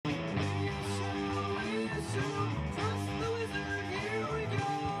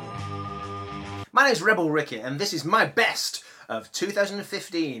My name's Rebel Ricky, and this is my best of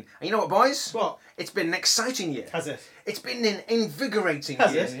 2015. And you know what, boys? What? It's been an exciting year. Has it? It's been an invigorating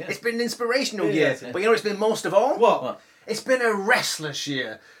Has year. it? Yeah. It's been an inspirational Yeah, year. yes, yeah. But you know what it's been most of all? What? It's been a restless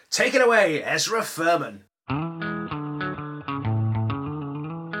year. Take it away, Ezra Furman.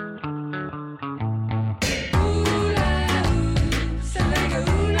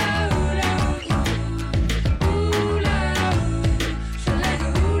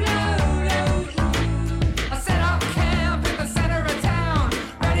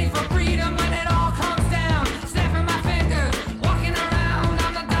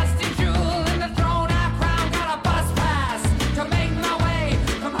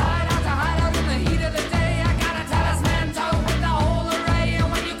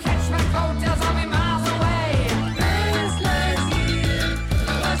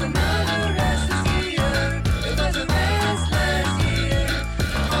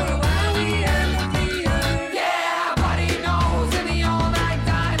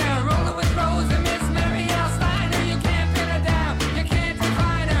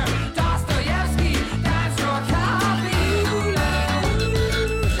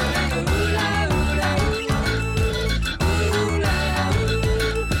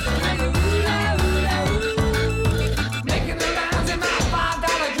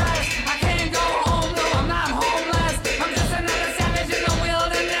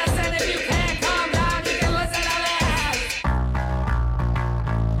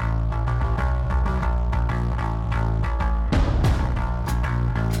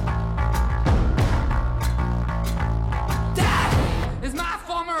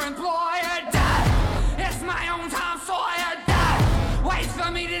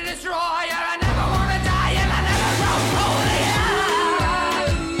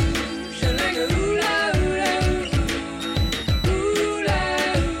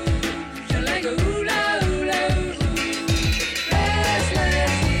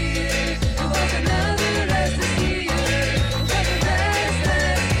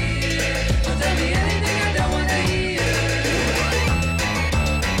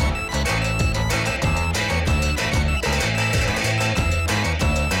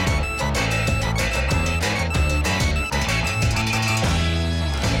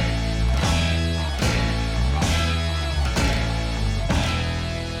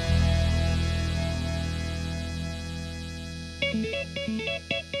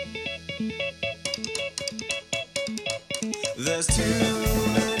 There's too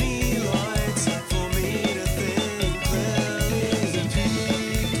many lights for me to think clearly. The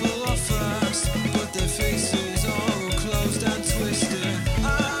people are fast, but their faces are all closed and twisted.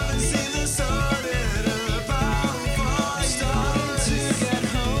 I haven't seen the sun in about 5 starting to get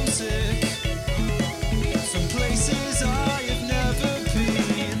homesick. Some places I have never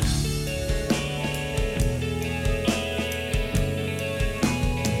been.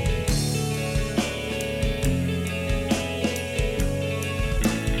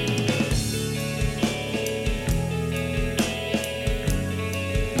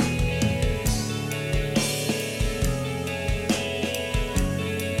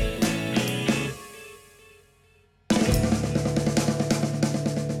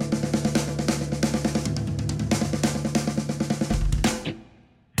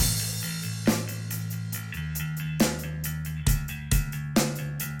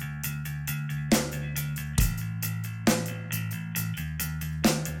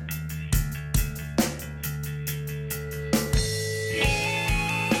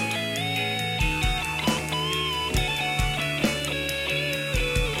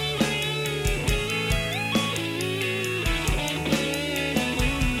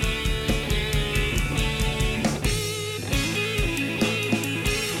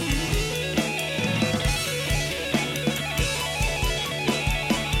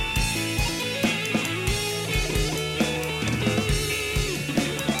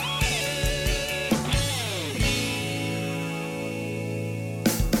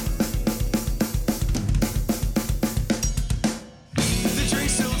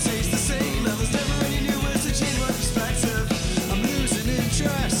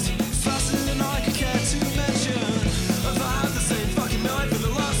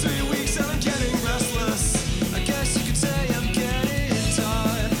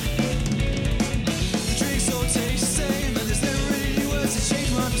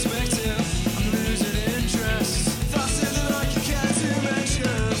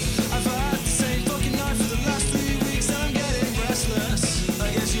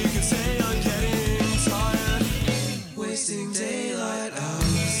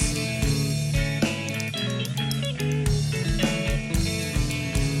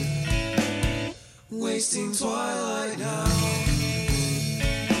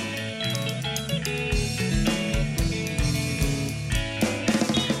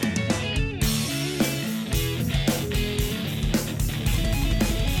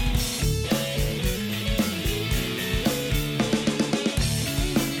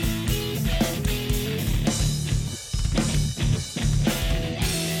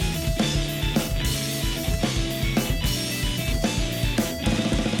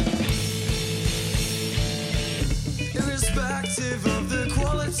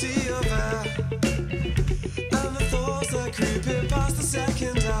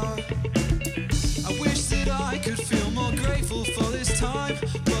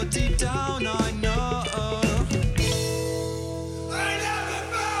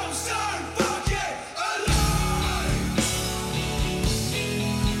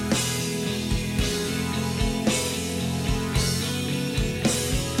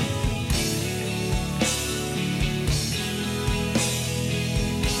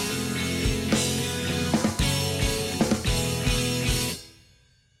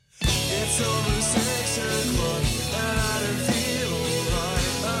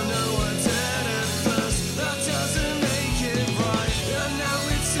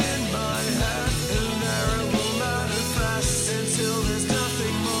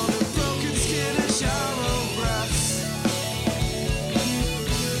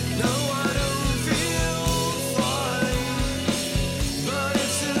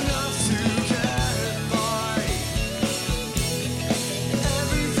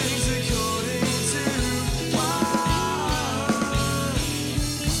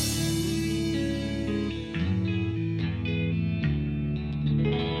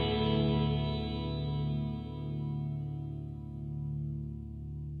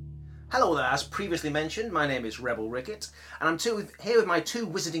 Hello there, as previously mentioned, my name is Rebel Rickett, and I'm here with my two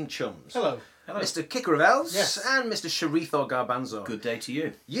wizarding chums. Hello. Mr. Kicker of Elves Yes. and Mr. Sharito Garbanzo. Good day to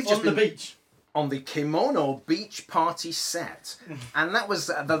you. You've On just the been beach. on the Kimono Beach Party set, and that was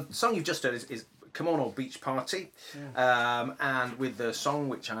the song you've just heard is Kimono Beach Party, and with the song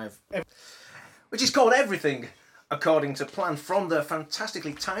which is called Everything According to Plan from the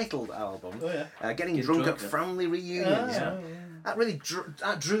fantastically titled album, Oh, yeah. Getting Get Drunk Drunk, at yeah. Family Reunions. Yeah. That really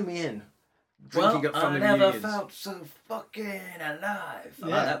drew me in. Well, Drinking at I family never reunions. felt so fucking alive. I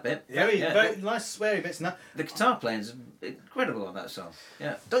Yeah. like that bit. Very, yeah. very nice sweary bits. Now, The guitar playing's incredible on that song.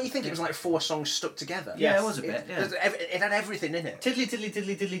 Yeah. Don't you think it was like 4 songs stuck together? Yeah, Yes. it was a bit. Yeah. It had everything in it. tiddly, tiddly,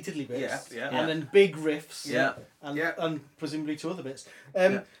 tiddly, tiddly, tiddly bits. Yeah, yeah. And then big riffs. Yeah. And, Yeah. and presumably 2 other bits.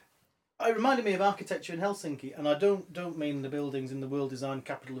 Yeah. It reminded me of architecture in Helsinki, and I don't mean the buildings in the world design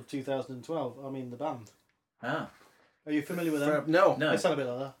capital of 2012. I mean the band. Ah. Are you familiar with them? No. No. They sound a bit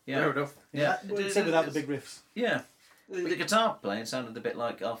like that. Yeah. Fair enough. Yeah. Except without the big riffs. Yeah. The guitar playing sounded a bit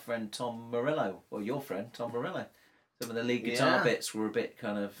like our friend Tom Morello, or your friend Tom Morello. Some of the lead guitar Yeah. bits were a bit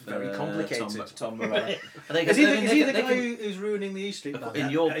kind of Very complicated. Tom Morello. I think Is he they the can- guy who's ruining the E Street band?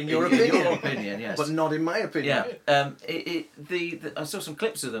 in your In your opinion, yes. But not in my opinion. Yeah, I saw some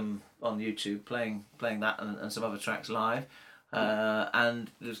clips of them on YouTube playing that and some other tracks live, and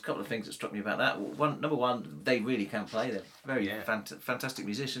there's a couple of things that struck me about that. Number one, they really can play. They're very Yeah. fantastic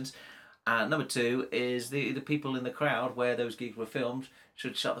musicians. And number 2 is the people in the crowd where those gigs were filmed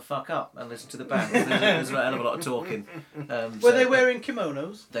should shut the fuck up and listen to the band. There's a hell of a lot of talking. Were they wearing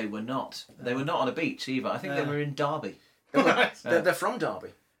kimonos? They were not. They were not on a beach either. I think they were in Derby. They're from Derby.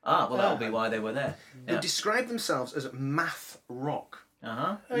 Ah, well, that'll be why they were there. They Yeah. describe themselves as math rock.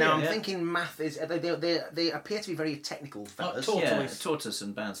 Uh-huh. Now I'm yeah. thinking math is they appear to be very technical fellas. Tortoise. Yeah, Tortoise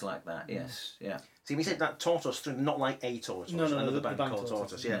and bands like that. Yes, yeah. See, we said that Tortoise through, not like a Tortoise, No, another the band band called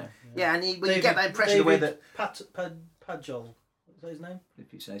Tortoise. Tortoise. Yeah, yeah, and you David- get that impression the way that Pajol. Is that his name?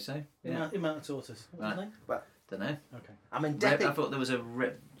 If you say so. Yeah. Yeah. He meant a tortoise. What's Right. his name? Don't know. Okay. I'm I indebted. thought there was a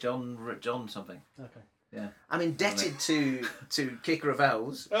John something. Okay. Yeah. I'm indebted to Kicker of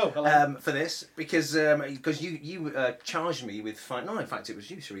Elves. Oh, hello. For this because you charged me with no, in fact it was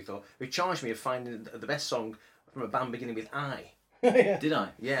you, Sharito, who charged me of finding the best song from a band beginning with I. Yeah. Did I?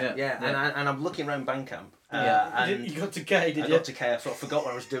 Yeah. And I'm looking around Bandcamp. Yeah. You And got to K, did I you? got to K. I sort of forgot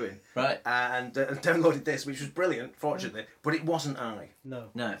what I was doing, Right. and downloaded this, which was brilliant, fortunately. But it wasn't I. No.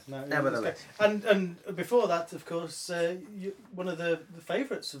 No. No, Nevertheless. and before that, of course, one of the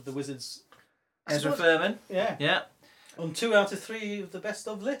favourites of the Wizards. I Ezra suppose- Furman. Yeah. Yeah. On 2 out of 3 of the best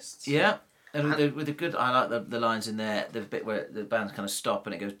of lists. Yeah. And with a good, I like the lines in there. The bit where the band kind of stop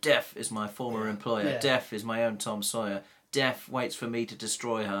and it goes, "Death is my former employer. Yeah. Death is my own Tom Sawyer. Death waits for me to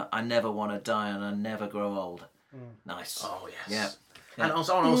destroy her. I never want to die and I never grow old." Nice. Oh yes. Yeah. And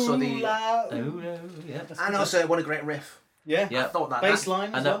also Ooh, the la, Oh, ooh. no, yeah. and also what a great riff. Yeah. Yeah. I thought that Bass line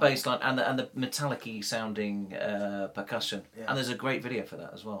as And well. that bass line and the metallic-y sounding percussion. Yeah. And there's a great video for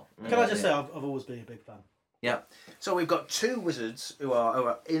that as well. Can I just say, I've always been a big fan. Yeah. So we've got 2 wizards who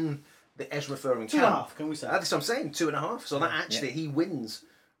are in the Ezra Furman 2.5, can we say? That's what I'm saying, 2.5. So that actually he wins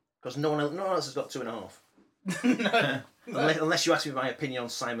because no one else has got 2.5. Unless you ask me my opinion on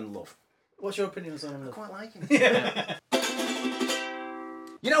Simon Love. What's your opinion on Simon I Love? quite like him.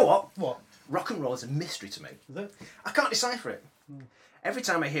 You know what? What? Rock and roll is a mystery to me. Is it? I can't decipher it. Every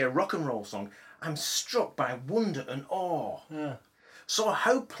time I hear a rock and roll song, I'm struck by wonder and awe. Yeah. So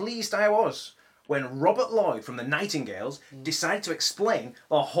how pleased I was when Robert Lloyd from the Nightingales decided to explain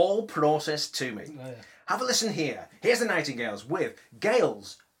the whole process to me. Oh, yeah. Have a listen here. Here's the Nightingales with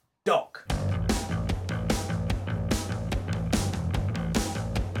Gales Dock.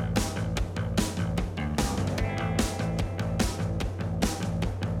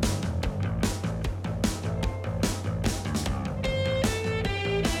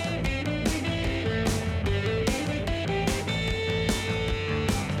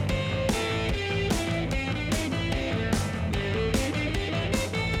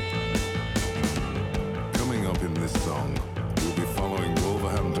 Coming up in this song, we'll be following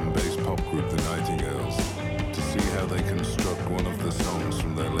Wolverhampton-based pop group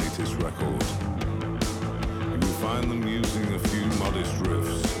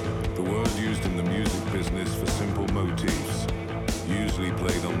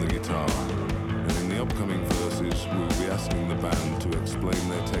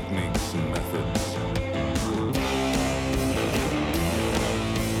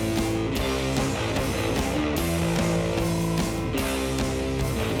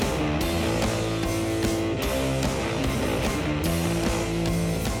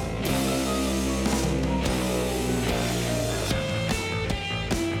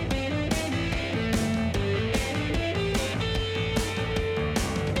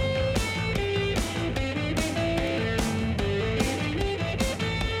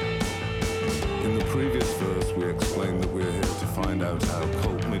about how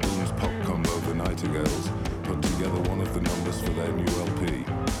cult Midlands pop combo The Nightingales put together one of the numbers for their new LP.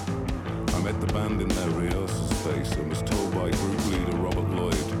 I met the band in their rehearsal space and was told by group leader Robert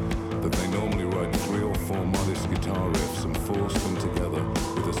Lloyd that they normally write 3 or 4 modest guitar riffs and force them together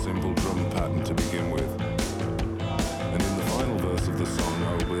with a simple drum pattern to begin with. And in the final verse of the song,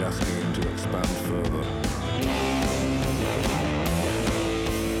 I will be asking him to expand further.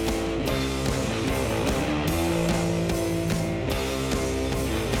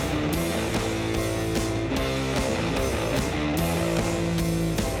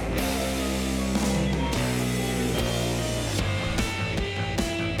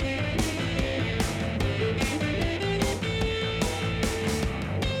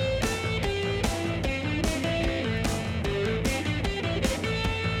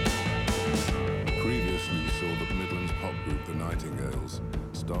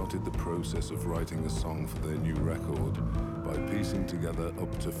 Started the process of writing a song for their new record by piecing together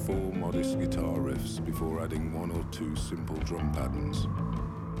up to 4 modest guitar riffs before adding 1 or 2 simple drum patterns.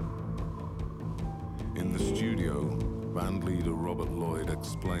 In the studio, band leader Robert Lloyd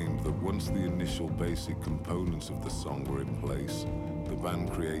explained that once the initial basic components of the song were in place, the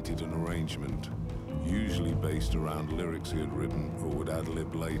band created an arrangement, usually based around lyrics he had written or would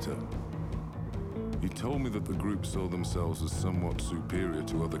ad-lib later. He told me that the group saw themselves as somewhat superior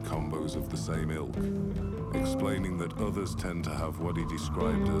to other combos of the same ilk, explaining that others tend to have what he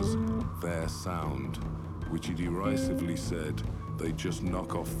described as their sound, which he derisively said they just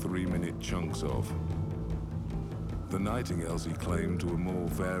knock off 3-minute chunks of. The Nightingales, he claimed, were more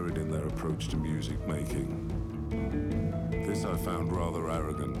varied in their approach to music making. This I found rather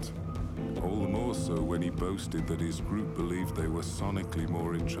arrogant, all the more so when he boasted that his group believed they were sonically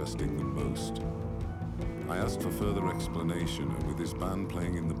more interesting than most. I asked for further explanation, and with his band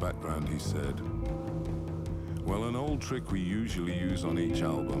playing in the background, he said, "Well, an old trick we usually use on each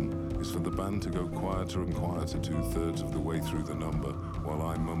album is for the band to go quieter and quieter 2/3 of the way through the number while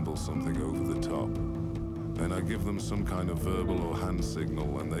I mumble something over the top. Then I give them some kind of verbal or hand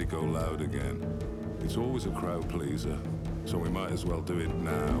signal and they go loud again. It's always a crowd pleaser, so we might as well do it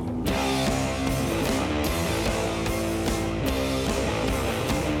now."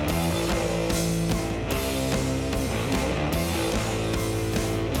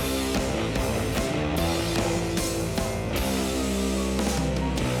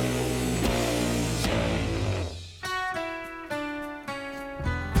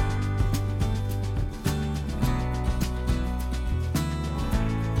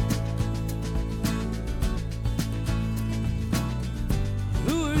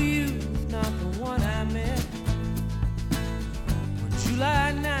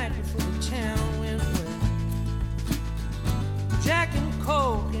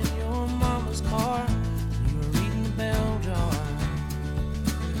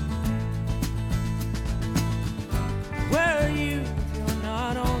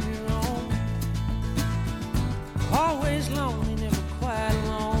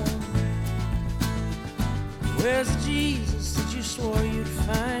 Where's the Jesus that you swore you'd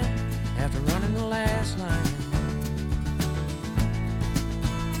find after running the last line?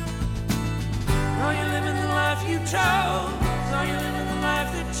 Are you living the life you chose? Are you living the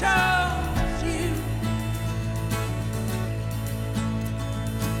life that chose you?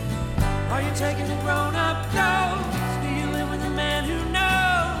 Are you taking the grown-up dose? Do you live with a man who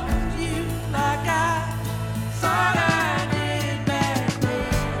knows you like I thought I did back then?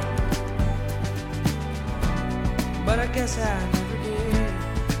 But I guess I never did.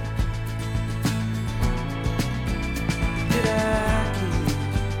 Did I, kid?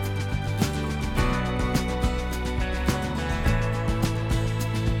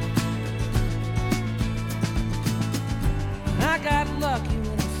 I got lucky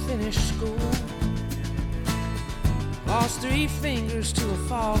when I finished school. Lost 3 fingers to a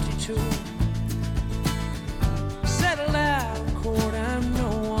faulty tool. Settled out of court, I'm no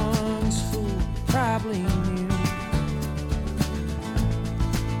one's fool. Probably you.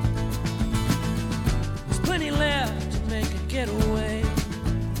 There's plenty left to make a getaway.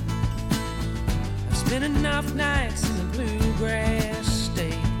 I've spent enough nights in the bluegrass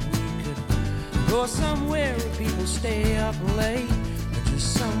state. We could go somewhere where people stay up late, or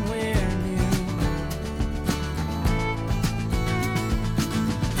just somewhere new.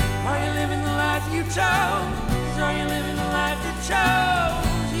 Are you living the life you chose? Are you living the life that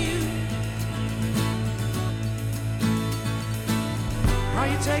chose you? Are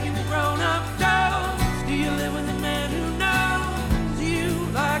you taking the grown-up dose? Do you live with a man who knows you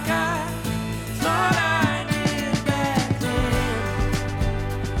like I thought I did back then?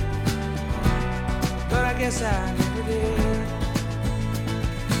 But I guess I never did.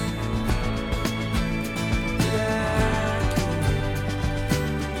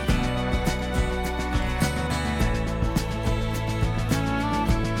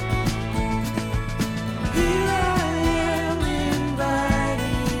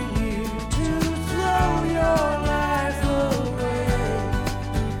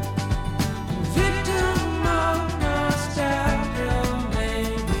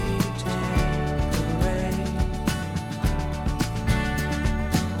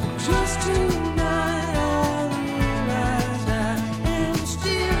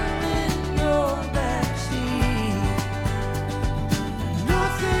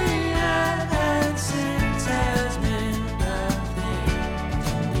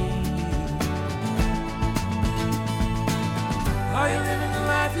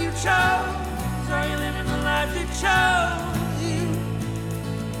 you chose? Are you living the life that chose you?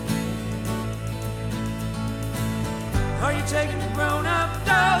 Are you taking the grown-up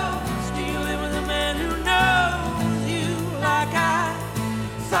dose? Do you live with a man who knows you like I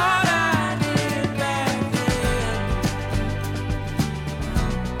thought I did back then?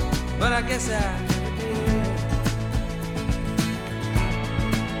 But I guess I never did.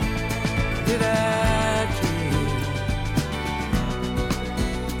 Did I dream?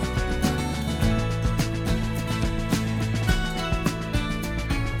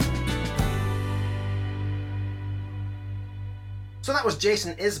 So that was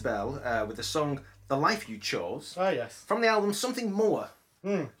Jason Isbell with the song "The Life You Chose" Oh yes. from the album "Something More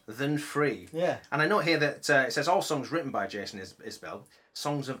Than Free." Yeah. And I note here that it says all songs written by Jason Isbell,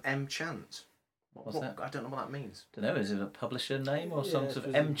 songs of M Chant. What's that? I don't know what that means. Don't know. Is it a publisher name or Yeah, songs of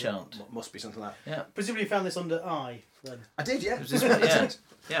presumably. M Chant? Must be something like that. Yeah. Presumably you found this under I then. I did, yeah. Is this- yeah.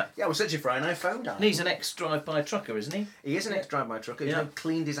 Yeah. Yeah, I was searching for it and I found it. And he's an ex-drive-by trucker, isn't he? He is an ex-drive-by trucker. He's Yeah. now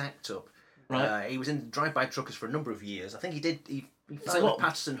cleaned his act up. Right. He was in drive-by truckers for a number of years. I think he a fell lot. with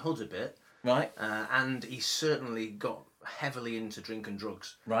Patterson Hood a bit, Right. and he certainly got heavily into drink and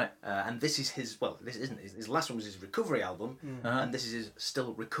drugs. Right. And this is his, well, this isn't his last one was his recovery album, and this is his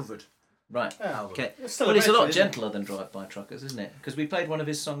still recovered. Right. Album. Okay. It's still Well, it's a great lot fit, isn't it? gentler than Drive-By Truckers, isn't it? Because we played one of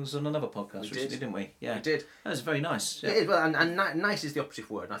his songs on another podcast recently, did. didn't we? Yeah. We did. That was very nice. Yeah. It is, well, and nice is the operative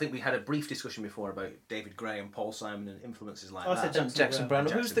word. And I think we had a brief discussion before about David Gray and Paul Simon and influences like I that. said Jackson Brown.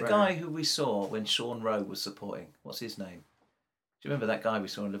 Jackson Who's the Brown. guy who we saw when Sean Rowe was supporting? What's his name? Do you remember that guy we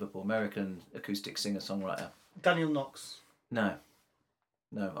saw in Liverpool? American acoustic singer-songwriter. Daniel Knox. No.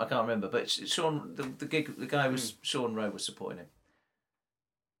 No, I can't remember. But Sean, the guy was Sean Rowe was supporting him.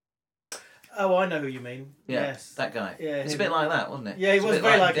 Oh, I know who you mean. Yeah, Yes. that guy. Yeah, It's a him. bit like that, wasn't it? Yeah, he It's a was bit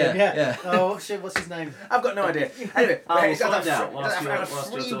very like him. Yeah. yeah. Oh shit! What's his name? I've got no idea. Anyway, I will it's got find that out whilst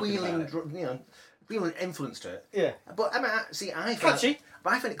you're talking about it. freewheeling influence to it. Yeah. But I mean, I find Catchy.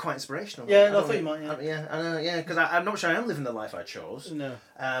 But I find it quite inspirational. Yeah, I no, I don't thought you think- might, yeah. I know, yeah, because I'm not sure I am living the life I chose. No.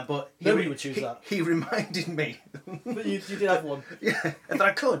 But Nobody would choose he, that. He reminded me, But you did have one. yeah, that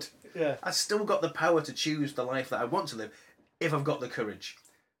I could. Yeah. I still got the power to choose the life that I want to live, if I've got the courage,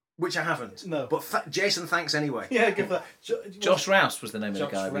 which I haven't. No. But Jason, thanks anyway. Yeah, give that. Josh Rouse was the name of Josh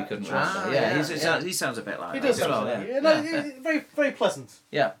the guy we Rouse. couldn't Ah, remember. yeah, He yeah. sounds a bit like He that does as sound well. like Yeah. it. No, Yeah. very, very pleasant.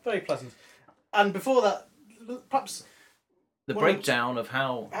 Yeah. Very pleasant. And before that, perhaps The Well, breakdown of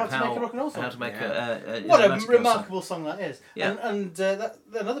how to make a rock and roll song. how to make Yeah. a what a romantic girl song. remarkable song that is. Yeah. And that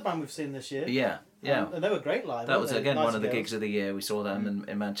another band we've seen this year. Yeah, yeah. And they were great live. That weren't was they? again one of the Nightingales. gigs of the year. We saw them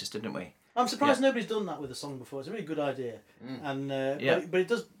in Manchester, didn't we? I'm surprised Yeah. nobody's done that with a song before. It's a really good idea, and Yeah. but it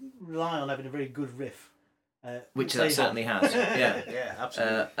does rely on having a very good riff, Which they that have. certainly has. Yeah. Yeah,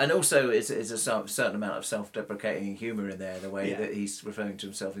 absolutely. And also, it's a certain amount of self-deprecating humour in there. The way Yeah. that he's referring to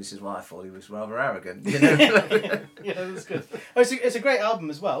himself, he says, "Well, I thought he was rather arrogant." You know, Yeah, that's good. Oh, it's a great album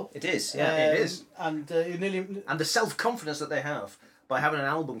as well. it is. Yeah, it is. And you nearly And the self-confidence that they have by having an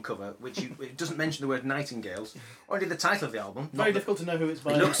album cover which it doesn't mention the word Nightingales, or indeed the title of the album. not very the- difficult to know who it's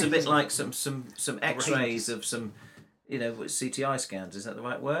by. It looks a bit like some X-rays of some, CTI scans. Is that the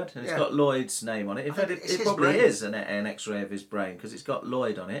right word? And it's Yeah. got Lloyd's name on it. In I think fact, it's it his probably brain. is an X-ray of his brain because it's got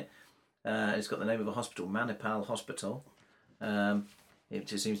Lloyd on it. It's got the name of a hospital, Manipal Hospital. It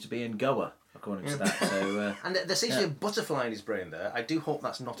just seems to be in Goa, according to that. So And there seems to be a butterfly in his brain there. I do hope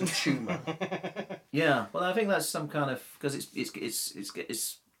that's not a tumour. yeah, well, I think that's some kind of because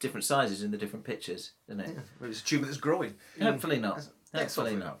it's different sizes in the different pictures, isn't it? It's a tumour that's growing. Hopefully not. Let's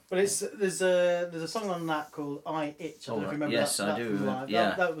Hopefully hope not. But there's a song on that called I Itch. I don't know if you remember Yes, that. I do, from live.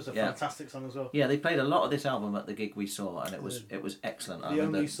 yeah, That was a yeah. fantastic song as well. Yeah, they played a lot of this album at the gig we saw, and it was excellent. I The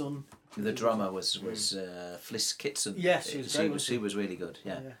remember Only Son. the drummer was Fliss Kitson. Yes, she was great, wasn't she was really good.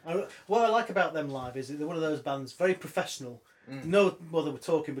 Yeah. What I like about them live is that they're one of those bands, very professional. No bother with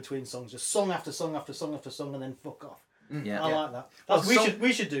talking between songs, just song after song after song after song, and then fuck off. Yeah. I like that. Well,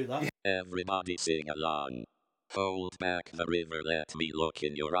 We should do that. Everybody sing along. Hold back the river, let me look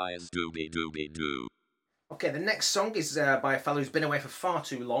in your eyes, dooby dooby doo. Okay, the next song is by a fellow who's been away for far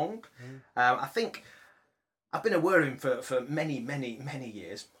too long. I think I've been aware of him for many, many, many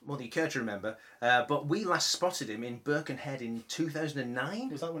years, more than you care to remember. But we last spotted him in Birkenhead in 2009.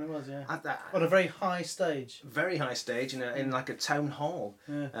 Was that when it was? Yeah. At that On a very high stage. very high stage in like a town hall,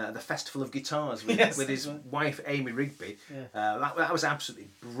 the Festival of Guitars with, Yes, with his that's right. wife Amy Rigby. Yeah. That was absolutely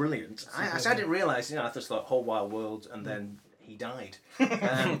brilliant. I didn't realise, I just thought Whole Wild World, and then he died.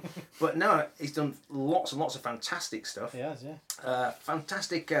 But no, he's done lots and lots of fantastic stuff. He has, yeah.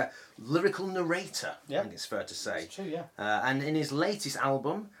 Fantastic lyrical narrator, Yeah. I think it's fair to say. It's true, yeah. And in his latest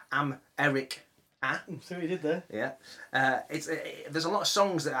album, Am Eric See what you did there? Yeah, there's a lot of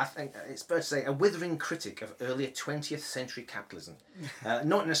songs that I think it's fair to say a withering critic of earlier 20th century capitalism.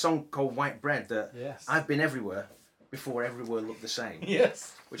 Not in a song called White Bread that Yes. I've been everywhere before everywhere looked the same,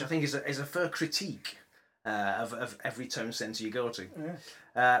 Yes. which I think is a fair critique of every town centre you go to.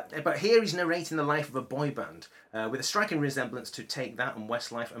 Yeah. But here he's narrating the life of a boy band with a striking resemblance to Take That and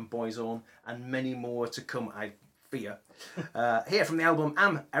Westlife and Boyzone and many more to come, I fear. Here from the album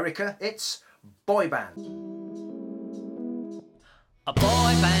Am Erica, it's Boy Band. A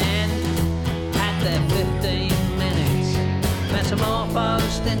boy band had their 15 minutes,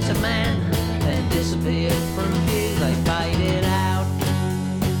 metamorphosed into man, then disappeared from view. They faded out,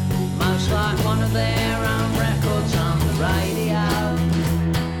 most like one of their own records on the radio.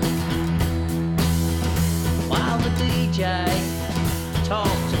 While the DJ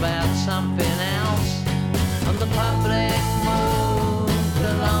talked about something else, and the public moved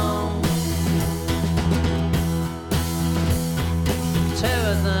along. Two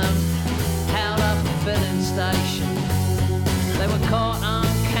of them held up a filling station. They were caught on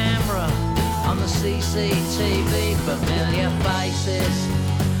camera on the CCTV. Familiar faces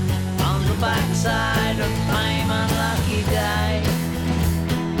on the backside of Fame Unlucky Day.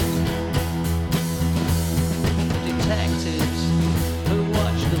 Detectives who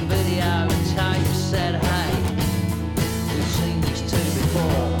watched the videotape said, "Hey, we've seen these two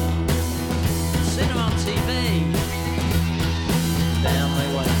before. Seen them on TV." Down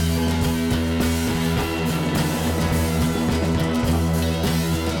they went.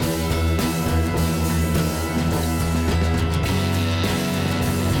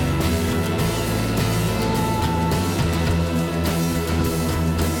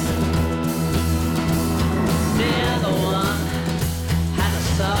 The other one had a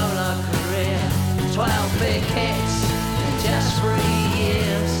solo career, 12 big hits in just 3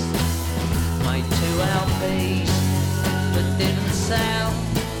 years. Made 2 LPs that didn't sell,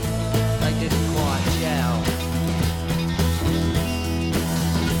 they didn't quite gel.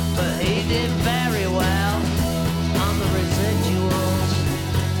 But he did very well on the residuals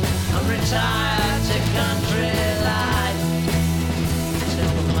and retired to country life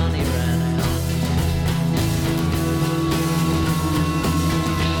till the money ran out.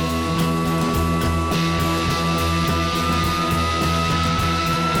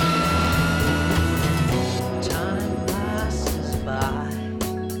 Time passes by,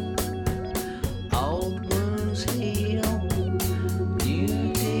 old wounds heal,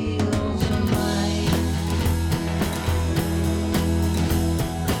 new deals are made.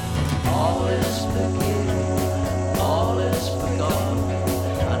 All is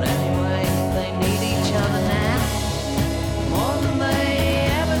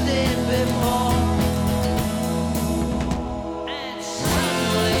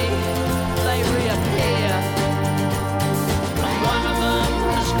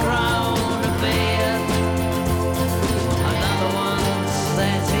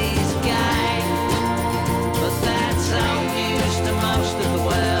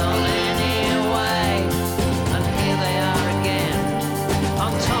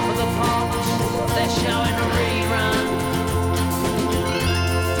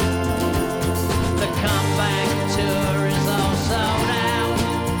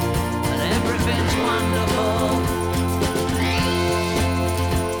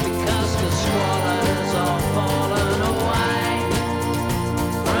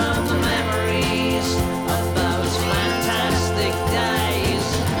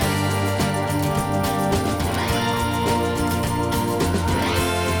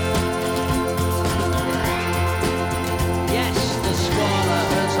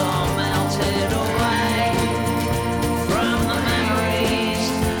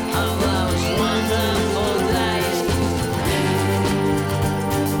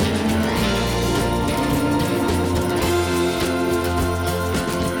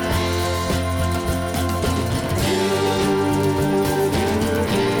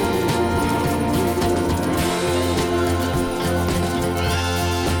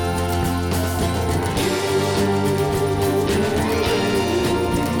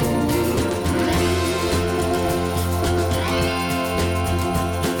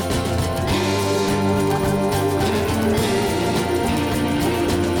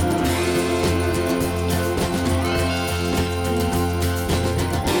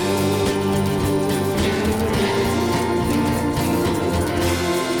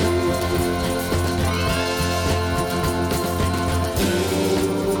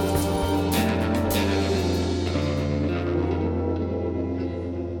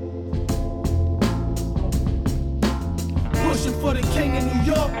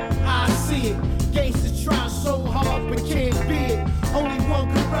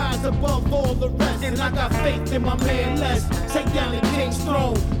And I got faith in my man Les. Take down the king's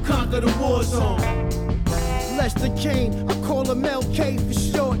throne, conquer the war zone. Lester Kane, I call him LK for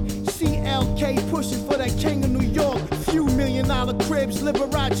short. CLK pushing for that king of New York. Few $1 million cribs,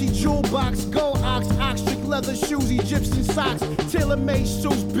 Liberace jewel box, gold ostrich leather shoes, Egyptian socks, tailor-made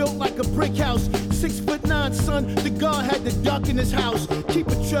shoes built like a brick house. 6'9", son, the guard had the duck in his house. Keep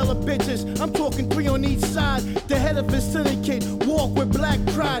a trail of bitches, I'm talking 3 on each side. The head of his syndicate, walk with black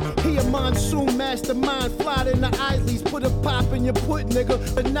pride. He a monsoon mastermind, fly in the Isleys, put a pop in your put,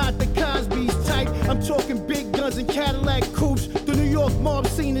 nigga, but not the Cosby's type. I'm talking big guns and Cadillac coupes. The New York mob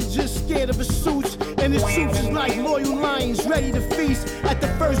scene is just scared of his suits, and his troops is like loyal lions ready to feast. At the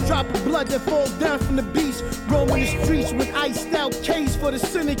first drop of blood that falls down from the beast, roaming the streets with iced out K's for the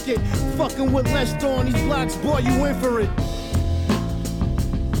syndicate. Fucking with Lester on these blocks, boy, you in for it.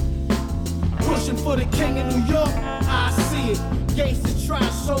 Pushing for the king of New York, I see it. Gangsters try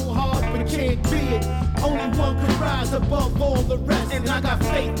so hard but can't be it. Only one can rise above all the rest. And I got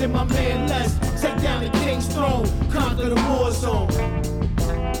faith in my man Les. Take down the king's throne, conquer the war zone.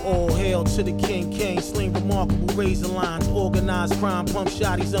 All hail to the King Kane, sling remarkable razor lines, organized crime, pump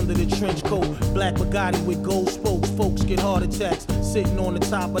shotties under the trench coat, black Bugatti with gold spokes, folks get heart attacks, sitting on the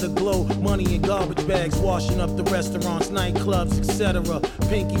top of the globe, money in garbage bags, washing up the restaurants, nightclubs, etc.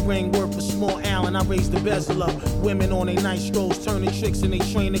 Pinky ring worth a small Allen, I raise the bezel up, women on their night strolls, turning tricks and they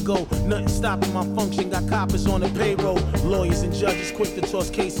train to go, nothing stopping my function, got coppers on the payroll, lawyers and judges quick to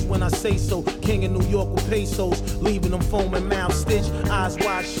toss cases when I say so, king of New York with pesos, leaving them foaming mouth stitched, eyes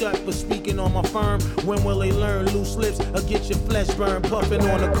wide shut for speaking on my firm. When will they learn? Loose lips or get your flesh burned? Puffing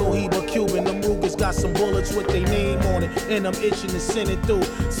on a Cohiba Cuban. Them Rugas got some bullets with their name on it, and I'm itching to send it through.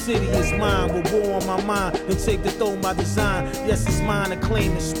 City is mine with war on my mind. Then take the throne by design. Yes, it's mine to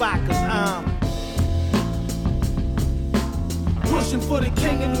claim the spot, cause I'm pushing for the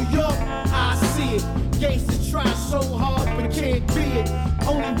king of New York. I see it. Gangsters try so hard but can't be it.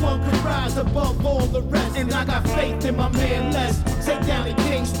 Only one can rise above all the rest. And I got faith in my man Les. Take down the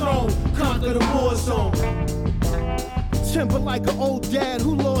king's throne, conquer the war zone. Temper like an old dad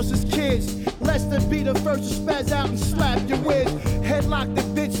who lost his kids. Lester be the first to spaz out and slap your wiz. Headlock the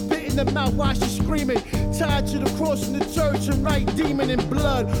bitch, spit in the mouth while she screaming. Tied to the cross in the church and right demon in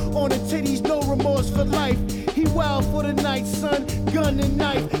blood. On the titties, no remorse for life. He wild for the night, son, gun and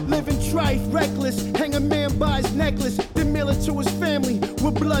knife. Living trife, reckless, hang a man by his necklace. Then mail it to his family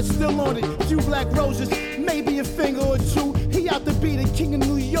with blood still on it. Few black roses, maybe a finger or two. He out to be the king of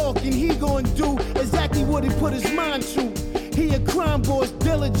New York and he gon' do exactly what he put his mind to. He a crime boss,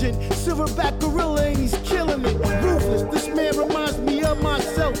 diligent, silverback gorilla and he's killing it. Ruthless, this man reminds me of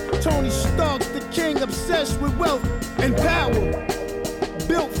myself. Tony Stark, the king, obsessed with wealth and power.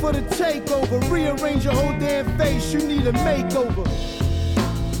 Built for the takeover, rearrange your whole damn face, you need a makeover.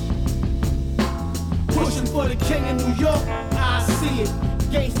 Pushing for the king of New York, I see it.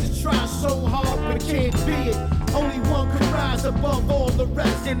 Gangsters try so hard but can't be it. Only one can rise above all the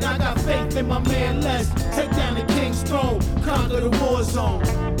rest. And I got faith in my man Les. Take down the king's throne, conquer the war zone.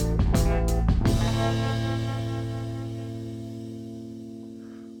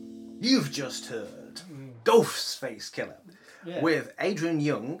 You've just heard Ghostface Killer with Adrian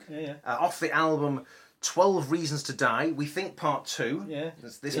Young off the album 12 Reasons to Die. We think part 2. Yeah.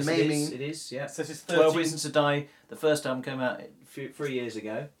 This Yes, may it mean... is, it is, yeah. So this is 12 13 Reasons to Die. The first album came out 3 years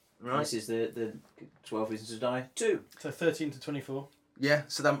ago. Right. This is the 12 Reasons to Die 2. So 13 to 24. Yeah,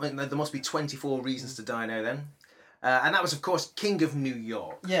 so there must be 24 Reasons to Die now then. And that was, of course, King of New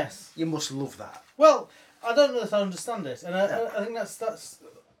York. Yes. You must love that. Well, I don't know if I understand it, and I think that's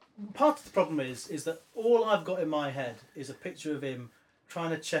part of the problem is that all I've got in my head is a picture of him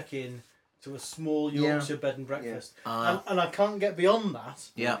trying to check in to a small Yorkshire bed and breakfast, and I can't get beyond that.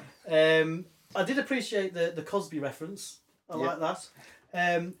 Yeah. I did appreciate the Cosby reference. I like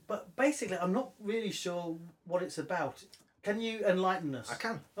that, but basically, I'm not really sure what it's about. Can you enlighten us? I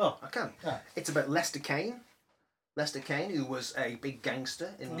can. Oh, I can. Yeah. It's about Lester Kane. Lester Kane, who was a big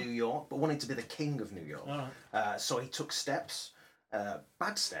gangster in New York, but wanted to be the king of New York. So he took steps,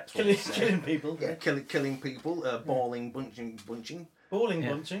 bad steps. killing people. Yeah, killing people, balling, bunching. Balling, What do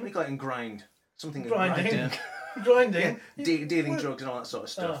bunching, you call it in grind? Something grinding, Yeah, grinding, dealing drugs and all that sort of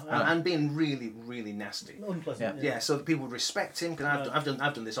stuff, and being really, really nasty. unpleasant. Yeah, so that people would respect him. Because I've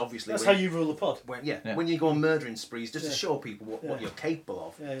done this obviously. That's when- how you rule the pod. when you go on murdering sprees, just to show people what you're capable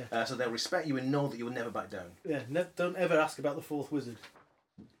of, Yeah, so they'll respect you and know that you will never back down. Yeah, don't ever ask about the fourth wizard.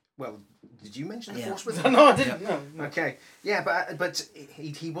 Well, did you mention the Force Wizard? No, I didn't. No. Okay, yeah, but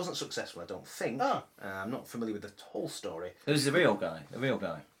he wasn't successful, I don't think. Oh. I'm not familiar with the whole story. Who's the real guy? The real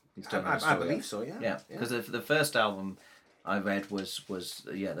guy. He's telling the I story. believe so. Yeah. Yeah, because the first album I read was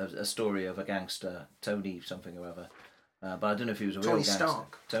there was a story of a gangster, Tony something or other. But I don't know if he was a real Tony gangster.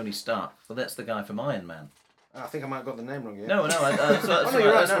 Stark. Tony Stark. Well, that's the guy from Iron Man. I think I might have got the name wrong here. No, that's no,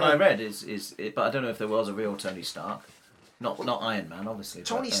 you're right, what no. I read. But I don't know if there was a real Tony Stark. Not Iron Man, obviously.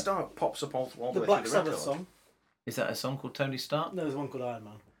 Tony but, Stark pops up all The the way Black through the Sabbath record. song. Is that a song called Tony Stark? No, there's one called Iron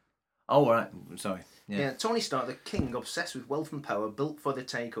Man. Oh, right. Sorry. Yeah, Tony Stark, the king, obsessed with wealth and power, built for the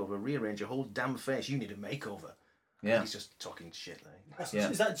takeover, rearrange your whole damn face. You need a makeover. Yeah. He's just talking shit. Like. Yeah.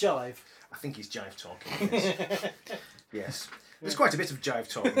 Is that jive? I think he's jive talking. Yes. Yes. There's quite a bit of jive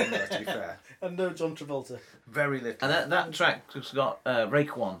talking in there, to be fair. And no John Travolta. Very little. And that track has got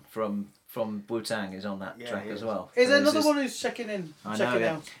Raekwon from Wu-Tang is on that track he as is. well. Is there So another this one who's checking in? I know, checking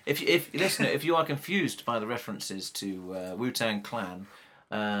yeah. out? If listener, if you are confused by the references to Wu-Tang Clan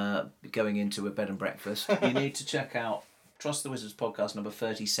going into a bed and breakfast, you need to check out Trust the Wizards podcast number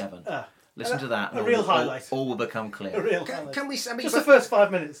 37. Listen to that. A real highlight. All will become clear. A real Can we? I mean, Just the first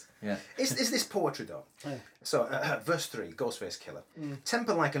 5 minutes. Yeah. Is this poetry though? Yeah. So, verse 3, Ghostface Killer.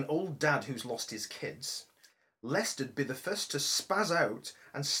 Temper like an old dad who's lost his kids. Lest'd be the first to spaz out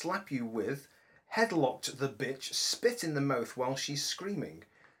and slap you with, headlocked the bitch, spit in the mouth while she's screaming.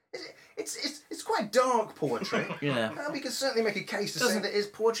 It's quite dark poetry. Yeah. We can certainly make a case to say that it's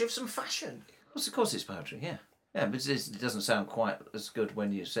poetry of some fashion. Of course it's poetry, yeah. Yeah, but it doesn't sound quite as good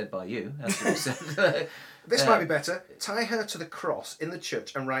when you said by you. As it said. This might be better. Tie her to the cross in the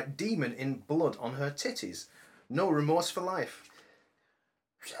church and write demon in blood on her titties. No remorse for life.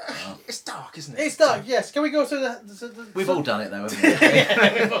 It's dark, isn't it? It's dark, yes. Can we go through the We've all done it though,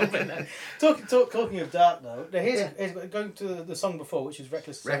 haven't we? Talking of dark though, now here's going to the song before, which is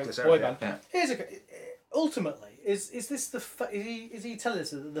Reckless Boy Band. Yeah. Here's ultimately is this is he telling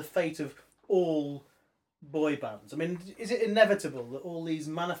us the fate of all boy bands? I mean, is it inevitable that all these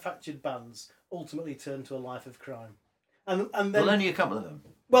manufactured bands ultimately turn to a life of crime? And then, Well, only a couple of them.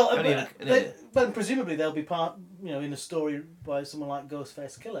 well, only but presumably they'll be part, in a story by someone like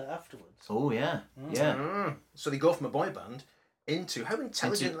Ghostface Killer afterwards. Oh yeah, yeah. So they go from a boy band into how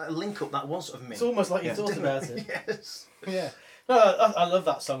intelligent that link up that was of me. It's almost like you thought about it. Yes. Yeah. No, I love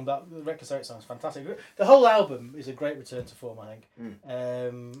that song. That the Reckless Eric song is fantastic. The whole album is a great return to form, I think.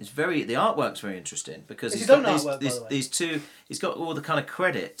 It's the artwork's very interesting because It's he's his own got artwork, by the way. these two. He's got all the kind of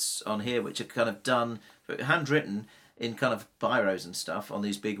credits on here, which are kind of done, handwritten in kind of biros and stuff on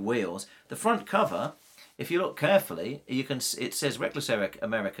these big wheels. The front cover, if you look carefully, it says Reckless Eric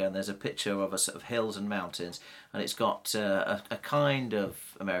America, and there's a picture of a sort of hills and mountains, and it's got a kind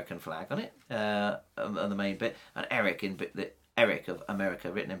of American flag on it on the main bit, and Eric of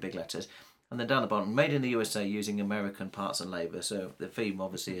America written in big letters. And then down the bottom, made in the USA using American parts and labour. So the theme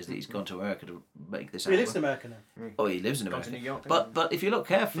obviously is that he's gone to America to make this He lives in America now. Oh, he lives in Gone to America. New York, But if you look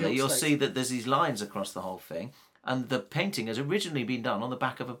carefully, New York you'll State. see that there's these lines across the whole thing. And the painting has originally been done on the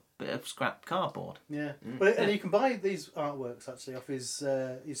back of a bit of scrap cardboard. Yeah, but and you can buy these artworks actually off his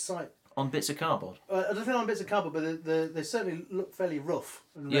site. On bits of cardboard. I don't think on bits of cardboard, but they certainly look fairly rough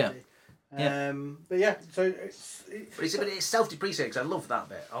and Yeah. ready. Yeah. But yeah, so But it's self-depreciating because I love that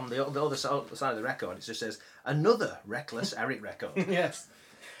bit. On the other side of the record, it just says, another Reckless Eric record. yes.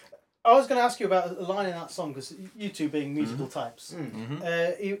 I was going to ask you about a line in that song because you two being musical types.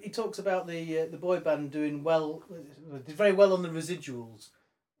 He talks about the boy band doing well, did very well on the residuals.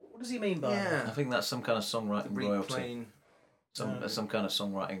 What does he mean by that? I think that's some kind of songwriting royalty. Replaying. Some kind of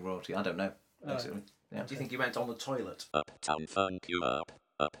songwriting royalty. I don't know, basically. Yeah. Do you think he went on the toilet? Uptown funk you up.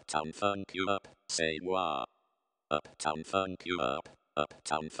 Uptown funk you up. Say wah. Uptown funk you up.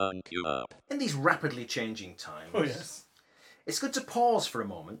 Uptown funk you up. In these rapidly changing times, Oh yes. it's good to pause for a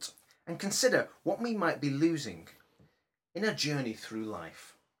moment and consider what we might be losing in our journey through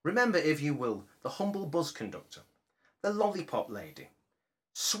life. Remember, if you will, the humble bus conductor, the lollipop lady,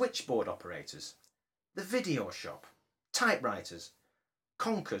 switchboard operators, the video shop, typewriters,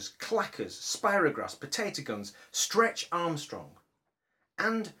 conkers, clackers, spirographs, potato guns, Stretch Armstrong,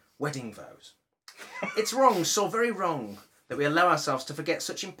 and wedding vows. It's wrong, so very wrong, that we allow ourselves to forget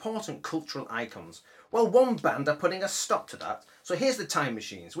such important cultural icons. Well, one band are putting a stop to that, so here's the Time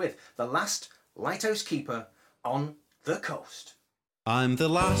Machines with The Last Lighthouse Keeper on the Coast. I'm the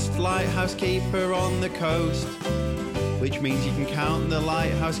last lighthouse keeper on the coast, which means you can count the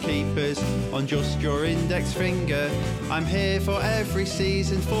lighthouse keepers on just your index finger. I'm here for every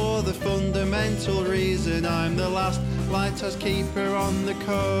season for the fundamental reason I'm the last lighthouse keeper on the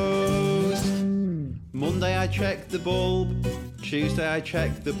coast. Monday I check the bulb, Tuesday I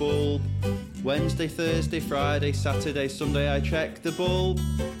check the bulb. Wednesday, Thursday, Friday, Saturday, Sunday I check the bulb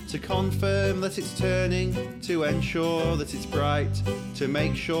to confirm that it's turning, to ensure that it's bright, to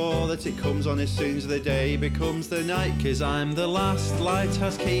make sure that it comes on as soon as the day becomes the night. 'Cause I'm the last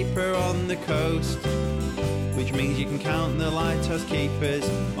lighthouse keeper on the coast, which means you can count the lighthouse keepers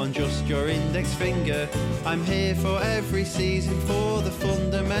on just your index finger. I'm here for every season for the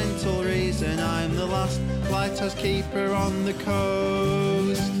fundamental reason I'm the last lighthouse keeper on the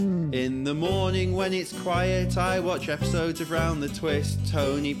coast. In the morning when it's quiet, I watch episodes of Round the Twist.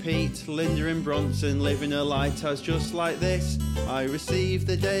 Tony, Pete, Linda and Bronson live in a lighthouse just like this. I receive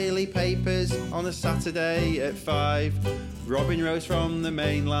the daily papers on a Saturday at 5. Robin rows from the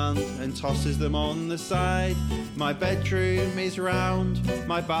mainland and tosses them on the side. My bedroom is round,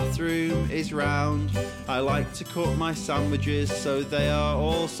 my bathroom is round. I like to cut my sandwiches so they are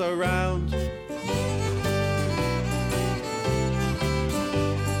also round.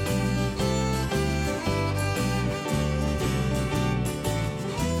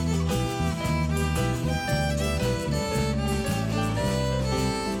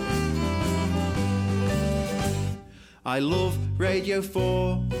 I love Radio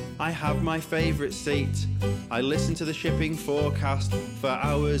 4, I have my favourite seat. I listen to the shipping forecast for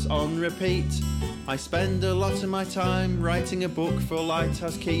hours on repeat. I spend a lot of my time writing a book for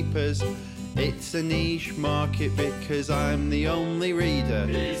lighthouse keepers. It's a niche market because I'm the only reader.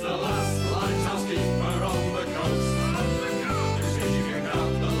 He's the last lighthouse keeper on the coast. You can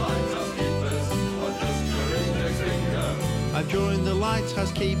count the lighthouse keepers on just your index finger. I've joined the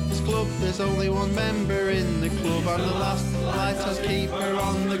Lighthouse Keepers Club. There's only one member in the club. I'm the last lighthouse keeper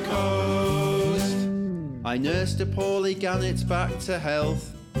on the coast. I nursed a poorly gannet back to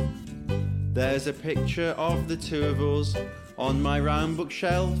health. There's a picture of the two of us on my round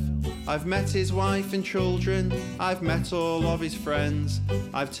bookshelf. I've met his wife and children. I've met all of his friends.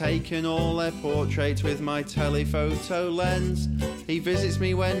 I've taken all their portraits with my telephoto lens. He visits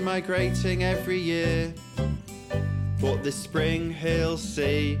me when migrating every year. But this spring he'll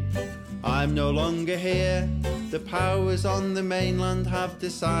see I'm no longer here. The powers on the mainland have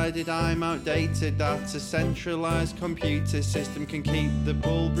decided I'm outdated, that a centralised computer system can keep the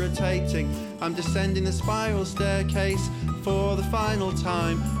bulb rotating. I'm descending the spiral staircase for the final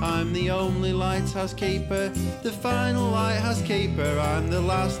time. I'm the only lighthouse keeper, the final lighthouse keeper. I'm the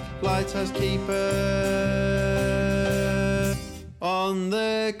last lighthouse keeper on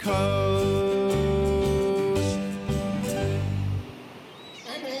the coast.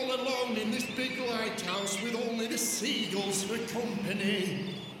 With only the seagulls for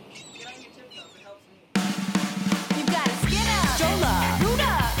company. You gotta skin up, stroll up, root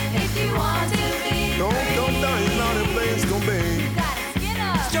up, if you want to be. Don't die, it's not a place to be. You gotta skin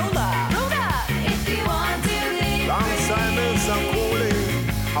up, stroll up, root up, if you want to be. Long silence and cooling,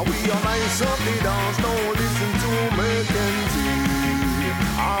 and we are nice up the dance. Don't listen to Mackenzie.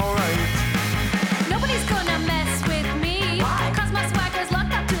 Alright. Nobody's gonna mess with me. Why? 'Cause my swagger's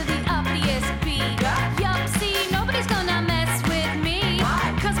locked up to the ugliest beat. Yup, see, nobody's gonna mess with me.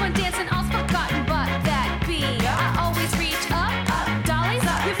 Why? 'Cause when dancing, all's forgotten but that beat. I always reach up, dollies,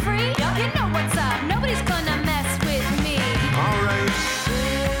 you're free. You know what's up. Nobody's gonna mess with me. Alright.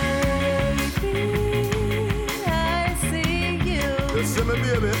 Baby, I see you. You see me,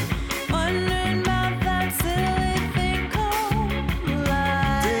 baby? Wondering about that silly thing called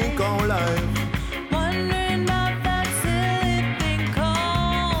life. Think on life. Wondering about that silly thing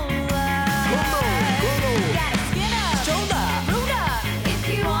called life. Come on. Gotta skin up, stroll up, root up, if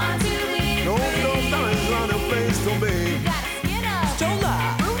you want to be. Don't die, it's not a place to be. Gotta skin up, stroll up,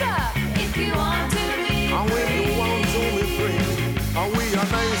 root up, if you want to be. And when you want to be free, and we are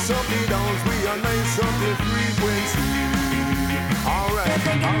nice up the dance, we are nice up the frequency. Alright. They're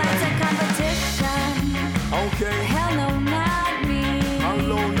thinking that's a competition. Okay. Hell no, not me.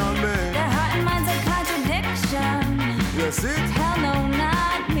 Hello, not me. Their heart and mind's a contradiction. Yes, it. Hell no,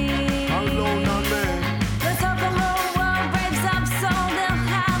 not me. Hello, not me. Let's hope the whole world breaks up so they'll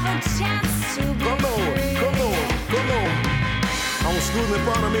have a chance to be Come on. I'm excuse me,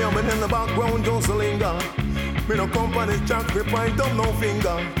 pardon me, I'm in the background just a linger. Me no come for this jack, me point up no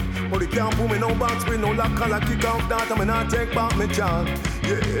finger. But they can't put me no box, me no lock, collar, kick off that, and me not take back me chant.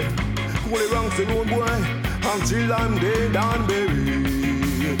 Yeah, cool it wrong, say road boy, until I'm dead and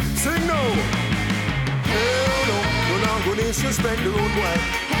buried. Sing now. Hell no, you're not gonna disrespect the road boy.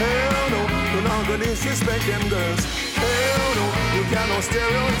 Hell no, you're not gonna disrespect them girls. Hell no, you cannot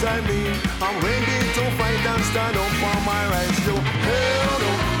stereotype me. I'm ready to fight and stand up for my rights. Yo, hell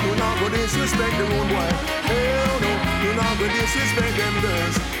no, you're not gonna disrespect the road boy. Hell no, you're not gonna disrespect them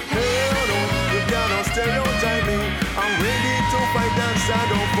girls. Hell no, you cannot stereotype me. I'm ready to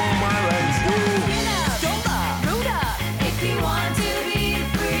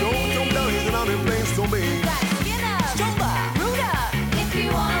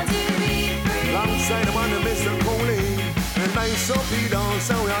Downside I wanna miss the cooling. And nice up the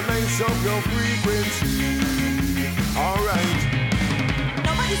downside, we are nice up your frequency. Alright.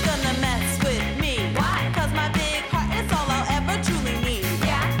 Nobody's gonna mess with me. Why? Cause my big heart is all I'll ever truly need.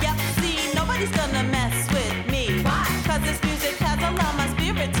 Yeah. Yep, see, nobody's gonna mess with me. Why? Cause this music has allowed my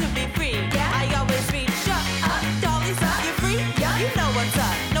spirit to be free. Yeah. I always reach up, dollies up, you're free? Yeah. You know what's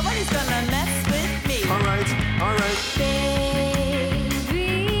up. Nobody's gonna mess with me. Alright, alright. Baby,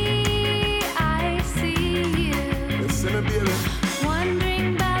 I see you. Listen to baby.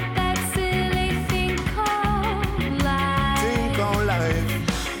 Wondering about that silly thing called life. Think on life.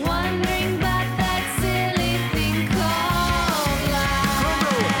 Wondering about that silly thing called life.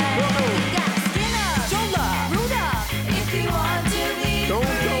 Got Skinner, Jola, Ruda, if you want to be Don't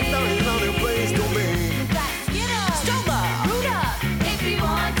free. come down in on the place to me. got Skinner, Jola. Ruda, if you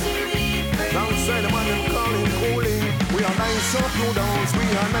want to be free. Downside the man them calling cooling. We are nice up your downs, we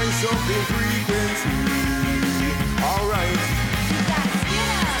are nice up the frequency. Alright. Got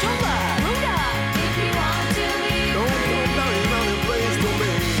Skinner, Jola. Ruda, if you want to be Don't come down in on the place to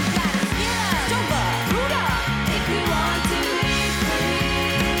me. Got Skinner, Jola. Ruda, if you want to be free.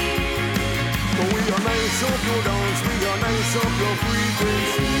 But we are nice up your downs, we are nice up your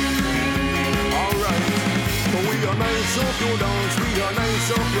frequency. Alright. But we are nice up your downs, we are nice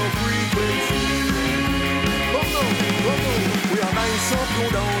up your frequency. Come on, come on. We are nice up your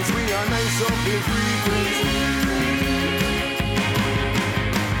downs, we are nice up your frequency.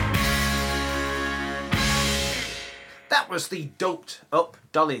 That was the Doped Up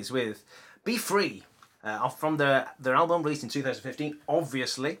Dollies with Be Free, off from their album released in 2015,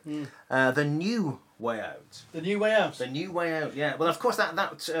 obviously. The New Way Out. The New Way Out. The New Way Out, yeah. Well, of course, that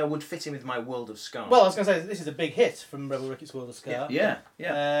would fit in with my World of Ska. Well, I was going to say, this is a big hit from Rebel Ricketts' World of Ska. Yeah.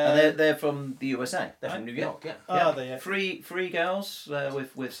 And they're from the USA. They're from New York, yeah. Oh, are they? Yeah. Three girls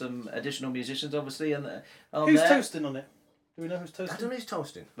with some additional musicians, obviously. And Who's toasting on it? Do we know who's I toasting? don't know who's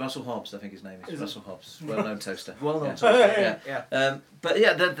toasting. Russell Hobbs, I think his name is. Is it? Russell Hobbs, well-known toaster. Well-known Yeah. toaster, yeah. But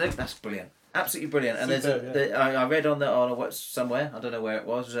yeah, that's brilliant. Absolutely brilliant. And Superb, there's I read on a what somewhere, I don't know where it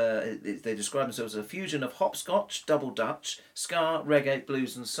was. They describe themselves as a fusion of hopscotch, double Dutch, ska, reggae,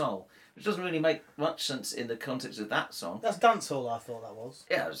 blues, and soul. Which doesn't really make much sense in the context of that song. That's dancehall, I thought that was.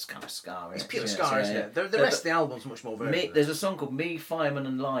 Yeah, it's kind of ska. It's pure ska, isn't it? The rest of the album's much more varied. There's a song called Me, Fireman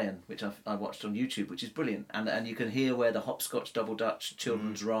and Lion, which I watched on YouTube, which is brilliant. And you can hear where the hopscotch, double Dutch,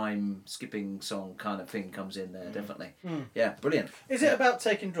 children's rhyme, skipping song kind of thing comes in there, definitely. Yeah, brilliant. Is it about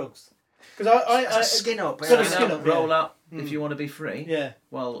taking drugs? Because I skin up. Skin up, roll yeah. up if you want to be free. Yeah.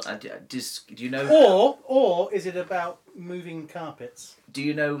 Well, do you know? Or is it about moving carpets? Do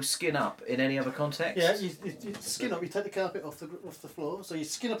you know skin up in any other context? Yeah, you skin up. You take the carpet off the floor, so you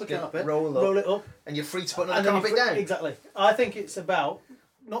skin up a carpet, roll it up, and you're free to put and another then carpet down. Exactly. I think it's about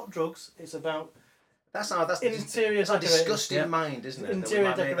not drugs. It's about that's interior a decoration. disgusting mind, isn't it?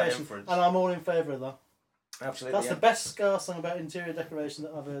 Interior decoration, and I'm all in favour of that. Absolutely. That's the best ska song about interior decoration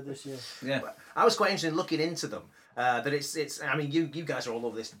that I've heard this year. Yeah. I was quite interested in looking into them. That it's. I mean, you guys are all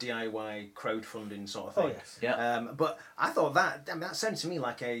over this DIY crowdfunding sort of thing. Oh yes. Yeah. But I thought that sounded to me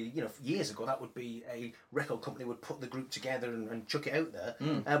like years ago that would be a record company would put the group together and chuck it out there.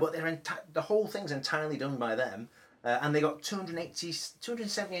 But the whole thing's entirely done by them, and they got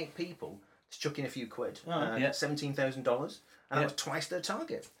 278 people to chuck in a few quid. $17,000, and that was twice their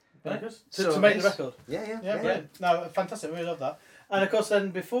target. Very good. To make the record. Yeah. Brilliant. No, fantastic. I really love that. And of course,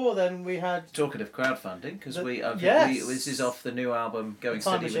 before then we had talking of crowdfunding because yes. this is off the new album Going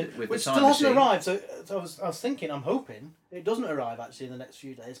Time Steady Machine, with which the Time still Machine. hasn't arrived. So I was thinking, I'm hoping it doesn't arrive actually in the next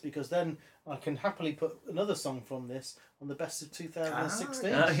few days because then I can happily put another song from this on the best of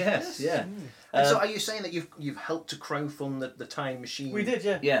 2016. Oh yes, yeah. And so, are you saying that you've helped to crowdfund the Time Machine? We did,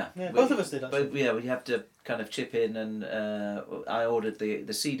 yeah. Yeah. Both of us did actually. But yeah, we have to kind of chip in, and I ordered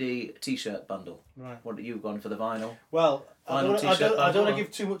the CD T-shirt bundle. Right. What you've gone for the vinyl? Well, I don't T-shirt want to bundle? give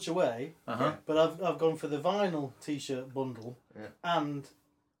too much away, but I've gone for the vinyl T-shirt bundle and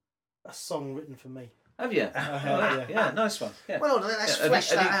a song written for me. Have you? Yeah, nice one. Yeah. Well, let's flesh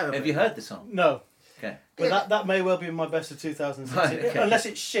that out. Have you heard the song? No. Okay. But that may well be my best of 2016, Right, okay. unless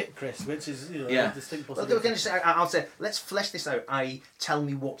it's shit, Chris, which is a distinct Well, possibility. I'll say, let's flesh this out. Tell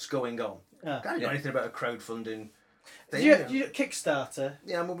me what's going on. Yeah. I don't know anything about a crowdfunding thing. You Kickstarter.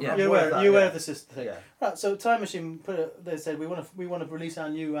 Yeah, you're aware of the system thing. Yeah. Right. So Time Machine they said we want to release our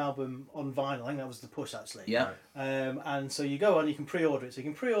new album on vinyl. I think that was the push actually. Yeah. And so you go on, you can pre-order it. So you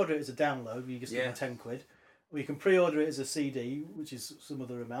can pre-order it as a download. You just give them £10. Or you can pre-order it as a CD, which is some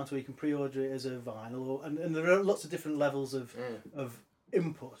other amount, or you can pre-order it as a vinyl, and there are lots of different levels of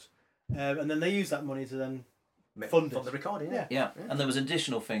input, and then they use that money to then fund the recording. Yeah. Yeah, and there was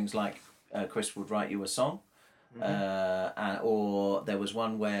additional things like Chris would write you a song. Or there was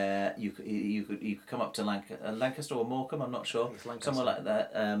one where you could come up to Lancaster or Morecambe, I'm not sure, somewhere like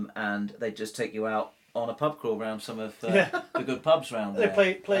that, and they'd just take you out on a pub crawl around some of the good pubs around there.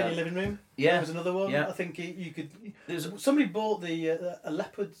 They play in your living room. Yeah, There was another one. Yeah. I think you could. Somebody bought the a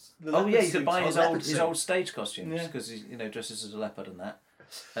leopard. The Oh leopard yeah, you suit. could buy Oh, his old stage costumes Yeah. because he dresses as a leopard and that.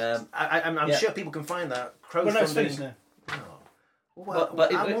 I'm sure people can find that. Well, no, it's finished now.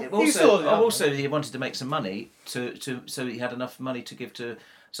 But also he wanted to make some money so he had enough money to give to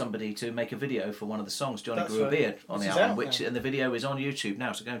somebody to make a video for one of the songs, Johnny That's Grew a right. Beard, on This the is album, out now. and the video is on YouTube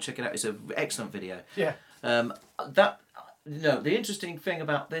now, so go and check it out. It's an excellent video. Yeah. The interesting thing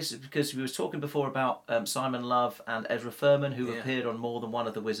about this is because we were talking before about Simon Love and Ezra Furman, who appeared on more than one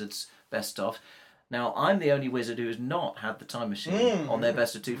of the Wizards' best of. Now, I'm the only Wizard who has not had the Time Machine on their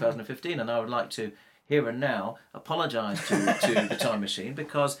best of 2015, and I would like to, here and now, apologise to the Time Machine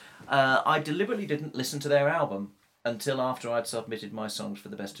because I deliberately didn't listen to their album until after I'd submitted my songs for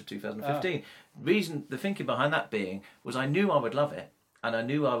the best of 2015. The thinking behind that being was I knew I would love it, and I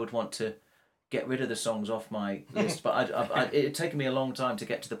knew I would want to get rid of the songs off my list, but it had taken me a long time to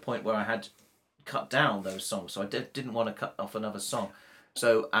get to the point where I had cut down those songs, so I didn't want to cut off another song.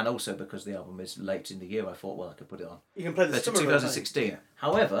 So, and also because the album is late in the year, I thought, well, I could put it on. You can play the That's summer 2016. version.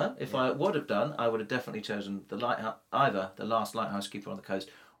 However, if I would have done, I would have definitely chosen either The Last Lighthouse Keeper on the Coast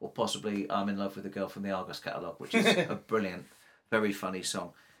or possibly I'm in Love with a Girl from the Argos catalogue, which is a brilliant, very funny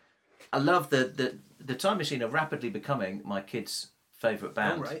song. I love the Time Machine are rapidly becoming my kids' favourite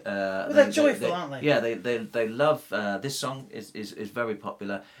band. Oh, right. Well, they're joyful, aren't they? Yeah, they love this song is very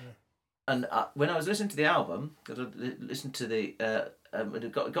popular. Yeah. And when I was listening to the album, because I listened to the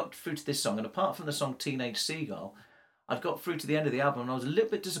got through to this song, and apart from the song Teenage Seagull, I'd got through to the end of the album, and I was a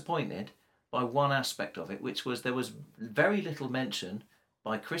little bit disappointed by one aspect of it, which was there was very little mention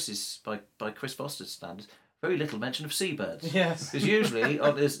by Chris Foster's standards. Very little mention of seabirds. Yes. Because usually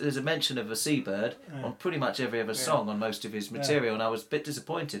there's a mention of a seabird on pretty much every other song on most of his material, and I was a bit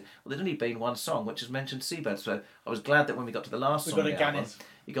disappointed. Well, there'd only been one song which has mentioned seabirds, so I was glad that when we got to the last song,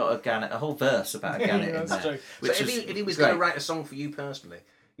 you got a gannet, a whole verse about a gannet in there. So if he was going to write a song for you personally,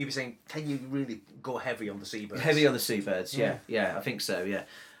 you'd be saying, can you really go heavy on the seabirds? Heavy on the seabirds, yeah, I think so, yeah.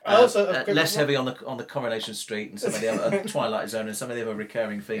 Less heavy on the Coronation Street and some of the other Twilight Zone and some of the other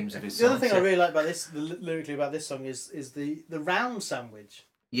recurring themes of his songs. The other thing I really like about this, lyrically about this song, is the round sandwich.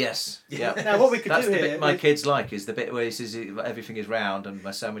 Yes, yeah. Now what we could That's do the here, bit my kids like is the bit where he says everything is round and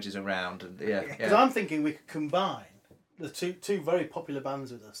my sandwiches are round and Because I'm thinking we could combine the two very popular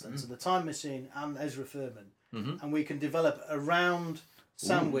bands with us, then, so the Time Machine and Ezra Furman, and we can develop a round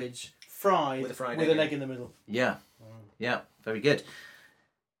sandwich fried with an egg in the middle. Yeah, yeah, very good.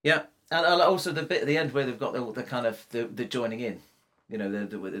 Yeah, and also the bit at the end where they've got the kind of the joining in, you know,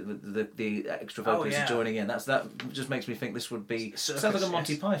 the extra vocals are joining in. That just makes me think this would be sounds like a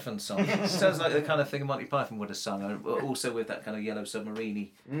Monty Python song. Sounds like the kind of thing Monty Python would have sung, also with that kind of Yellow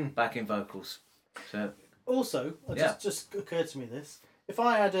Submarine backing vocals. So also, just occurred to me this: if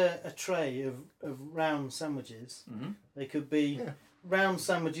I had a tray of round sandwiches, they could be round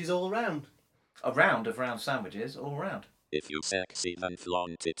sandwiches all round. A round of round sandwiches all round. If you sexy, then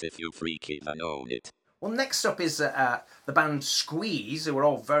flaunt it. If you freaky, then own it. Well, next up is the band Squeeze, who we're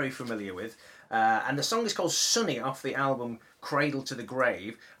all very familiar with. And the song is called Sunny off the album Cradle to the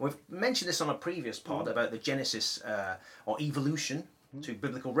Grave. And we've mentioned this on a previous pod about the genesis or evolution, two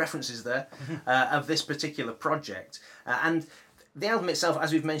biblical references there, of this particular project. And the album itself,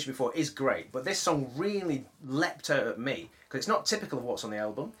 as we've mentioned before, is great. But this song really leapt out at me because it's not typical of what's on the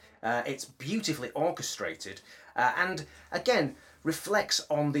album. It's beautifully orchestrated. And again, reflects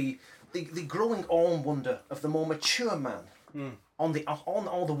on the growing awe and wonder of the more mature man on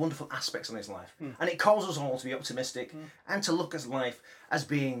all the wonderful aspects in his life. And it calls us all to be optimistic and to look at life as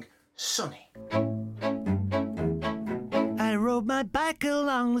being sunny. I rode my bike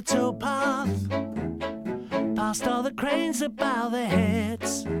along the towpath, past all the cranes that bow their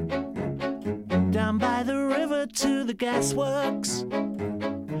heads, down by the river to the gasworks,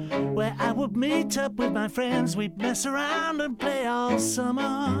 where I would meet up with my friends. We'd mess around and play all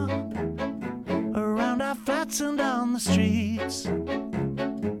summer, around our flats and on the streets,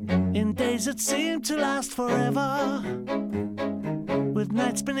 in days that seemed to last forever, with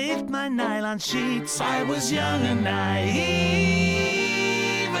nights beneath my nylon sheets. I was young and naive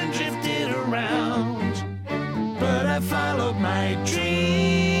and drifted around, but I followed my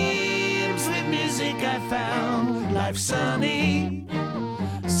dreams. With music I found life sunny,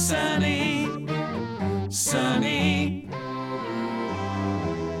 sunny, sunny.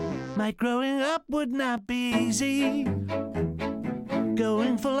 My growing up would not be easy,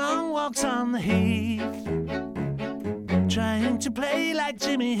 going for long walks on the heath, trying to play like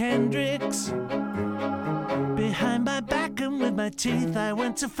Jimi Hendrix. Behind my back and with my teeth, I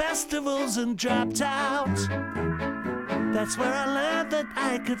went to festivals and dropped out. That's where I learned that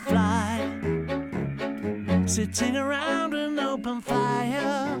I could fly, sitting around an open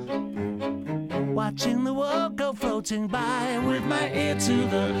fire, watching the world go floating by with my ear to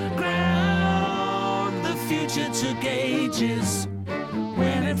the ground. The future took ages.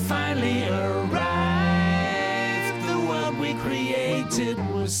 When it finally arrived, the world we created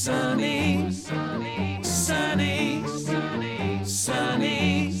was sunny, sunny, sunny,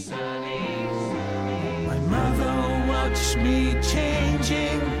 sunny. My mother watched me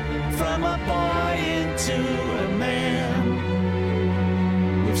changing from a boy into a man,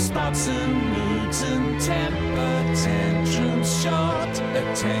 with spots and moods and temper tantrums, short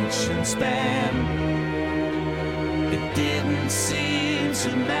attention span. It didn't seem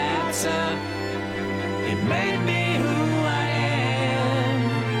to matter. It made me who I am.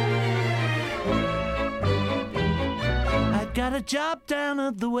 I got a job down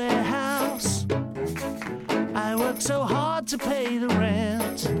at the warehouse. I worked so hard to pay the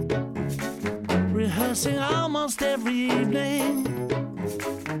rent, rehearsing almost every evening,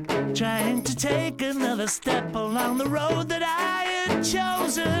 trying to take another step along the road that I had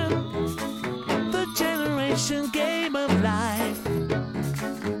chosen. The generation game of life.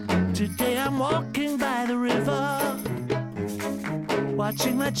 Today I'm walking by the river,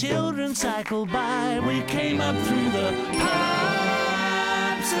 watching my children cycle by. We came up through the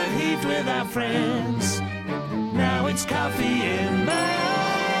pubs at Heath with our friends. Now it's coffee in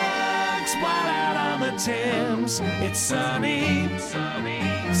mugs while out on the Thames. It's sunny, sunny,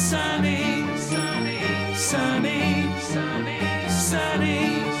 sunny, sunny, sunny, sunny,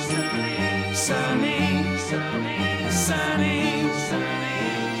 sunny, sunny, sunny, sunny.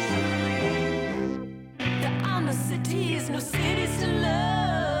 There are no cities, no cities to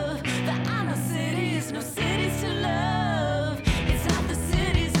love. There are no cities, no cities to love. It's not the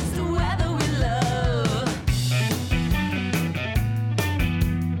cities, it's the weather we love.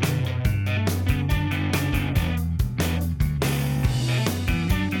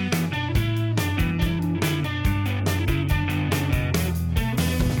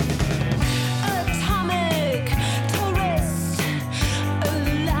 Atomic, terrestrial.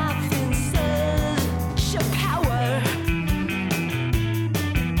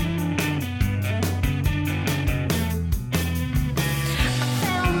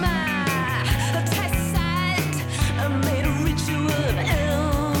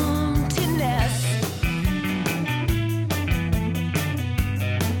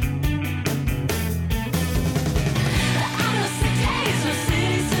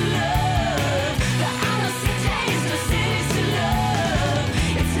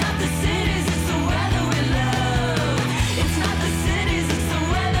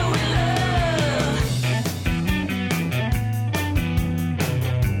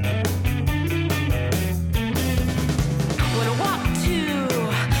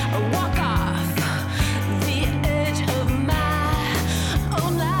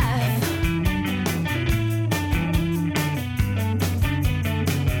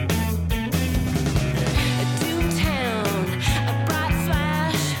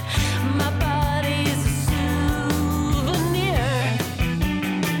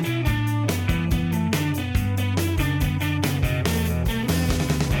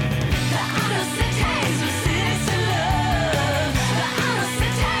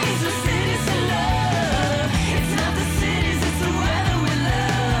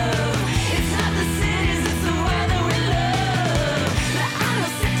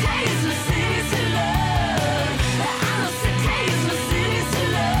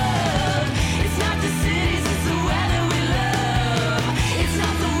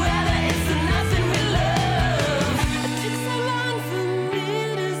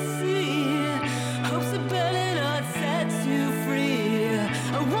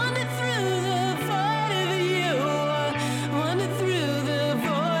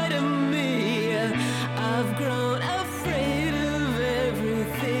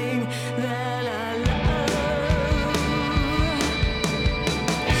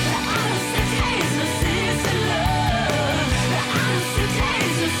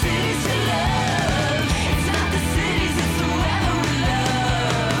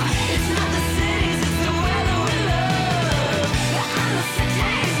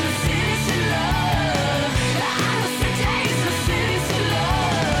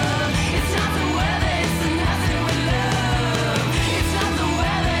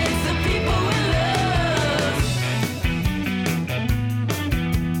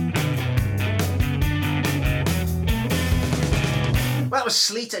 that was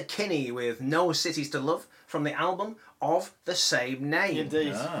Sleater Kinney with No Cities to Love from the album of the same name.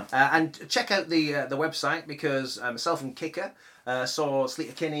 Indeed. And check out the website because myself and Kicker saw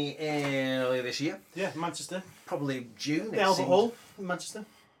Sleater Kinney earlier this year. Yeah, Manchester. Probably June. The Albert Hall in Manchester.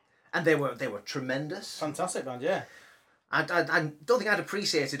 And they were tremendous. Fantastic band, yeah. I don't think I'd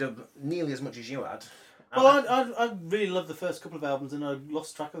appreciated them nearly as much as you had. Well, I really loved the first couple of albums and I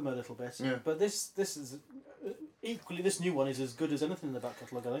lost track of them a little bit. Yeah. But this is equally, this new one is as good as anything in the back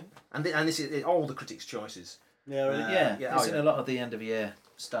catalogue, I think. And this is all the critics' choices. Yeah, really. It's in a lot of the end of year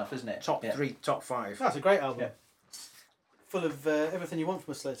stuff, isn't it? Top 3, top 5. That's a great album. Full of everything you want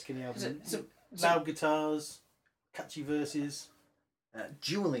from a Sleater Kinney album. Loud guitars, catchy verses.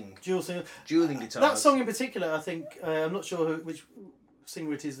 Dueling guitars. That song in particular, I think, I'm not sure which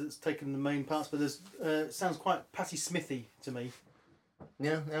singer it is that's taken the main parts, but there's sounds quite Patti Smithy to me.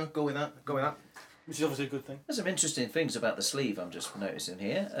 Yeah, go with that. Which is obviously a good thing. There's some interesting things about the sleeve I'm just noticing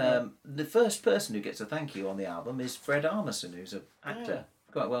here. The first person who gets a thank you on the album is Fred Armisen, who's an actor,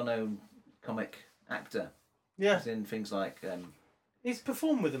 quite a well-known comic actor. Yeah. He's in things like... he's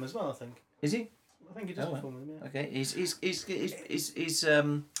performed with them as well, I think. Is he? I think he does perform with them, yeah. Okay,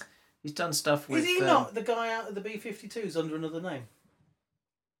 he's done stuff with... Is he not the guy out of the B-52s under another name?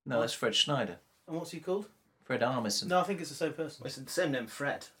 No, that's Fred Schneider. And what's he called? Fred Armisen. No, I think it's the same person. It's the same name,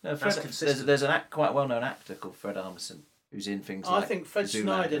 Fred. No, Fred. There's an quite well-known actor called Fred Armisen who's in things like... I think Fred Zoolander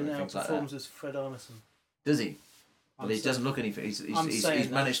Schneider and now things like performs that. as Fred Armisen. Does he? Well, he doesn't look anything.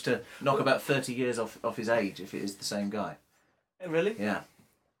 He's managed to knock about 30 years off his age if it is the same guy. Really? Yeah.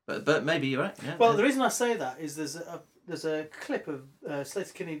 But maybe you're right. Yeah. Well, the reason I say that is there's a clip of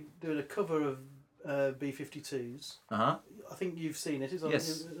Sleater Kinney doing a cover of B-52s. Uh-huh. I think you've seen it. It's on,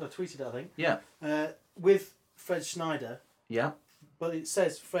 Yes. I tweeted it, I think. Yeah. With Fred Schneider. Yeah. But it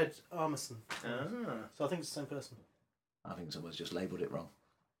says Fred Armisen. Ah. So I think it's the same person. I think someone's just labelled it wrong.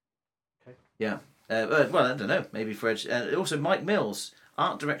 Okay. Yeah. Well, I don't know. Maybe Fred. Also, Mike Mills.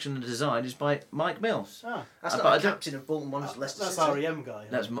 Art direction and design is by Mike Mills. Ah. That's But not I the don't- captain of Bolton Wanderers, Leicester That's City. REM guy.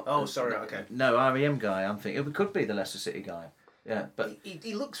 That's sorry, okay. No, REM guy. I'm thinking it could be the Leicester City guy. Yeah, but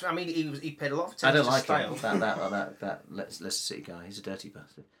He looks. I mean, he paid a lot of I attention don't to like style. him. That Leicester City guy. He's a dirty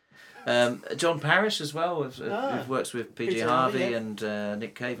bastard. John Parrish as well, who works with PG Harvey yeah. and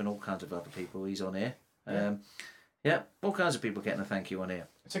Nick Cave and all kinds of other people. He's on here. Yeah, all kinds of people getting a thank you on here.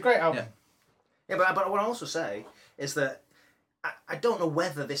 It's a great album. Yeah, but what I also say is that I don't know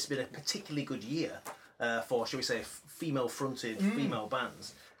whether this has been a particularly good year for, shall we say, female-fronted female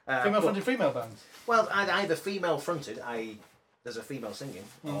bands. Female-fronted female bands? Well, either female-fronted, i.e. there's a female singing,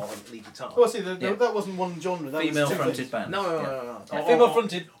 or lead guitar. Oh, I see, that wasn't one genre. That Female-fronted was two things. band. No.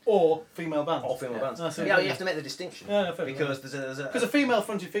 Female-fronted or female bands. Or female bands. That's it, Yeah, you have to make the distinction. Yeah, fair because enough. there's a... Because a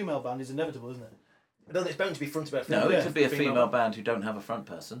female-fronted female band is inevitable, isn't it? No, it's bound to be fronted by a female No, band. it could be a female band who don't have a front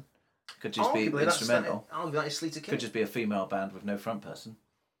person. Could just be Arguably, instrumental. That is Sleater Kinney. Could just be a female band with no front person.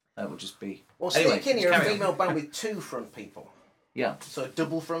 That would just be... Well, Anyway, Sleater Kinney just are a carry on. female band with two front people. Yeah. So a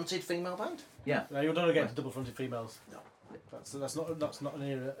double-fronted female band? Yeah. No, you don't get into double-fronted females. No. That's not an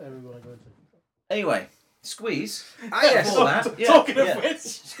era we want to go into. Anyway, Squeeze. Yes. Before that, Talking of which.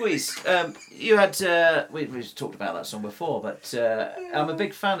 Squeeze. You had we talked about that song before, but I'm a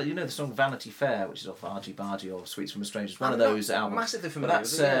big fan of the song Vanity Fair, which is off Argy Bargy or Sweets from a Stranger. It's one of I'm those not albums. massively But familiar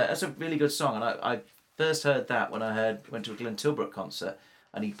that's with it, yeah. that's a really good song, and I first heard that when I went to a Glenn Tilbrook concert,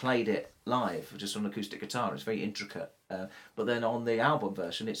 and he played it live just on acoustic guitar. It's very intricate, but then on the album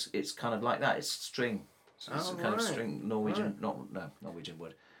version, it's kind of like that. It's string. It's a kind of string Norwegian, not Norwegian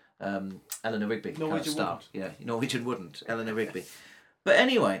wood. Eleanor Rigby kind of Norwegian start. Yeah, Norwegian wouldn't. Eleanor Rigby. But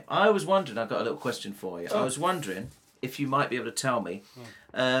anyway, I was wondering. I've got a little question for you. I was wondering if you might be able to tell me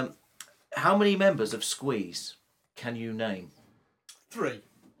how many members of Squeeze can you name? 3.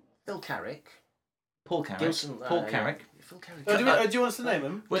 Phil Carrick. Paul Carrick. Gilson, Paul yeah. Carrick. Phil Carrick. Do you want us to name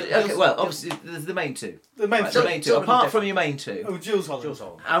them? Well, okay. Well, obviously the main two. The main Right, two. the main two. Apart from your main two. Oh, Jules Holland. Jules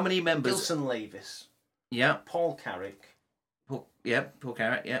Holland. How many members? Gilson Lavis. Yeah. Paul Carrick. Paul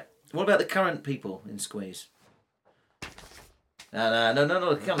Carrick. Yeah. What about the current people in Squeeze? No.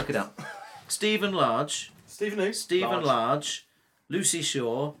 Can't look it up. Stephen Large. Stephen who? Stephen Large, Lucy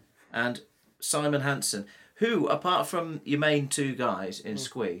Shaw, and Simon Hansen. Who, apart from your main two guys in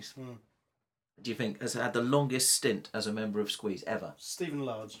Squeeze, do you think has had the longest stint as a member of Squeeze ever? Stephen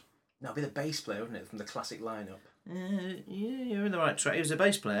Large. That'd be the bass player, wouldn't it, from the classic lineup? Yeah, you're in the right track. He was a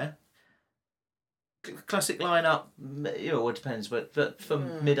bass player. Classic lineup, it depends, but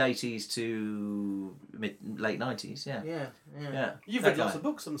from mid 80s to late 90s, yeah. Yeah. You've that read lots guy. of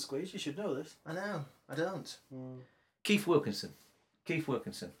books on Squeeze. You should know this. I know. I don't. Keith Wilkinson.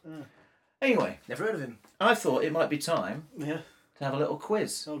 Anyway, Never heard of him. I thought it might be time Yeah. to have a little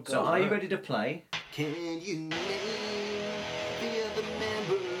quiz. Oh, God. So are you ready to play? Can you name the other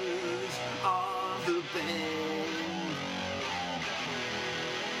members of the band?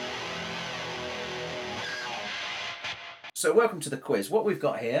 So welcome to the quiz. What we've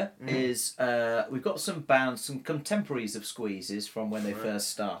got here is we've got some bands, some contemporaries of Squeeze's from when they first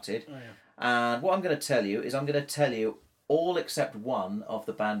started. Oh, yeah. And what I'm going to tell you is I'm going to tell you all except one of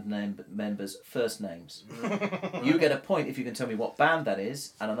the band members' first names. You get a point if you can tell me what band that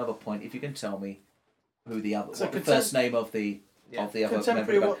is, and another point if you can tell me who the other, So what the first name of the other member of the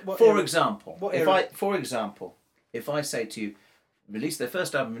Contemporary, band. what For era- example, what if era? if I say to you, released their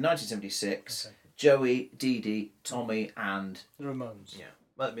first album in 1976, Joey, Dee Dee, Tommy, and The Ramones. Yeah.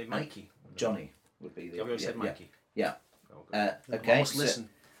 Well, it'd be Mikey. Johnny would be the. I've always said Mikey. Yeah. I Okay. must listen.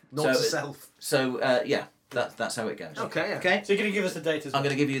 Not to self. So yeah, that's how it goes. Okay, yeah. Okay. So you're going to give us the date as well? I'm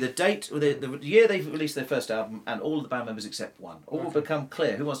going to give you the date, the year they released their first album, and all of the band members except one. All will become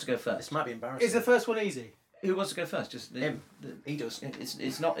clear. Who wants to go first? This might be embarrassing. Is the first one easy? Who wants to go first? Just Him. He does.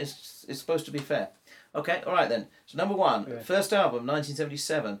 It's not. It's supposed to be fair. Okay. All right then. So number one, Yeah. first album,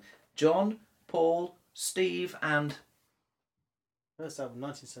 1977. John, Paul, Steve, and First album,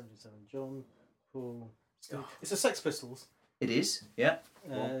 1977. John, Paul, Steve. It's the Sex Pistols. it is. Yeah.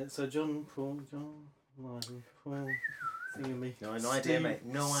 So John, Martin, Paul, Thingamy. No idea, Steve- mate.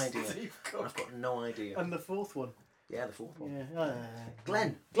 No idea. Steve Cook. I've got no idea. And the fourth one. Yeah, the fourth one. Yeah.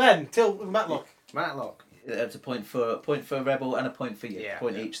 Glenn. Glenn, Till Matlock. Matlock. That's a point for Rebel and a point for you. Yeah,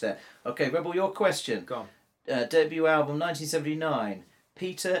 Point yeah. each there. Okay, Rebel, your question. Go on. Debut album 1979.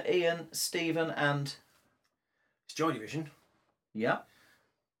 Peter, Ian, Stephen, and It's Joy Division. yeah,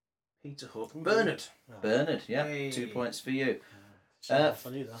 Peter Hook. Bernard. Bernard. Yeah, Hey. 2 points for you. I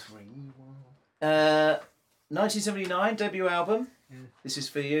knew that. 1979 debut album. This is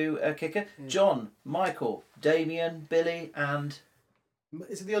for you, Kicker. John, Michael, Damien, Billy, and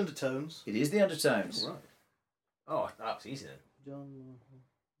Is it the Undertones? it is the Undertones. Right. Oh, that was easy then. John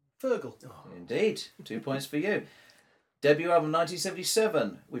Fergal. Indeed, 2 points for you. Debut album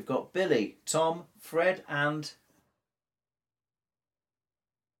 1977. We've got Billy, Tom, Fred, and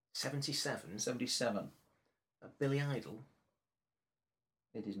 77. 77. Billy Idol.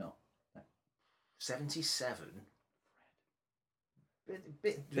 It is not. 77.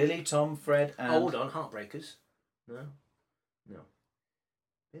 Billy, Tom, Fred, and Hold on, Heartbreakers. No.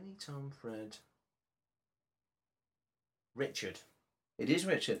 Billy, Tom, Fred. Richard. It is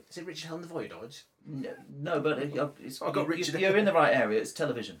Richard. Is it Richard Helen the Voidoids? No, but it's, I got Richard. you're in the right area. It's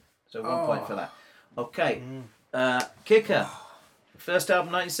television. So 1 point for that. Okay. Mm. Kicker. First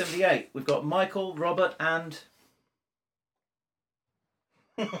album 1978. We've got Michael, Robert, and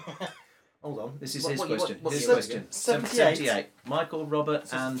Hold on. this is What- his what- question. what's His the question. again? 78. 78. Michael, Robert,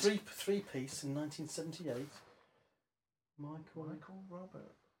 It's a and three-piece in 1978. Michael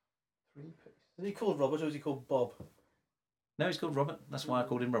Robert. 3-piece. Is he called Robert or is he called Bob? no, he's called Robert. That's why I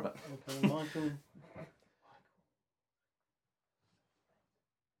called him Robert. Okay, Michael.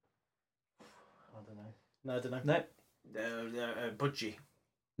 I don't know. No, I don't know. No, Budgie.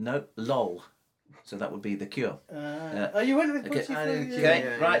 no, lol. So that would be The Cure. Oh, you went with Okay, Budgie for okay,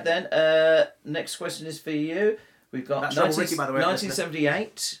 yeah, right then. Next question is for you. We've got That's Rebel Ricky, by the way,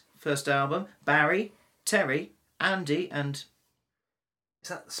 1978, first album. Barry, Terry, Andy, and Is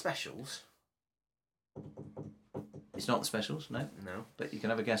that the Specials? it's not the Specials, no. No. But you can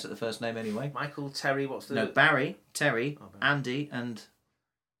have a guess at the first name anyway. Michael, Terry, what's the... No, Barry, Terry, Oh, Barry. Andy, and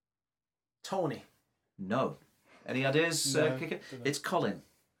Tony. no. Any ideas, No, Kicker? dunno. It's Colin,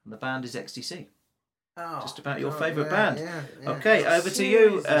 and the band is XTC. Oh, Just about your God, favourite yeah, band. yeah. Okay, over to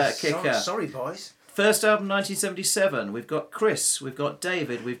you, Jesus. Kicker. Sorry, boys. First album, 1977. We've got Chris, we've got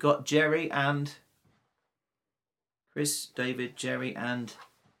David, we've got Jerry, and Chris, David, Jerry, and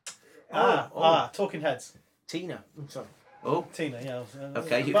Talking Heads. Tina. I'm sorry. oh, Tina, yeah.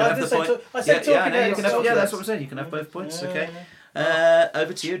 okay, you But can I have did the say point. I said yeah, Talking no, you Heads. can have, Talking yeah, that's Heads. what I'm saying. You can have both points. Yeah, Okay. yeah.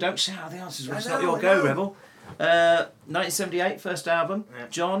 Over to you. Don't shout out the answers. It's I not know, your I go, know. Rebel. 1978, first album. Yeah.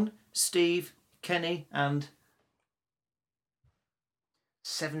 John, Steve, Kenny, and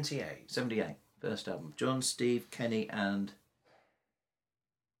 78. 78, first album. John, Steve, Kenny, and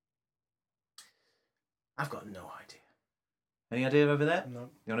I've got no idea. any idea over there? No. You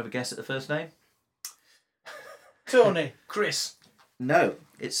want to have a guess at the first name? Tony. Chris. No,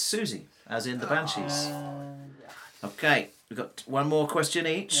 it's Susie, as in the Banshees. Okay, we've got one more question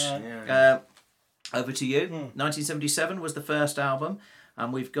each. Yeah. Over to you. 1977 was the first album,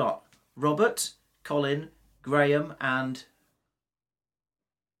 and we've got Robert, Colin, Graham, and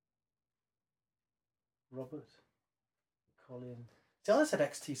Robert. Colin. See, I said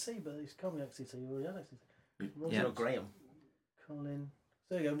XTC, but it's can't be XTC. You already had XTC. yeah. Graham. Colin.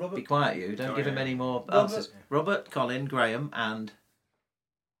 There you go, Robert. Be quiet, you. Don't give him any more Robert. answers. Robert, Colin, Graham, and...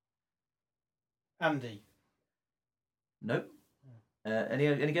 Andy. Nope.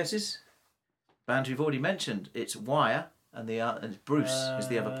 Any guesses? Band you've already mentioned. It's Wire, and Bruce is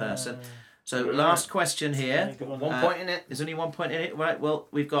the other person. So last question here. 1 point in it. There's only 1 point in it. Right, well,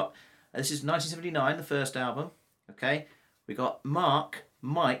 we've got... this is 1979, the first album. Okay. We've got Mark,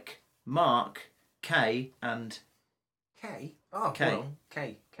 Mike, Mark, K, and... K? Oh, K. well,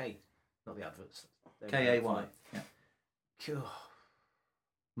 K. Not the adverts. K-A-Y. Yeah. Cool.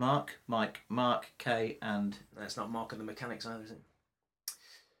 Mark, Mike, Mark, K, and... That's not Mark and the Mechanics either, is it?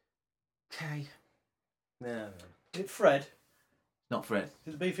 K. No. Is it Fred? Not Fred.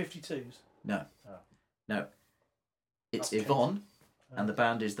 Is it the B-52s? No. Oh. No. It's Okay. Yvonne, and the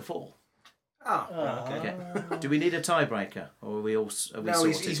band is The Fall. Oh, okay. Do we need a tiebreaker, or are we all? Are we No,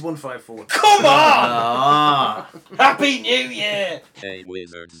 sorted? he's 1-5-4. Come on! Ah. Happy New Year! Hey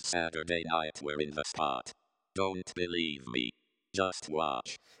Wizards, Saturday night we're in the spot. Don't believe me. Just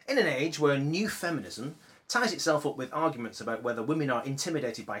watch. In an age where new feminism ties itself up with arguments about whether women are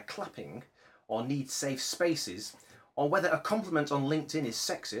intimidated by clapping or need safe spaces, or whether a compliment on LinkedIn is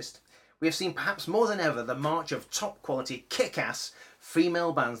sexist, we have seen perhaps more than ever the march of top-quality, kick-ass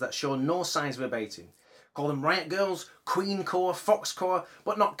female bands that show no signs of abating. Call them Riot Girls, Queencore, Foxcore,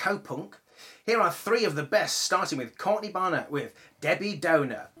 but not cowpunk. Here are 3 of the best, starting with Courtney Barnett with Debbie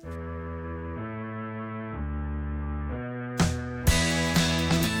Downer.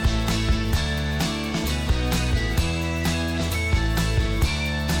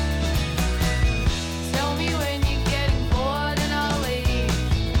 Tell me when you're getting bored and I'll leave.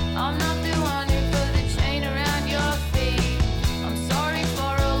 I'm not the one who put the chain around your feet. I'm sorry for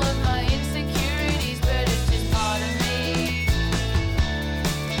all of my insecurities, but it's just part of me.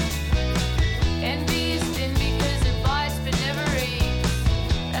 Envy is thin because it bites but never eats.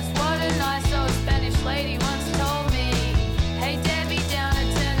 That's why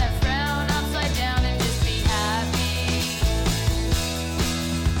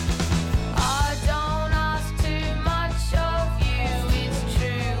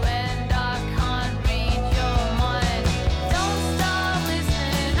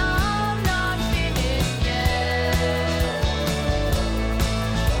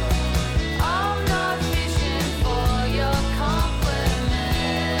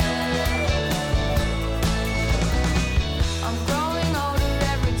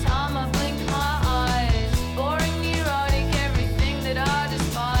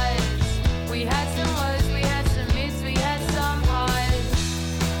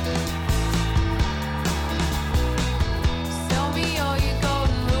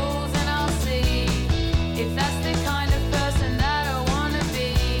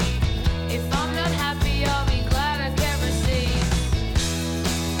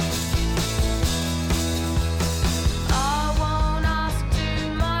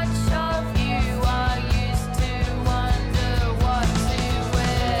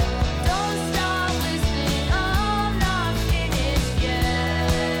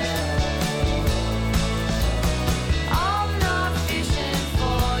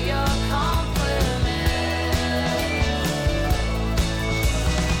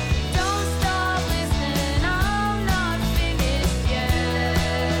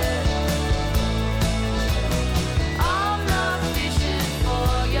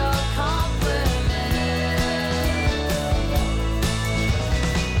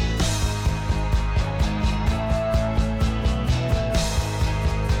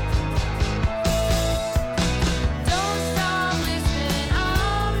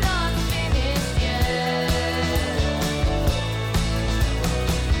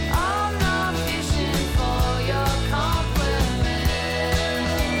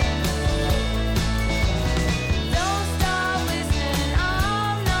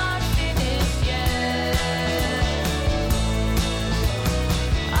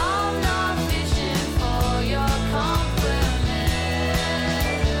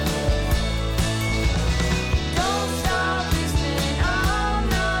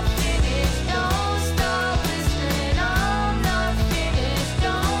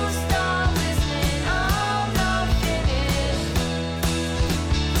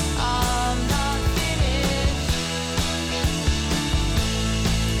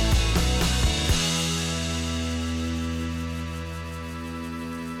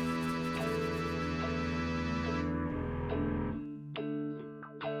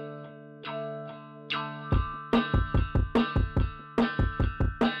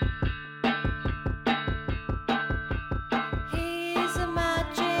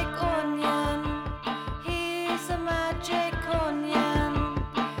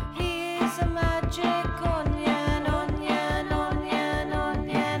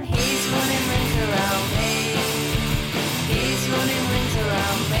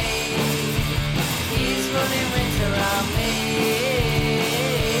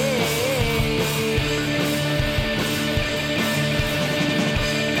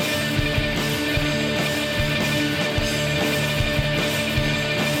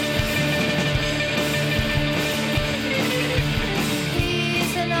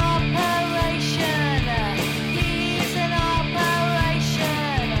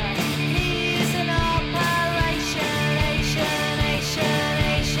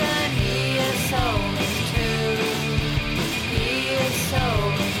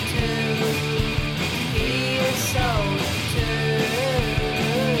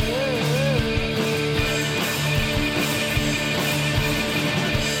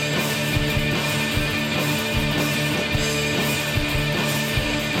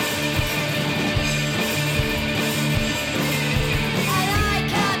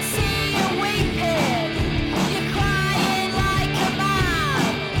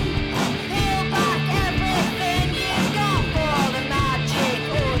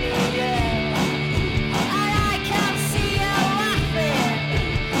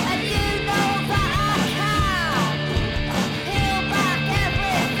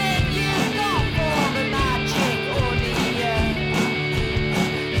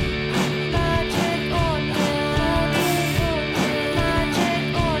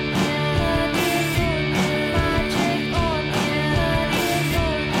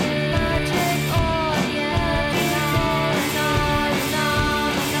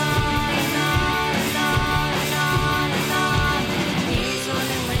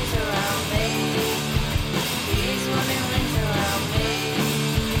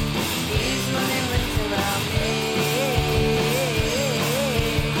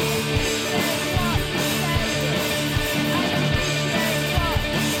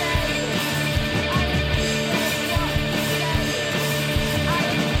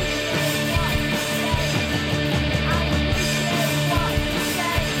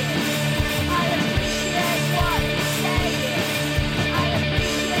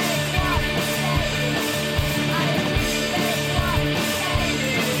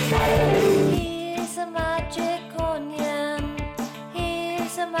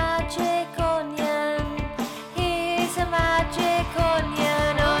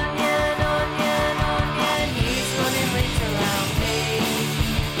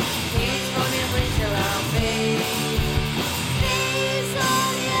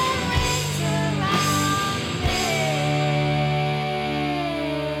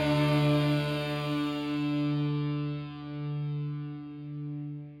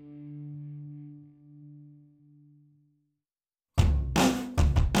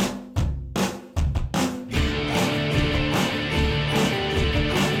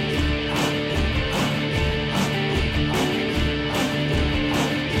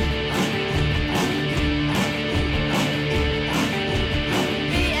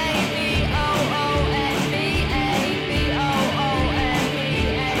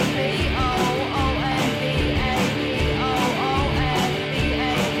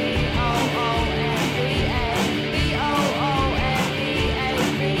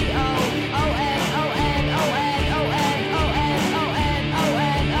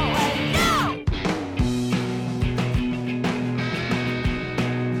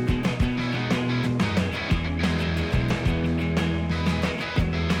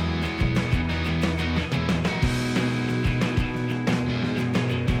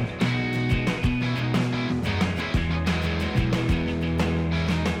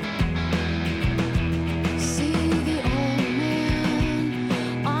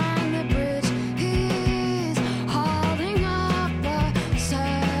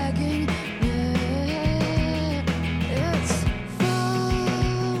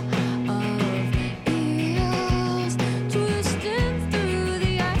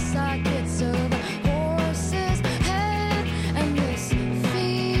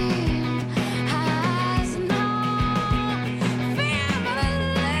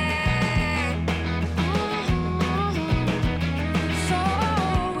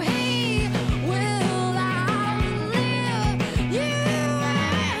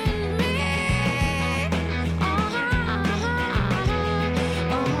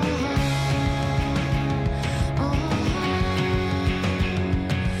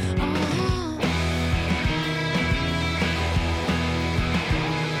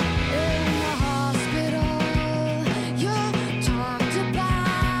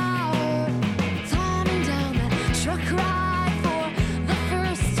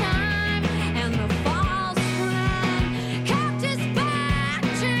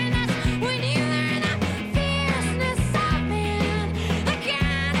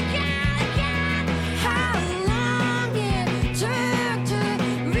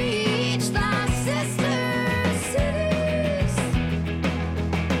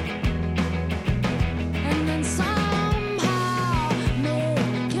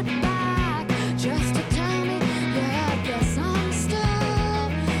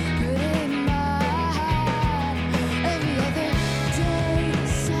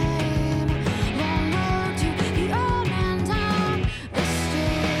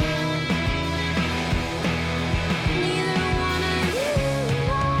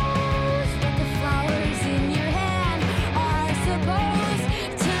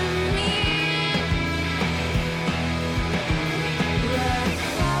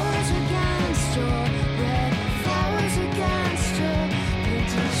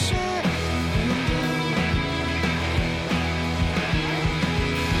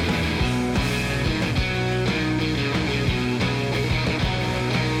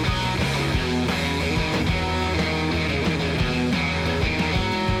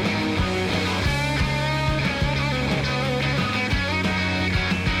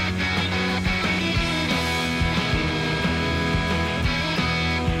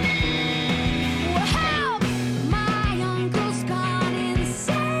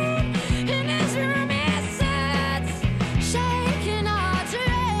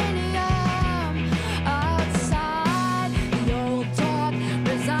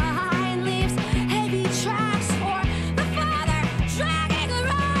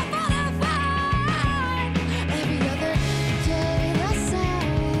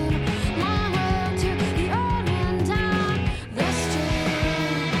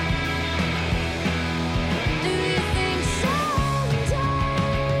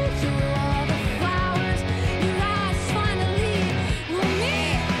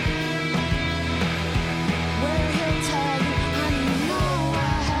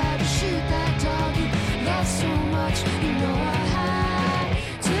much, you know I had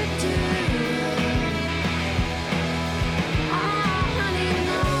to do it. Oh, honey,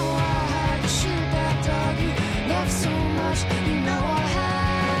 no, I had to shoot that dog you loved so much, you know I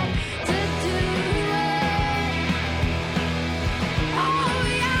had to do it. Oh,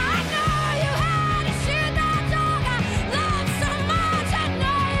 yeah, I know you had to shoot that dog I loved so much, I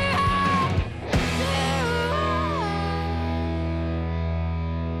know you had to do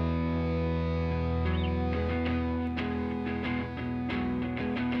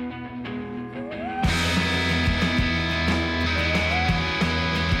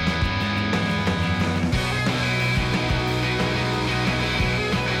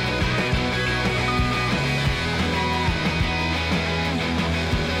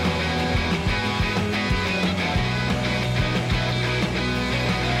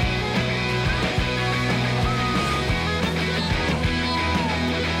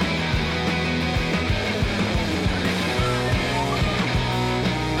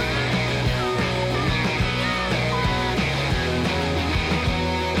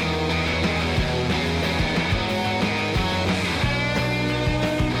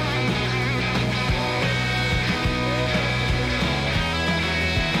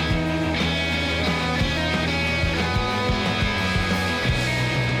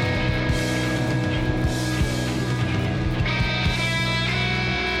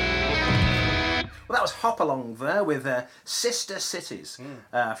Well, that was Hop Along there with Sister Cities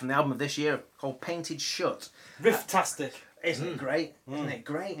from the album of this year called Painted Shut. Riff-tastic. Isn't it great? Isn't it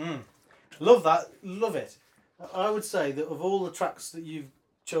great? Love that. Love it. I would say that of all the tracks that you've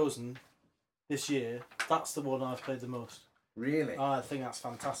chosen this year, that's the one I've played the most. Really? I think that's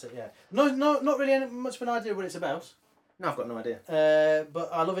fantastic. Yeah. No, not really much of an idea what it's about. No, I've got no idea. But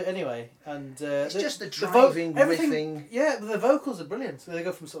I love it anyway. And It's just the driving, riffing. Yeah, but the vocals are brilliant. So they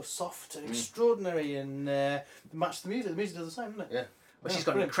go from sort of soft to extraordinary and match the music. The music does the same, doesn't it? Yeah. Well, Yeah, she's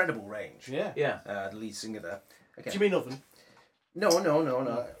got brilliant. an incredible range. Yeah. Yeah. The lead singer there. Okay. Do you mean Oven?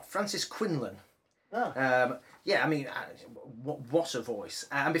 No. Francis Quinlan. Oh. Yeah, I mean, what a voice.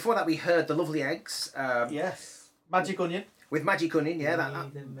 And before that, we heard The Lovely Eggs. Yes. Magic Onion. With Magic Onion, yeah. That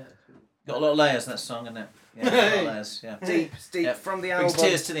Got a lot of layers in that song, isn't it? Yeah, a lot of layers. Yeah. deep Yeah. from the Brings album.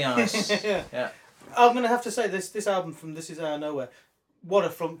 tears to the eyes. Yeah. Yeah. I'm going to have to say this album from This Is Out of Nowhere, what a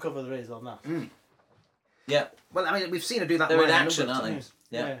front cover there is on that. Yeah. Well, I mean, we've seen her do that. They're in line a action, number of aren't they? times.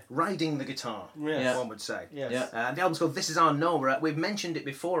 Yeah. Riding the guitar, Yeah. one would say. Yes. Yeah. The album's called This Is Our Nowhere. We've mentioned it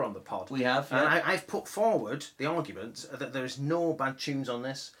before on the pod. We have, And yeah. I've put forward the argument that there is no bad tunes on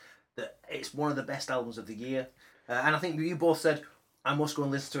this, that it's one of the best albums of the year. And I think you both said, I must go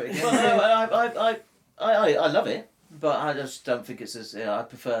and listen to it again. Well, I love it, but I just don't think it's as. I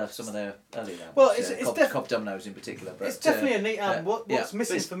prefer some of their earlier albums. Well, it's Cop Dominoes in particular. But it's definitely a neat album. yeah. What's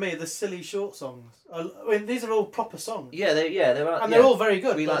missing But for me are the silly short songs. I mean, these are all proper songs. Yeah, there are, And they're all very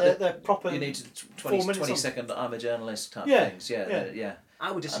good. We but like they're proper. You need 4 minute 20 songs. second I'm a journalist type Yeah, things. Yeah, yeah. yeah.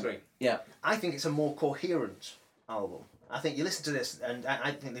 I would disagree. Yeah. I think it's a more coherent album. I think you listen to this, and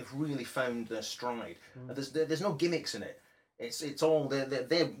I think they've really found their stride. There's no gimmicks in it. It's all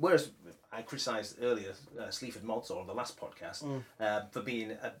they. Whereas I criticised earlier Sleaford Mods on the last podcast for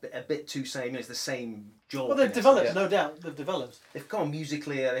being a bit too same. It's the same joke. Well, they've developed, no doubt. They've developed. They've gone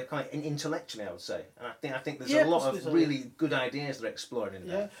musically, they've gone intellectually, I would say, and I think there's Yeah, a lot possibly of so, really good ideas they're exploring in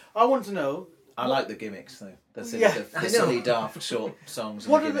Yeah, there. I want to know. I like the gimmicks though. Yeah, The I know. silly, daft, short songs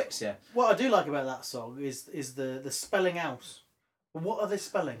and What the are gimmicks. Yeah. What I do like about that song is the spelling out. What are they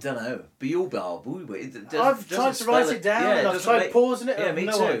spelling? Don't know. I've tried to write it down and I've tried pausing it. I Yeah, have me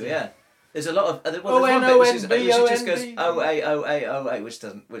no too. idea. Yeah. There's a lot of there's one bit which just goes O-A-O-A-O-A, which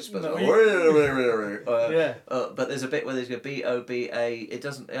spells Yeah. but there's a bit where there's go B-O-B-A. It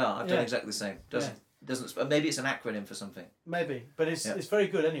doesn't. Yeah, I've done Yeah. exactly the same. Doesn't. Maybe it's an acronym for something. Maybe, but it's very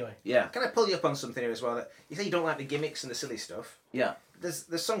good anyway. Yeah. Can I pull you up on something here as well? That you say you don't like the gimmicks and the silly stuff. Yeah. There's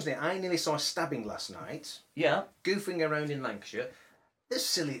songs in it. I nearly saw Stabbing last night. Yeah. Goofing around in Lancashire. There's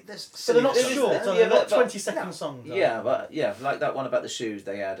silly. So they're not songs short. there. So they're not 20-second songs. are Yeah, but like that one about the shoes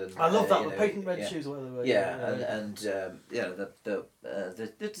they had. And I love that you one, know, patent red shoes or whatever they were. Yeah,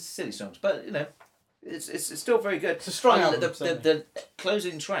 the silly songs, but you know, it's still very good. It's a strong And album, The certainly. the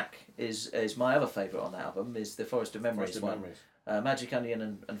closing track is my other favourite on the album is the Forest of Memories Forest of one. Memories. Magic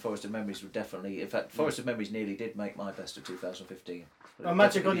Onion and Forest of Memories were definitely. In fact, Forest of Memories nearly did make my best of 2015. And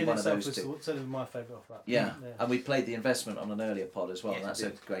Magic Definitely Onion one of itself those was two. certainly my favourite off that. Yeah. And we played The Investment on an earlier pod as well, and Yes, that's we a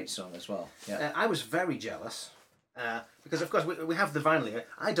did. great song as well. Yeah. I was very jealous because, of course, we have the vinyl here.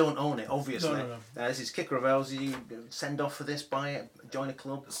 I don't own it, obviously. No. This is Kick Ravel's. You send off for this, buy it, join a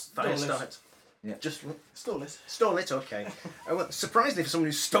club, Don't Firestart. Yeah. Just Stole it. stole it. Okay. Well, surprisingly for someone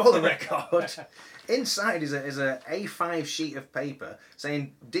who stole the record, inside is a A5 sheet of paper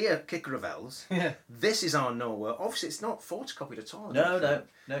saying, "Dear Kikravels, Yeah. this is our Norway." Obviously, it's not photocopied at all. No.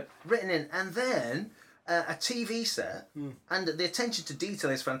 Written in, and then a TV set, and the attention to detail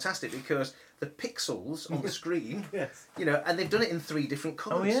is fantastic because the pixels on the screen, Yes. you know, and they've done it in 3 different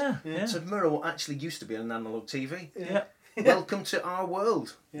colours. Oh yeah. So mirror what actually used to be an analog TV. Yeah. Welcome to our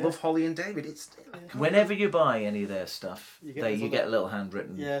world. Love Holly and David. It's Whenever you buy any of their stuff, You get you get a little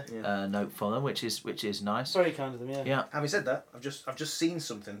handwritten Yeah. note from them, which is nice. Very kind of them, yeah. Yeah. Having said that, I've just seen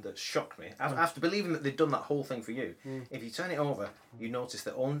something that shocked me. After believing that they'd done that whole thing for you, if you turn it over, you notice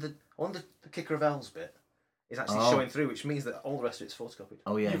that on the Kikravels bit is actually showing through, which means that all the rest of it's photocopied.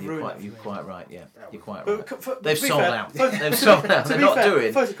 Oh yeah, You've you're ruined quite it you're for me. quite right. Yeah, you're quite But right. to They've be sold fair- out. to- They've sold out. to They're be not fair,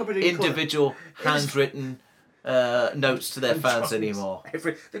 doing photocopied in individual handwritten notes to their fans anymore.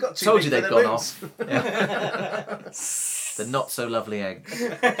 They've got too Told big you for they've their gone boots. off. Yeah. The not so lovely eggs.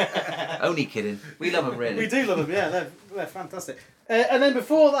 Only kidding. We love them really. We do love them, yeah. They're fantastic. And then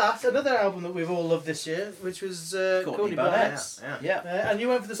before that, another album that we've all loved this year, which was Courtney Barnett's. Yeah. And you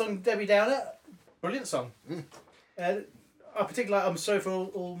went for the song Debbie Downer. Brilliant song. I particularly like, I'm sorry for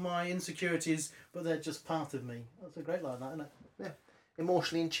all my insecurities, but they're just part of me. That's a great line, that, isn't it? Yeah.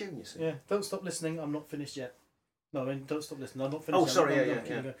 Emotionally in tune, you see. Yeah. Don't stop listening, I'm not finished yet. No, I mean, don't stop listening, I'm not finished Oh, yet. sorry, I'm yeah, not yeah.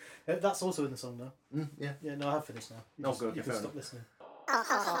 keeping going. That's also in the song now. Yeah. Yeah, no, I have finished now. You Oh, just- good, You fair can stop enough. listening.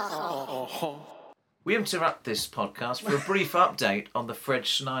 We interrupt this podcast for a brief update on the Fred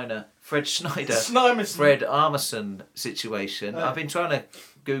Schneider, Snymerson. Fred Armisen situation. I've been trying to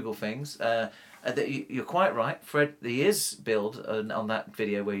Google things. You're quite right. Fred, he is billed on that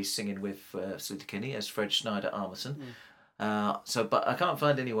video where he's singing with Sleater Kinney as Fred Schneider Armisen. But I can't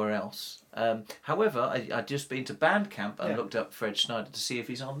find anywhere else. However, I'd just been to Bandcamp and looked up Fred Schneider to see if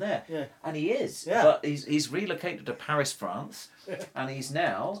he's on there. Yeah. And he is. Yeah. But he's relocated to Paris, France. And he's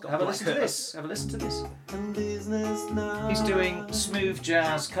now... Have a listen to this. Have a listen to this. He's doing smooth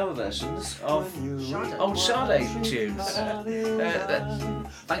jazz cover versions of old Sade tunes.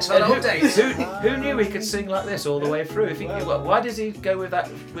 Thanks for that And update. who knew he could sing like this all the way through? Why does he go with that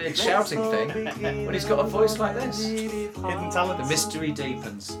weird shouting thing when he's got a voice like this? Hidden talent. The mystery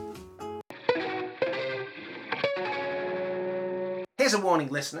deepens. Here's a warning,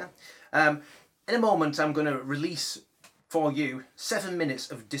 listener. In a moment, I'm going to release for you 7 minutes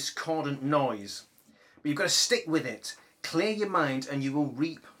of discordant noise. But you've got to stick with it. Clear your mind and you will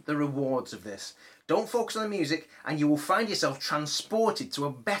reap the rewards of this. Don't focus on the music and you will find yourself transported to a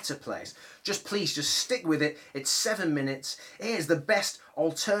better place. Please stick with it. It's 7 minutes. Here's the best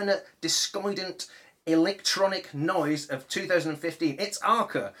alternate, discordant, electronic noise of 2015. It's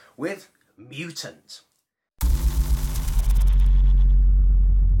Arca with Mutant.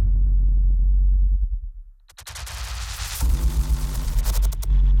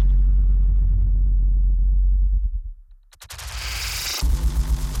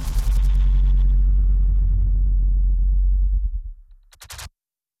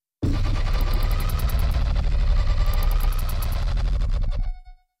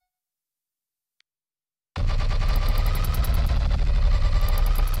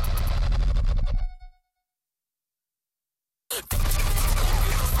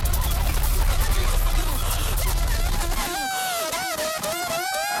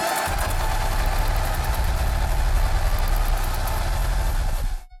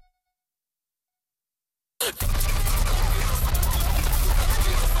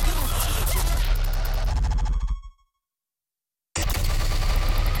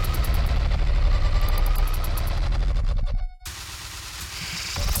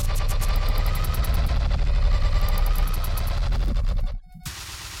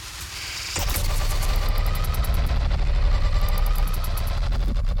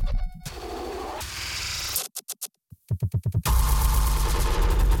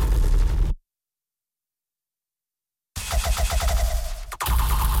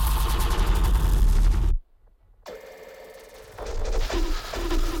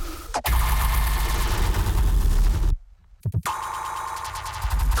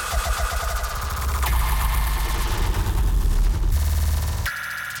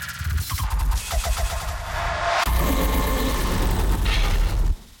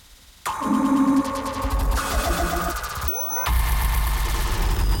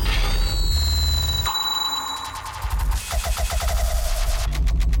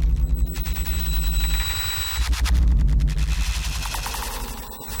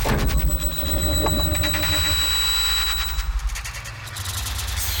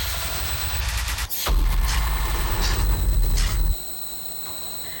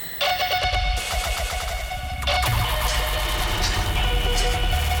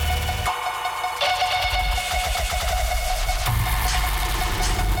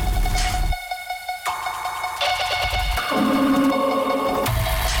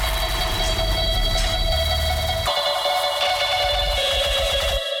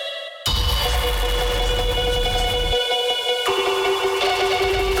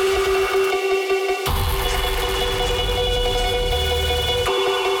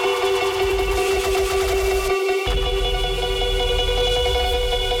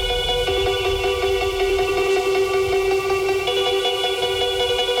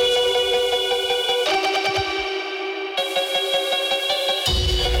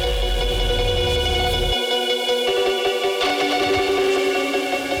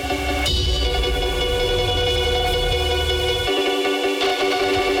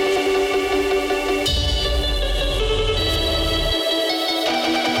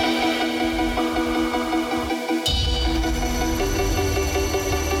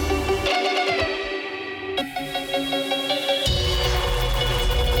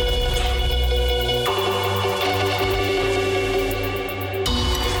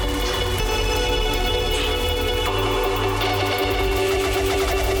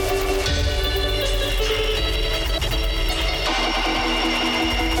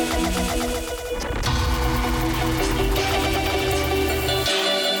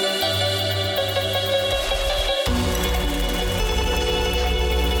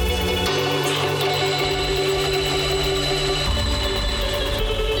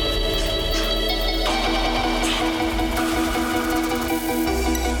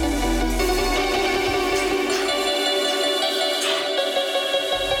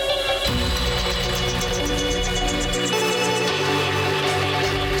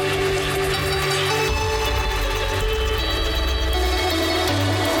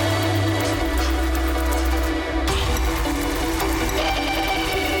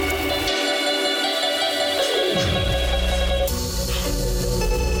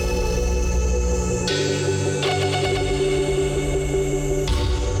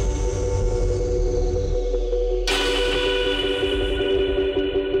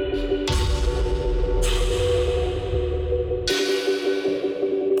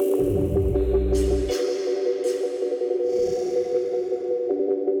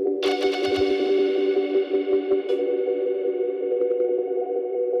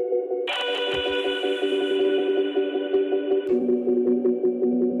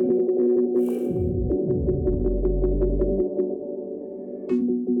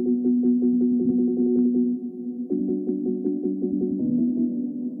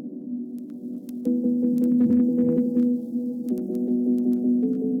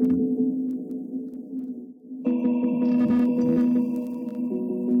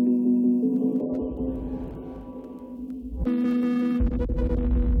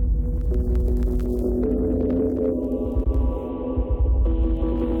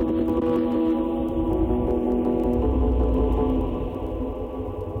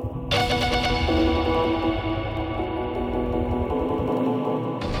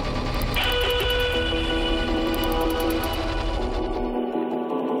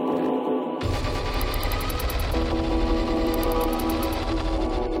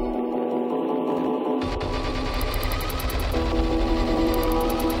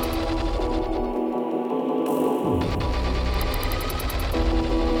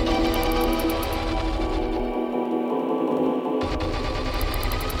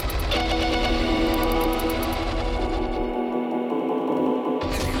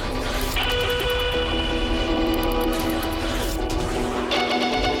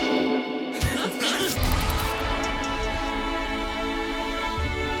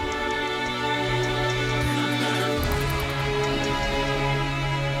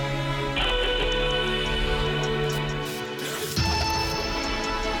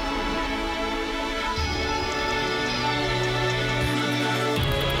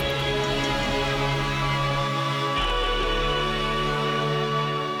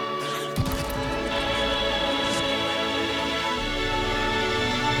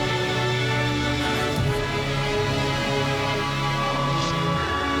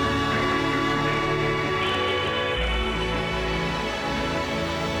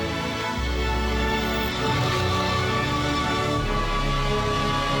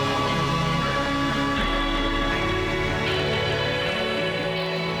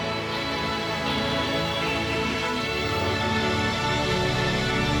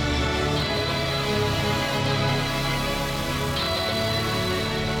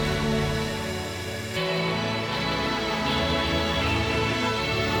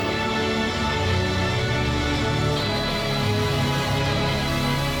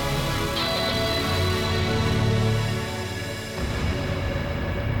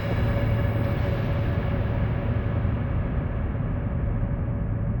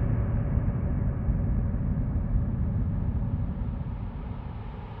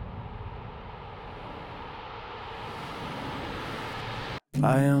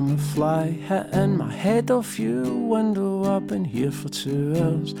 I am a fly hitting my head off your window. I've been here for 2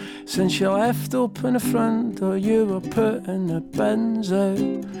 hours since you left open the front door. You were putting the bins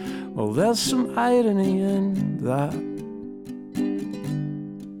out. Well, there's some irony in that.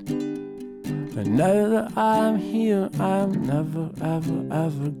 And now that I'm here, I'm never, ever,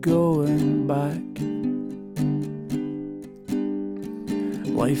 ever going back.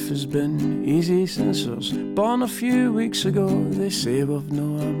 Life has been easy since I was born a few weeks ago. They say we've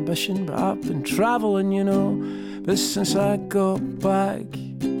no ambition, but I've been travelling, you know. But since I got back,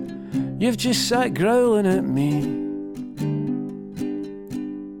 you've just sat growling at me.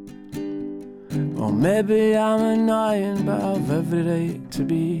 Or maybe I'm annoying, but I've every right to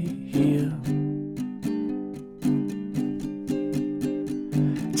be here.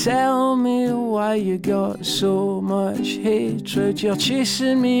 Tell me why you got so much hatred. You're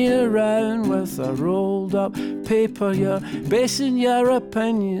chasing me around with a rolled up paper. You're basing your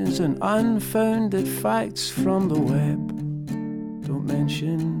opinions on unfounded facts from the web. Don't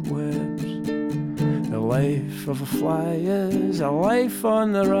mention webs. The life of a fly is a life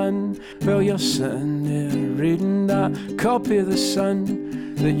on the run. Well, you're sitting there reading that copy of The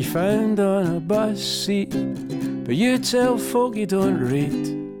Sun that you found on a bus seat, but you tell folk you don't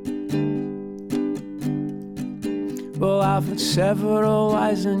read. Well, I've had several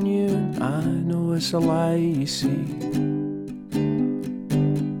eyes on you, and I know it's a lie, you see.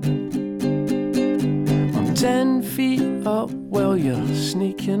 I'm 10 feet up while you're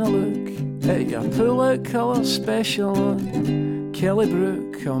sneaking a look at your pull-out colour special on Kelly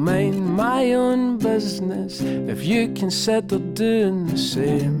Brook. I'll mind my own business if you consider doing the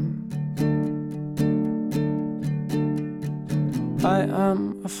same. I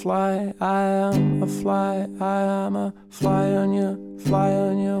am a fly, I am a fly, I am a fly on your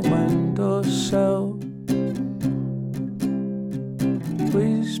windowsill.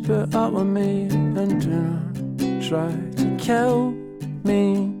 Please put up with me and do not try to kill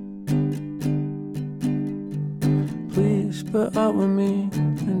me. Please put up with me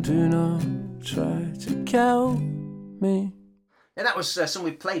and do not try to kill me. Yeah, that was something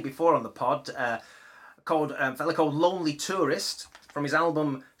we played before on the pod, called a fella called Lonely Tourist, from his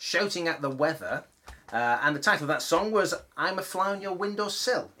album Shouting at the Weather. And the title of that song was I'm a Fly on Your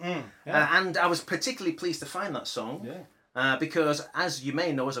Windowsill. And I was particularly pleased to find that song because, as you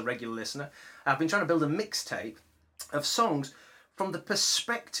may know as a regular listener, I've been trying to build a mixtape of songs from the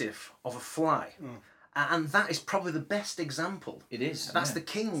perspective of a fly. And that is probably the best example. It is. That's the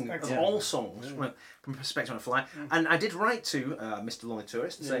king of all songs from perspective of a fly. And I did write to Mr. Lonely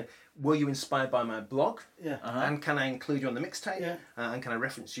Tourist and say, were you inspired by my blog? And can I include you on the mixtape? And can I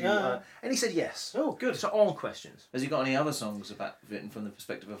reference you? And he said yes. Oh, good. So all questions. Has he got any other songs about written from the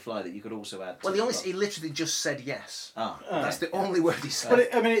perspective of a fly that you could also add? Well, he literally just said yes. That's the only word he said.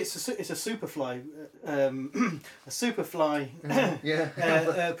 But it's a Superfly, a Superfly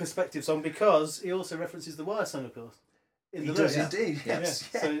perspective song, because he also references the Wire song, of course. He does indeed. Yes.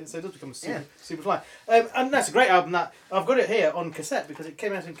 So it does become a Superfly, and that's a great album. That I've got it here on cassette because it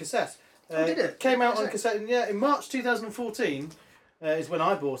came out in cassette. Did it? Came out on cassette in March 2014 is when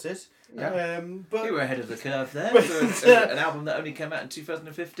I bought it. But you were ahead of the curve there. For an album that only came out in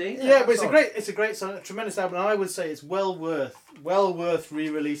 2015. Yeah, but it's a great song, a tremendous album. And I would say it's well worth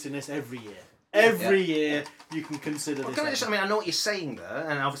re-releasing this every year. Every year you can consider this. I know what you're saying there,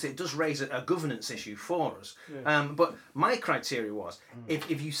 and obviously it does raise a governance issue for us. But my criteria was,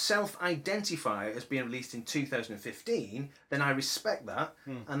 if you self-identify as being released in 2015, then I respect that,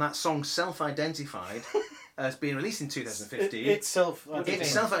 and that song self-identified as being released in 2015. It's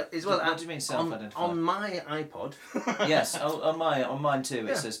self-identified. What do you mean self-identified? On my iPod. Yes, on mine too.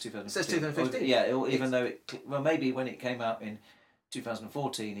 It says 2015. It says 2015. Even though maybe when it came out in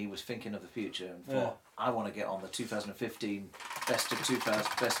 2014, he was thinking of the future and thought, I want to get on the 2015 best of 2000,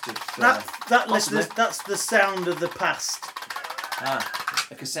 best of... That's the sound of the past.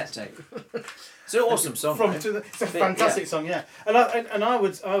 A cassette tape. It's an awesome song. It's a fantastic song, yeah. And I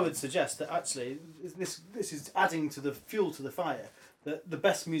would suggest that actually this is adding to the fuel to the fire. That the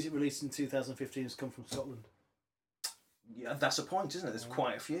best music released in 2015 has come from Scotland. Yeah, that's a point, isn't it? There's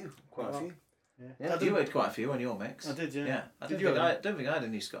quite a few. Yeah. You had quite a few on your mix. I did, yeah. I don't think I had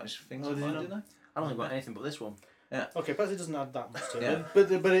any Scottish things on mine, did I? I don't think I've got anything but this one. Yeah. Okay, perhaps it doesn't add that much to it,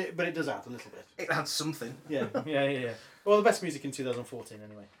 but it does add a little bit. It adds something. Yeah. Well, the best music in 2014,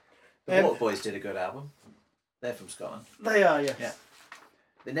 anyway. The Water Boys did a good album. They're from Scotland. They are, yes. Yeah.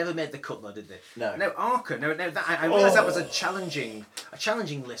 They never made the cut though, did they? No. No, Arca. No. I realised that was a challenging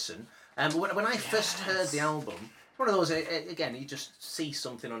listen. But when I first heard the album, one of those again, you just see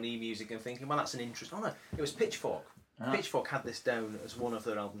something on eMusic and thinking, well, that's an interest. Oh no, it was Pitchfork. Pitchfork had this down as one of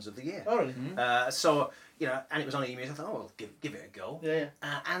their albums of the year. Oh, really? So, you know, and it was on E-Music. I thought, oh, well, give it a go. Yeah.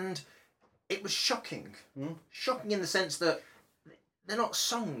 And it was shocking. Shocking in the sense that they're not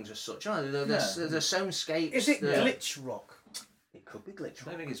songs as such, are they? They're soundscapes. Is it glitch rock? It could be glitch rock.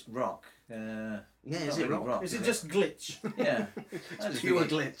 I don't think it's rock. Is it rock? Is it just glitch? Yeah. It's pure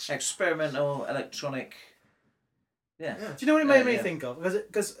glitch. Experimental, electronic. Yeah. Do you know what it made me think of?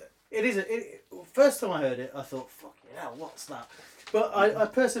 Because it is. First time I heard it, I thought, "Fucking hell, what's that?" But I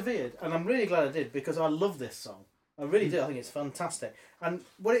persevered, and I'm really glad I did because I love this song. I really do. I think it's fantastic. And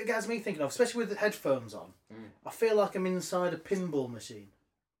what it gets me thinking of, especially with the headphones on, I feel like I'm inside a pinball machine.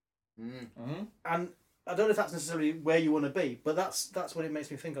 And I don't know if that's necessarily where you want to be, but that's what it makes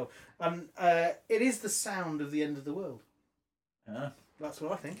me think of. And it is the sound of the end of the world. That's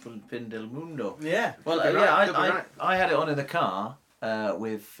what I think. Fin del Mundo. Yeah. Well, I had it on in the car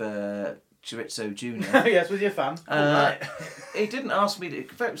with Chorizo Jr. Yes, with your fan. He didn't ask me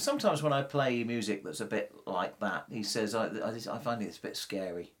to. Sometimes when I play music that's a bit like that, he says, I find it's a bit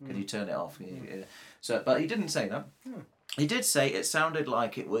scary. Can you turn it off? So, but he didn't say that. He did say it sounded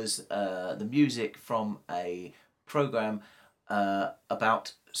like it was the music from a program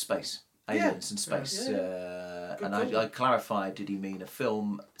about space. Aliens and space. And I clarified, did he mean a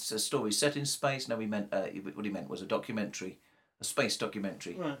film, a story set in space? No, he meant, what he meant was a documentary, a space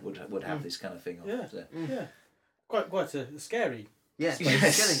documentary would have this kind of thing on. Yeah. Quite a scary. Yes,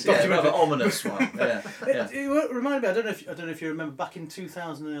 rather ominous one. It reminded me. I don't know if you remember back in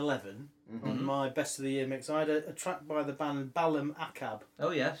 2011 on my Best of the Year mix. I had a track by the band Balam Akab. Oh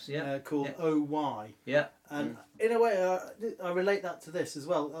yes, called OY. Yeah. And in a way, I relate that to this as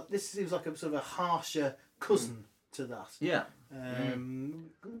well. This seems like a sort of a harsher cousin to that. Yeah.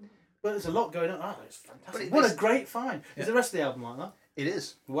 But there's a lot going on. Oh, it's fantastic! What a great find! Is the rest of the album like that? It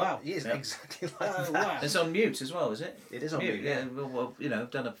is. Wow. It is exactly like that. Wow. It's on mute as well, is it? It is on mute. Yeah. Well, you know, I've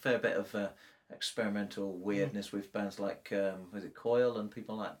done a fair bit of experimental weirdness with bands like was it Coil and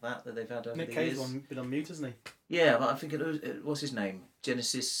people like that they've had over Nick the years. Cave's been on mute, hasn't he? Yeah, but I think what's his name?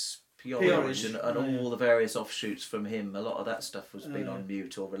 Genesis P-Orridge and all the various offshoots from him. A lot of that stuff has been on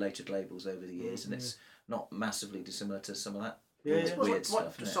mute or related labels over the years, and it's not massively dissimilar to some of that weird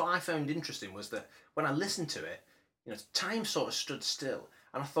stuff. What I found interesting was that when I listened to it, you know, time sort of stood still,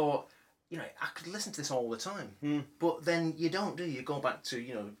 and I thought, you know, I could listen to this all the time. But then you don't, do you? You go back to,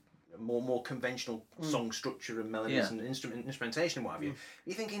 you know, more conventional song structure and melodies and instrumentation and what have you.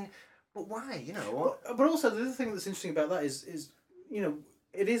 You're thinking, but why? You know. But also the other thing that's interesting about that is you know,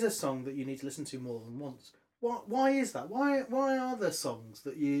 it is a song that you need to listen to more than once. Why is that? Why are there songs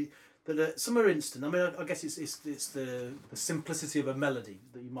that some are instant? I mean, I guess it's the simplicity of a melody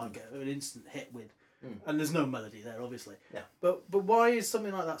that you might get an instant hit with. And there's no melody there, obviously. Yeah. But why is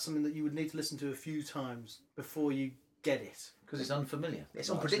something like that something that you would need to listen to a few times before you get it? Because it's unfamiliar. It's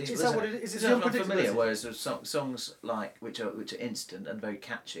unpredictable. Is that what it is? It's unfamiliar. Whereas songs like which are instant and very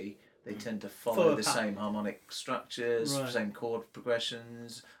catchy, they tend to follow the same harmonic structures, same chord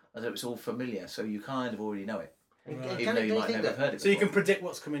progressions. As it's all familiar, so you kind of already know it. Even though you might never have heard it before. So you can predict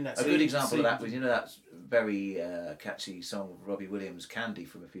what's coming next. A good example of that was, you know, that very catchy song of Robbie Williams, Candy,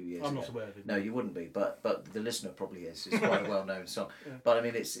 from a few years ago. I'm not aware of it. No, you wouldn't be, but the listener probably is. It's quite a well-known song. But I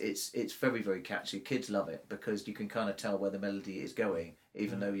mean, it's very, very catchy. Kids love it because you can kind of tell where the melody is going,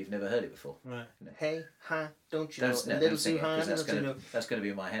 even though you've never heard it before. Right. You know? Hey, ha, don't you Don't know? A little sing too it, high. 'cause that's going to be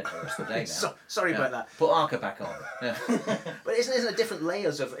in my head for the rest of the day now. Sorry about that. Put Arca back on. Yeah. But isn't it different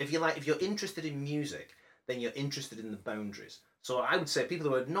layers of, if you're interested in music, then you're interested in the boundaries. So I would say people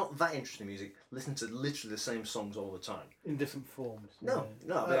who are not that interested in music listen to literally the same songs all the time. In different forms. No.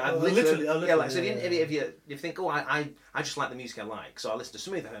 Literally. Yeah, like, so if you think, oh, I just like the music I like, so I listen to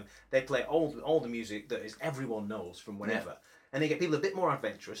Smooth FM, they play all the music that is everyone knows from whenever. And they get people a bit more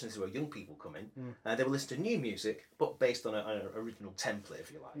adventurous, and this is where young people come in. They will listen to new music, but based on an original template,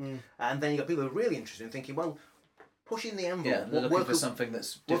 if you like. And then you got people who are really interested in thinking, well, pushing the envelope. Yeah, they're looking for something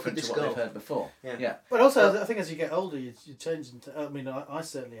that's different to what they've heard before. Yeah. But also, I think as you get older, you change into. I mean, I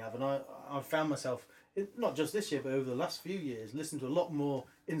certainly have, and I've found myself, not just this year, but over the last few years, listening to a lot more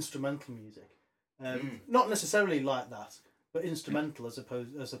instrumental music. Not necessarily like that, but instrumental as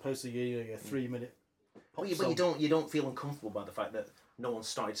opposed to your 3 minute. But you don't feel uncomfortable by the fact that no one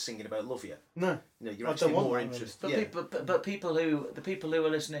started singing about love yet. No, you're actually more interested. But people who are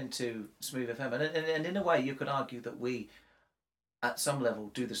listening to Smooth FM, and in a way you could argue that we at some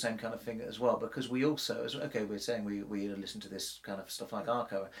level do the same kind of thing as well, because we also, we're saying we listen to this kind of stuff like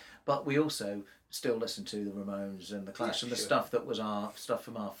Arco, but we also still listen to the Ramones and the Clash and the stuff that was our stuff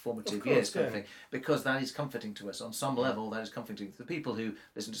from our formative years kind of thing, because that is comforting to us on some level. That is comforting to the people who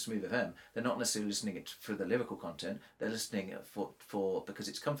listen to Smooth FM. They're not necessarily listening it for the lyrical content. They're listening for because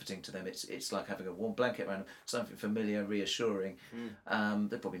it's comforting to them. It's like having a warm blanket around them, something familiar, reassuring.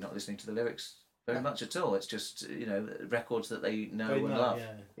 They're probably not listening to the lyrics very much at all. It's just, records that they know and love.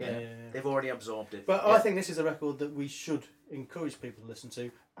 Yeah. They've already absorbed it. But I think this is a record that we should encourage people to listen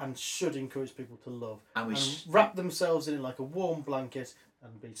to and should encourage people to love. And wrap themselves in it like a warm blanket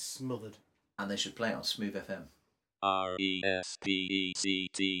and be smothered. And they should play it on Smooth FM.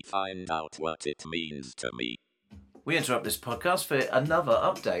 RESPECT, find out what it means to me. We interrupt this podcast for another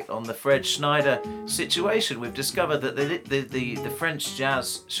update on the Fred Schneider situation. We've discovered that the French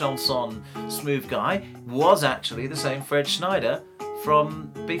jazz chanson smooth guy was actually the same Fred Schneider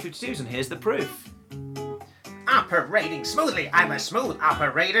from B-52s, and here's the proof. Operating smoothly. I'm a smooth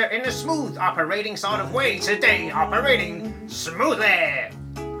operator in a smooth operating sort of way today. Operating smoothly.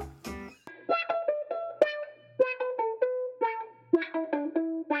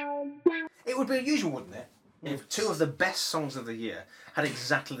 It would be unusual, wouldn't it? If two of the best songs of the year had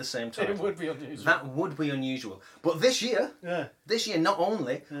exactly the same title. It would be unusual. That would be unusual. But this year, not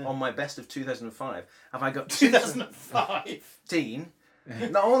only on my best of 2005 have I got 2015.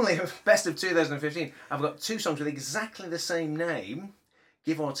 Not only best of 2015, I've got two songs with exactly the same name,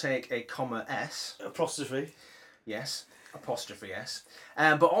 give or take a comma S. Apostrophe. Yes, apostrophe S.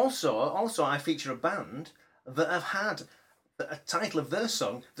 But also I feature a band that have had a title of their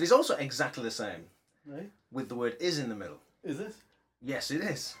song that is also exactly the same. Right. With the word "is" in the middle. Is it? Yes, it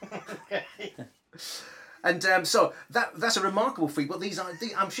is. And so that's a remarkable feat. But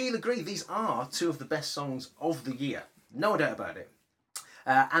I'm sure you'll agree, these are two of the best songs of the year, no doubt about it.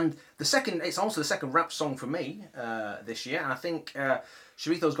 And it's also the second rap song for me this year. And I think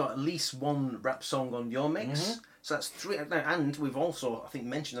Sharito's got at least one rap song on your mix. Mm-hmm. So that's three. And we've also, I think,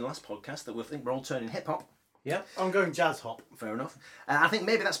 mentioned in the last podcast that we're all turning hip hop. Yeah, I'm going jazz hop. Fair enough. I think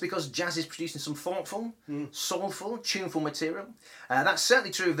maybe that's because jazz is producing some thoughtful, soulful, tuneful material. That's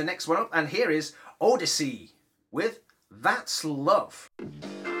certainly true of the next one up. And here is Odyssey with That's Love.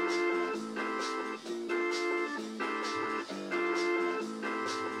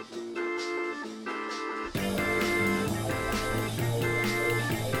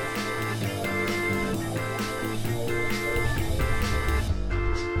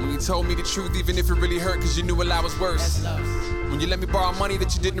 Told me the truth even if it really hurt cause you knew what I was worth. When you let me borrow money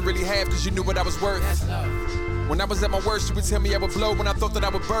that you didn't really have cause you knew what I was worth. When I was at my worst you would tell me I would blow when I thought that I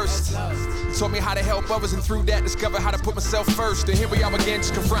would burst. You told me how to help others and through that discover how to put myself first. And here we are again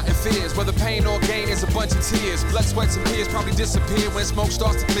just confronting fears. Whether pain or gain is a bunch of tears. Blood, sweats and tears probably disappear when smoke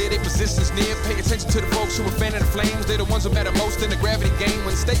starts to clear, their resistance near. Pay attention to the folks who are fanning the flames. They're the ones who matter most in the gravity game.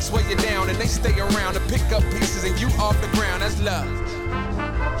 When stakes weigh you down and they stay around to pick up pieces and you off the ground. That's love.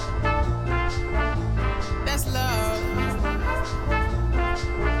 That's love.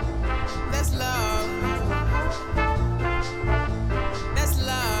 That's love. That's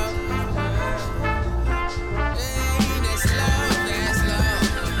love. Hey, that's love. That's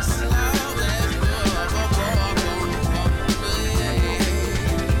love. That's love.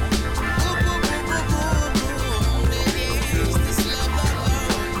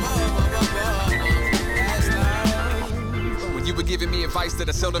 That's love. When you were giving me advice that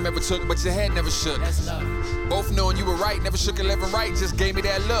I seldom ever took, but your head never shook. That's love. Both knowing you were right, never shook a lever right, just gave me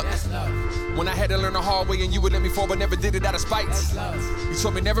that look. That's love. When I had to learn the hard way and you would let me fall, but never did it out of spite. That's love. You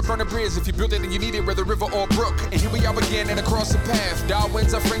told me never burn a bridge if you build it and you need it, whether river or brook. And here we are again and across the path.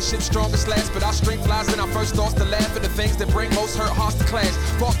 Darwin's our friendship strongest last, but our strength lies in our first thoughts to laugh at the things that bring most hurt hearts to clash.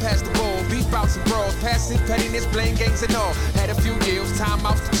 Fought past the bowl, beef bouts and brawls, passing pettiness, blame games and all. Had a few years, time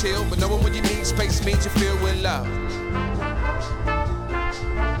out to chill, but knowing when you need space means you feel with love.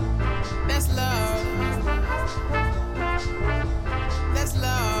 That's love. That's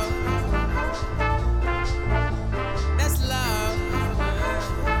love. That's love.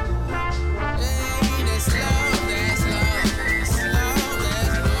 Hey, that's love. That's love.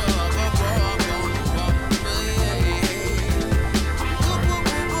 That's love.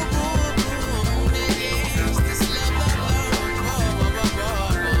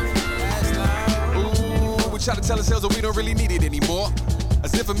 That's love. Ooh, we try to tell ourselves that we don't really need it anymore.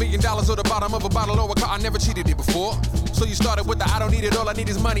 As if $1 million or the bottom of a bottle or a car, I never cheated it before. So you started with the I don't need it, all I need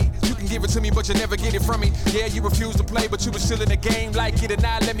is money. You can give it to me, but you never get it from me. Yeah, you refuse to play, but you were still in the game. Like it or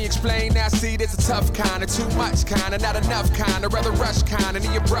not, let me explain. Now see, there's a tough kind, of too much kind, of not enough kind, of rather rush kind, of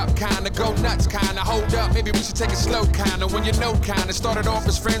the abrupt kind, of go nuts kind, of hold up, maybe we should take it slow kind, of when you know kind, of started off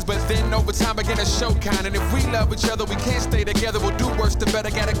as friends, but then over time began to show kind, and if we love each other, we can't stay together, we'll do worse than better,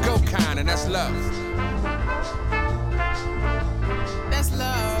 gotta go kind, and that's love. That's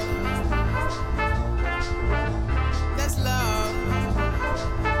love. That's love.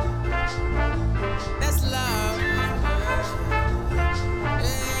 That's love.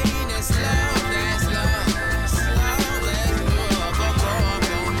 Hey, that's love. That's love. That's love. That's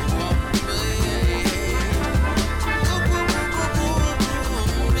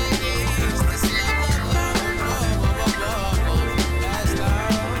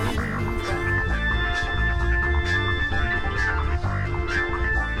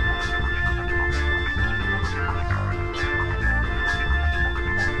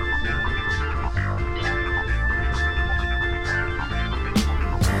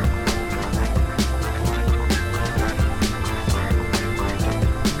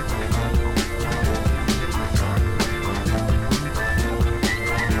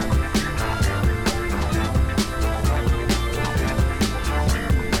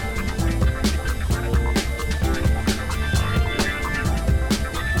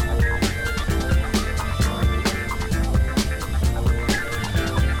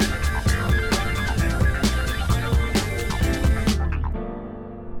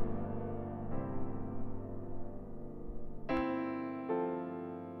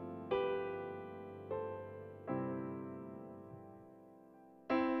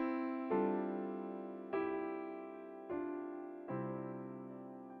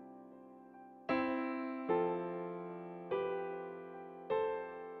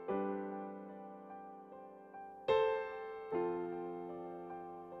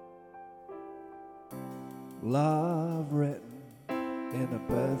Love written in a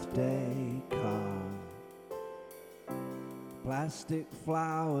birthday card. Plastic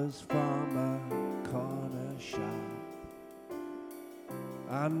flowers from a corner shop.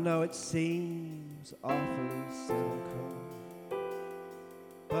 I know it seems awfully cynical,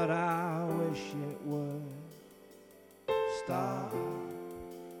 but I wish it would stop.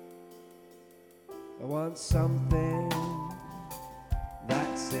 I want something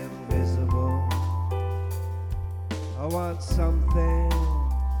that's invisible. I want something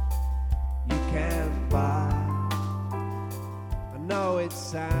you can't buy. I know it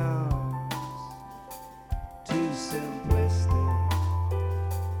sounds too simplistic,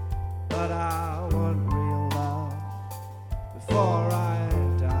 but I want real love before I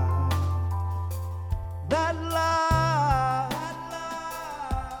die. That love,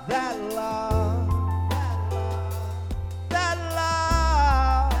 that love, that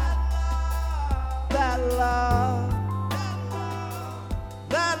love, that love.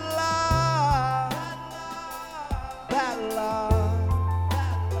 That love, that love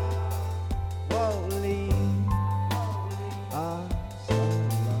won't leave us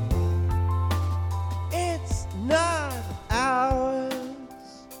alone. It's not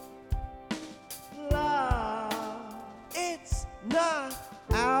ours, love. It's not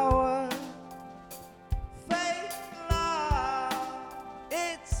our fake love.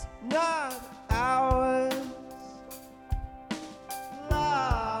 It's not ours.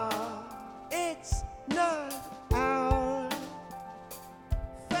 It's not our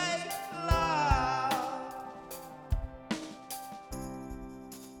fake love.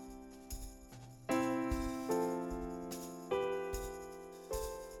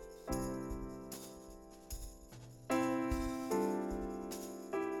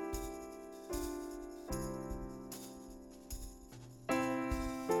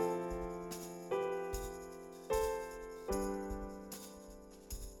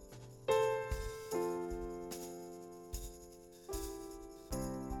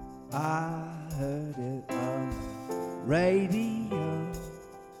 I heard it on the radio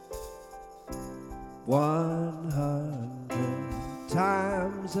 100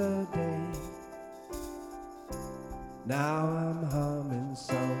 times a day. Now I'm humming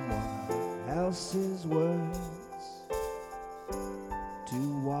someone else's words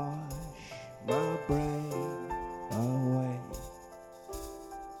to wash my brain away.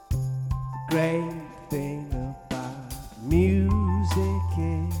 The great thing about music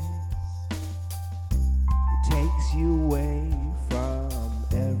is it takes you away from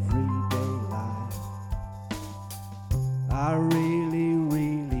everyday life. I really,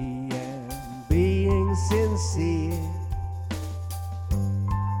 really am being sincere.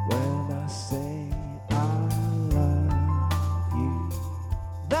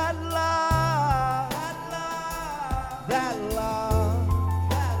 that love,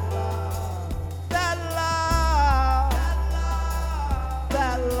 that love, that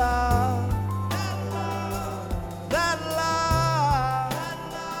love, that love,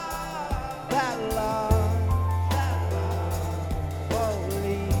 that love, won't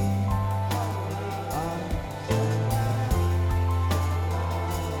leave us.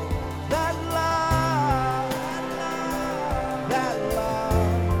 That love, that love, that love,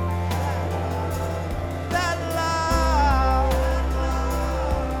 that love,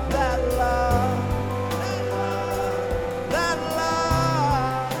 that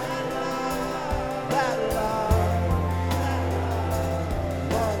love, that love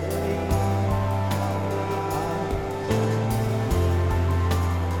won't leave us.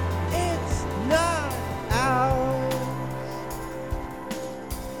 It's not ours.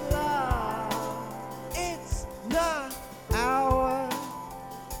 Love, it's not our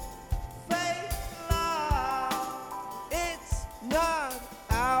fake love, it's not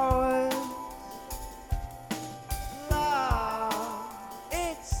ours. Love,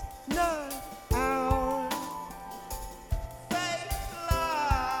 it's not ours. Fake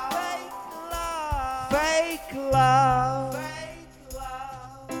love, fake love, fake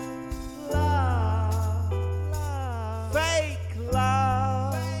love, love, fake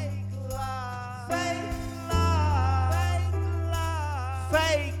love, fake love, fake love,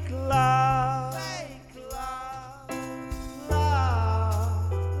 fake love, fake love,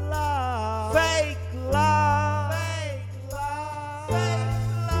 love, love, fake love, fake love, fake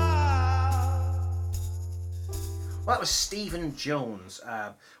love. Well, that was Stephen Jones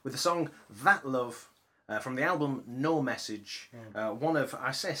with the song That Love from the album No Message. One of,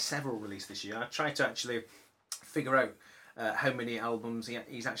 I say several released this year. I tried to actually figure out how many albums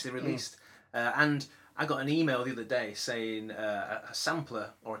he's actually released. And I got an email the other day saying a sampler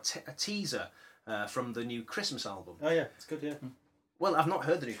or a teaser from the new Christmas album. Oh yeah, it's good, yeah. Well, I've not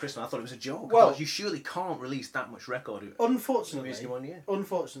heard the new Christmas. I thought it was a joke. Well- I thought you surely can't release that much record. Unfortunately, Released in 1 year.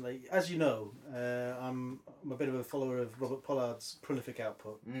 unfortunately, as you know, I'm a bit of a follower of Robert Pollard's prolific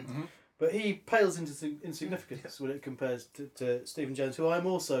output, but he pales into insignificance when it compares to Stephen Jones, who I'm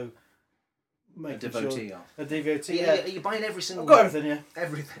also making devotee sure, of. a devotee. Are you buying every single I've got one? everything, yeah.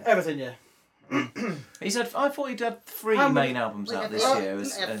 Everything. Everything, yeah. He's had. I thought he'd had 3 How many- main albums out this Oh, year.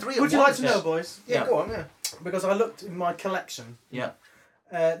 yeah, 3 at Would you like once. to know, boys? Yeah, go on, yeah. Because I looked in my collection. Yeah.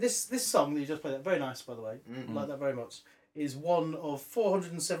 This song that you just played, very nice by the way, like that very much, is one of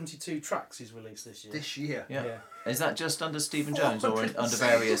 472 tracks he's released this year. This year. Yeah. Is that just under Stephen Jones or under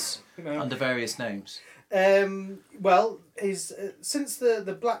various under various names? Well, he's since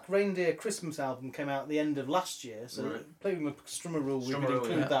the Black Reindeer Christmas album came out at the end of last year, so playing with Strummer Rule, we would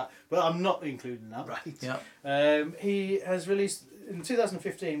include that, but I'm not including that. Right. Yeah. He has released in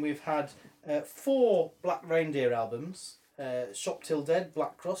 2015. We've had 4 Black Reindeer albums: Shop Till Dead,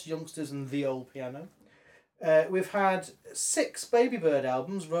 Black Cross, Youngsters, and The Old Piano. We've had 6 Baby Bird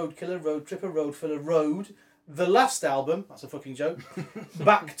albums: Road Killer, Road Tripper, Road Filler, Road. The last album, that's a fucking joke,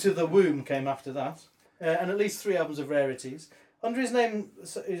 Back to the Womb came after that. And at least 3 albums of rarities. Under his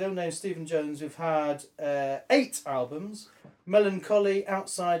own name, Stephen Jones, we've had 8 albums: Melancholy,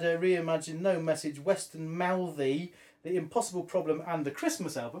 Outsider, Reimagine, No Message, Western Mouthy, The Impossible Problem, and the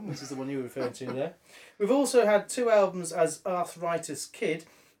Christmas album, which is the one you were referring to there. We've also had 2 albums as Arthritis Kid,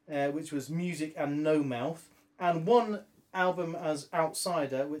 which was Music and No Mouth, and 1 album as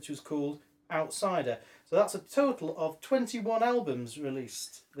Outsider, which was called Outsider. So that's a total of 21 albums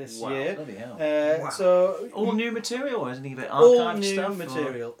released this year. Bloody hell. So all new material, or isn't he a bit all archived new stuff?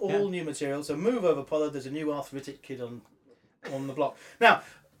 material, or... all new material. So move over, Pollard. There's a new Arthritic Kid on the block. Now,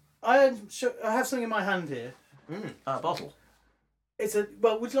 I have something in my hand here. A bottle. It's a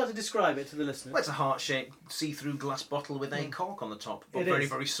Would you like to describe it to the listeners? Well, it's a heart-shaped, see-through glass bottle with a cork on the top, but It very, is.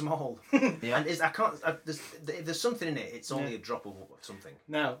 very small. Yeah. And there's something in it. It's only a drop of something.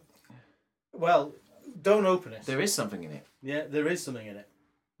 Now, well, don't open it. There is something in it. Yeah, there is something in it.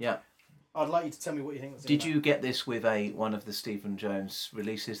 Yeah. I'd like you to tell me what you think. Did you get this with one of the Stephen Jones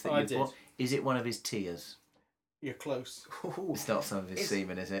releases that I you did. bought? Is it one of his tears? You're close. It's not some of his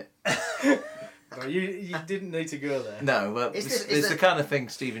semen, is it? No, you didn't need to go there. No, but it's the kind of thing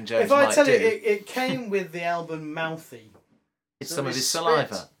Stephen Jones If I might tell do. you, it came with the album Mouthy. It's So some of his his spit-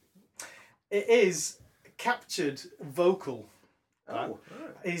 saliva. It is captured vocal. Oh,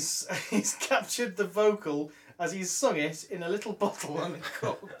 He's captured the vocal as he's sung it in a little bottle and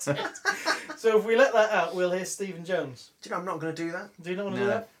corked it. So if we let that out, we'll hear Stephen Jones. Do you know I'm not going to do that? Do you not want to No.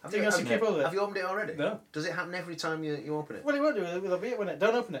 do that? Do you want to keep all of it? Have you opened it already? No. Does it happen every time you open it? Well, he won't do it. It'll be it, won't it?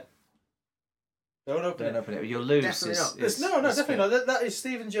 Don't open it. Don't open Don't it. open it. You'll lose Definitely this. not. No, definitely not. That is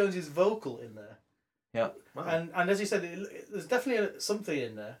Stephen Jones's vocal in there. Yeah. And as you said, there's definitely something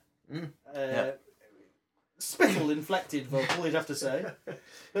in there. Yeah. Spittle inflected vocal, you'd have to say.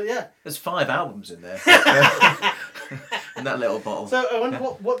 But yeah. There's 5 albums in there. In that little bottle. So I wonder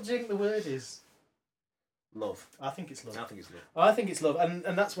what do you think the word is? Love. I think it's love. I think it's love. I think it's love,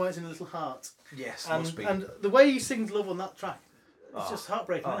 and that's why it's in a little heart. Yes, and, must be. And the way he sings love on that track, it's just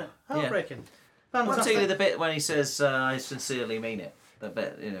heartbreaking, isn't it? Heartbreaking. Particularly the bit when he says, "I sincerely mean it." The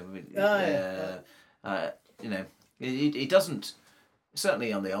bit, you know, you know, he doesn't.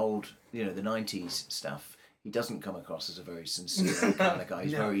 Certainly on the old, you know, the '90s stuff, he doesn't come across as a very sincere kind of guy.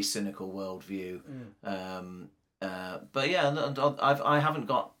 He's very cynical worldview. But yeah, and I haven't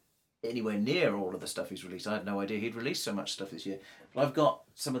got anywhere near all of the stuff he's released. I had no idea he'd released so much stuff this year. But I've got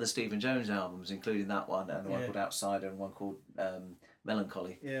some of the Stephen Jones albums, including that one and the one called Outsider and one called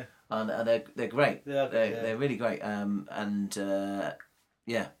Melancholy. Yeah. And they're great. They're really great.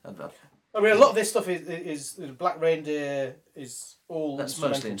 Yeah. I mean, a lot of this stuff is Black Reindeer is all That's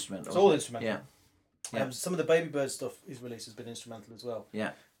mostly instrumental. It's all instrumental. Yeah. Yeah. Some of the Baby Bird stuff he's released has been instrumental as well.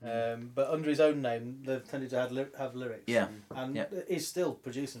 Yeah. But under his own name, they've tended to have lyrics. Yeah. And he's still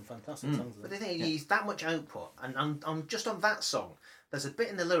producing fantastic songs. But the thing is, he's that much output, and on just on that song, there's a bit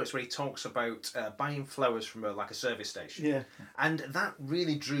in the lyrics where he talks about buying flowers from a service station. Yeah. And that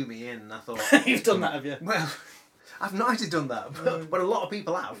really drew me in. And I thought, you've done that, have you? Well, I've not actually done that, but a lot of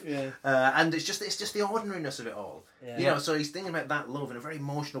people have. Yeah. And it's just the ordinariness of it all. Yeah. You know, so he's thinking about that love in a very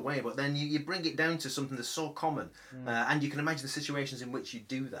emotional way, but then you bring it down to something that's so common, and you can imagine the situations in which you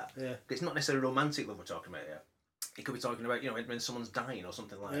do that. Yeah. It's not necessarily romantic love we're talking about here. He could be talking about, you know, when someone's dying or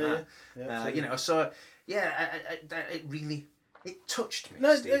something like that. Yeah, you know, so yeah, it really touched me.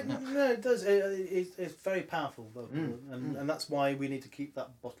 No, Steve. it does. It's very powerful, vocal, and that's why we need to keep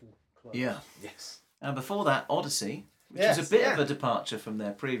that bottle closed. Yeah. Yes. And before that, Odyssey, which Yes, is a bit yeah. of a departure from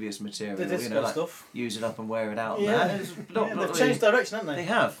their previous material. The disco you know, like stuff. Use it up and wear it out. and Yeah. that. It's not They've changed direction, haven't they? They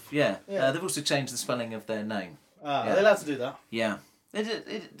have, yeah. Yeah. They've also changed the spelling of their name. Are Yeah. they allowed to do that? Yeah.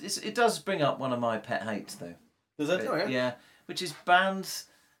 It does bring up one of my pet hates, though. Does it? Oh, yeah. Yeah, which is bands,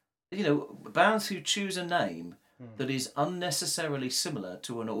 you know, bands who choose a name that is unnecessarily similar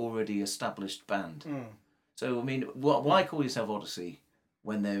to an already established band. So, I mean, why call yourself Odyssey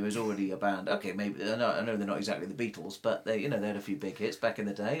when there is already a band? Okay, maybe I know they're not exactly the Beatles, but they had a few big hits back in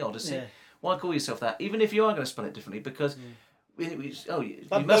the day. Odyssey. Yeah. Why call yourself that? Even if you are going to spell it differently, because you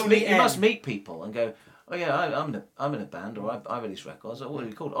That must meet people and go, oh yeah, I'm in a band, or I release records. Or what are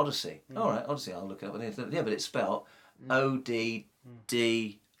you called? Odyssey. All right, Odyssey. I'll look it up. Yeah, but it's spelled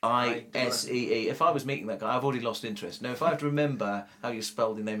ODDISEE. If I was meeting that guy, I've already lost interest. Now, if I have to remember how you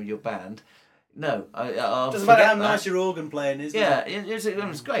spelled the name of your band, no, I'll Doesn't forget matter how that. nice your organ playing is. Yeah,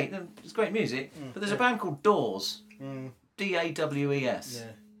 it's great. It's great music. But there's a band called Doors. DAWES.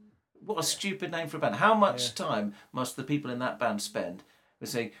 Yeah. What a stupid name for a band. How much time must the people in that band spend with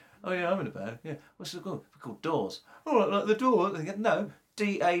saying, oh yeah, I'm in a band. Yeah, what's it called? It's called Doors. Oh, like the Doors. They go, no,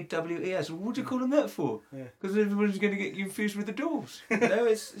 DAWES. Well, what do you call them that for? Because everybody's going to get confused with the Doors. You know,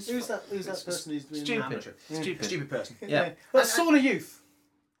 it's Who's that person who's doing stupid. Stupid person. Yeah. That's Sauna Youth.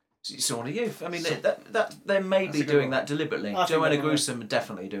 Sauna Youth. I mean, that they may be doing that deliberately. I think Joanna they were. Gruesome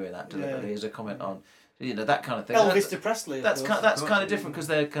definitely doing that deliberately as a comment on, you know, that kind of thing. Elvis to Presley. of That's course. kind of different because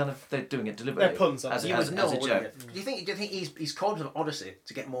they're doing it deliberately. They're puns, aren't as, they? as, You would as know, a wouldn't joke. you? Do you think he's called an Odyssey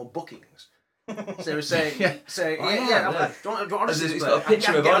to get more bookings? So say, Yeah. do you want Odyssey? He's got a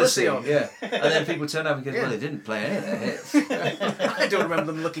picture of Odyssey, on. yeah. And then people turn up and go, well, they didn't play any of their hits. I don't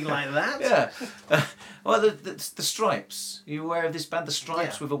remember them looking like that. Yeah. Well, the Stripes. You aware of this band, the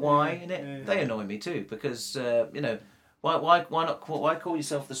Stripes, with a Y in it? Yeah. They annoy me too because you know, why call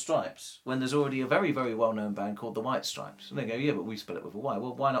yourself the Stripes when there's already a very, very well known band called the White Stripes? And they go, yeah, but we spell it with a Y.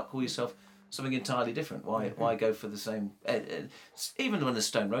 Well, why not call yourself something entirely different? Why go for the same? Even when the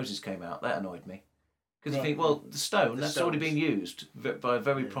Stone Roses came out, that annoyed me. Because you think, well, the Stone, that's already been used by a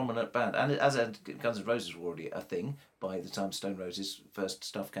very prominent band. And as Guns N' Roses were already a thing by the time Stone Roses' first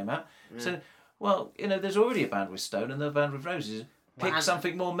stuff came out. So, well, you know, there's already a band with Stone and a band with Roses. Pick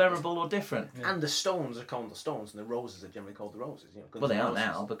something more memorable or different. And the Stones are called the Stones, and the Roses are generally called the Roses. You know, Guns Well, they N' are Roses.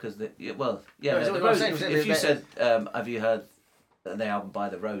 now because the No, the what I'm Roses, saying, if you they- said, have you heard the album by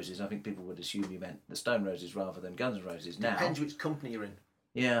the Roses, I think people would assume you meant the Stone Roses rather than Guns N' Roses. Now, Depends which company you're in.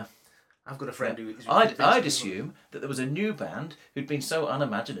 yeah. I've got a friend who. I'd assume that there was a new band who'd been so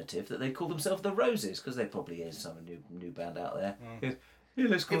unimaginative that they called themselves the Roses, because there probably is some new band out there. Yeah,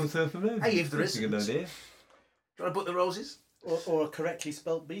 let's call themselves the Roses. Hey, if there That's is. a good idea. Do you want to put the Roses? Or a correctly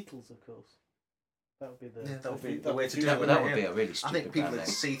spelt Beatles, of course. That would be that would be the way to do That it. that would be a really I stupid think people band would name.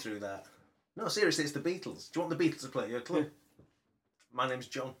 see through that. No, seriously, it's the Beatles. Do you want the Beatles to play your club? My name's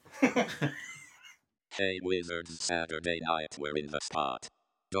John. Hey Wizards, Saturday night we're in the spot.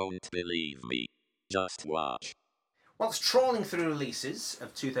 Don't believe me. Just watch. Whilst trawling through releases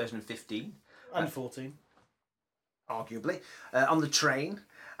of 2015 and 14, arguably, on the train,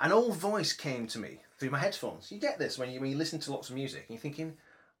 an old voice came to me through my headphones. You get this when you listen to lots of music and you're thinking,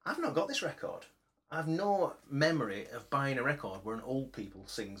 I've not got this record. I have no memory of buying a record where an old people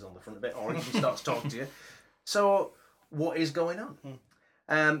sings on the front of it or even starts talking to you. So what is going on?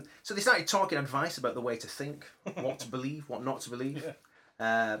 So they started talking advice about the way to think, what to believe, what not to believe.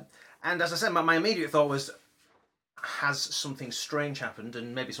 And as I said, my immediate thought was, has something strange happened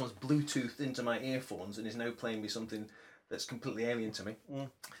and maybe someone's Bluetoothed into my earphones and is now playing me something that's completely alien to me.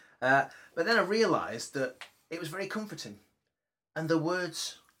 But then I realised that it was very comforting and the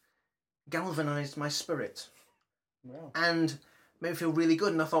words galvanised my spirit and made me feel really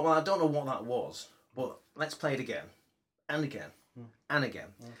good. And I thought, well, I don't know what that was, but let's play it again and again and again.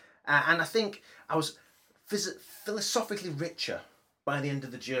 And I think I was philosophically richer by the end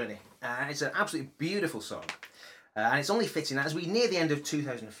of the journey. It's an absolutely beautiful song. And it's only fitting that as we near the end of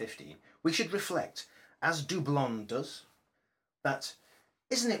 2015, we should reflect, as Dublon does, that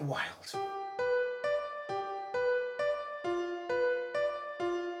isn't it wild?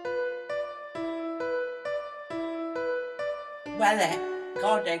 Whether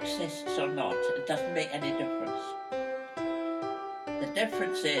God exists or not, it doesn't make any difference. The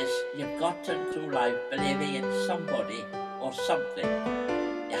difference is you've got to through life believing in somebody or something.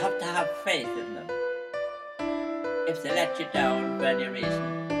 You have to have faith in them. If they let you down for any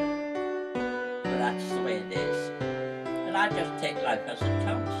reason, well, that's the way it is. And I just take life as it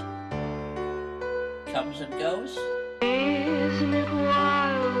comes. Comes and goes. Isn't it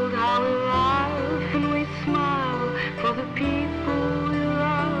wild how we laugh and we smile for the people we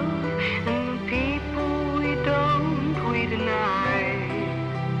love and the people we don't, we deny.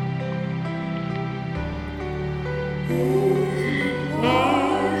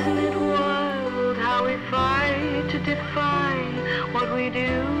 Isn't it wild how we fight to define what we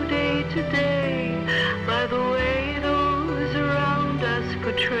do day to day by the way those around us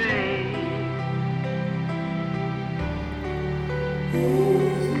portray?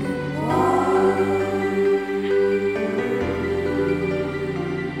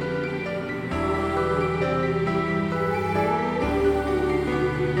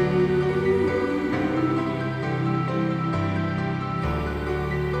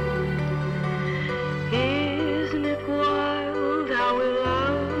 Isn't it wild how we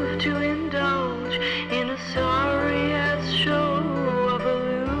love to indulge in a sorry-ass show of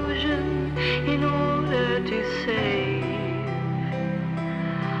illusion in order to save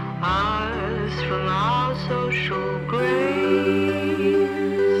us from our social graves?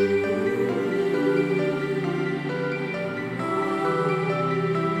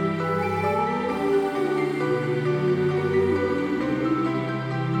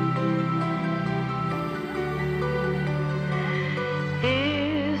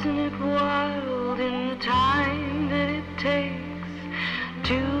 Isn't it wild in the time that it takes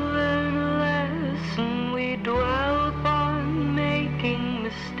to learn a lesson we dwell upon making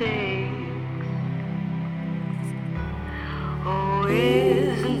mistakes? Oh,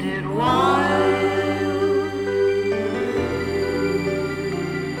 isn't it wild?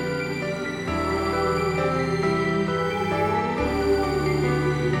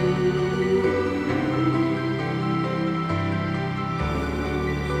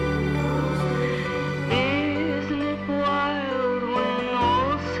 Isn't it wild when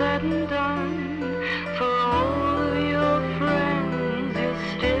all's said and done? For all of your friends, you're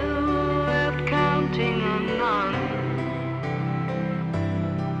still left counting on none.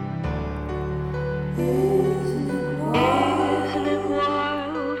 Isn't it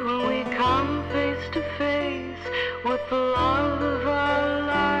wild when we come face to face with the love of our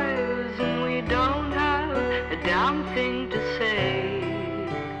lives and we don't have a damn thing to say?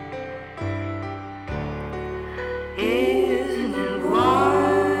 Isn't it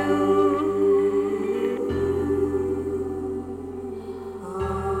wild?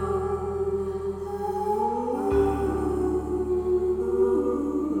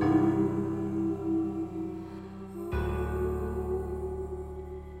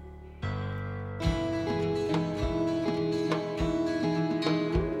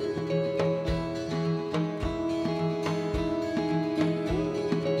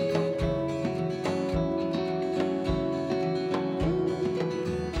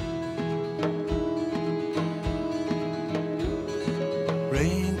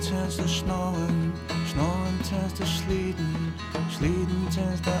 Rain turns to snowing, snowing turns to sleeting, sleeting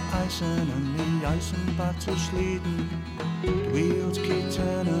turns to icing, and the icing back to sleeting. The wheels keep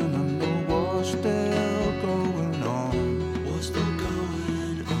turning and the war's still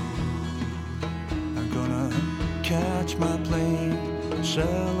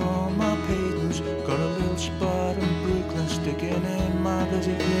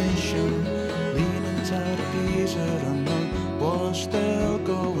resignation, leaning tired of peace that unknown. What's still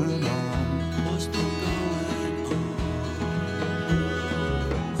going on? What's still going on?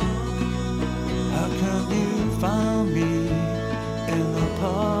 How can you find me in the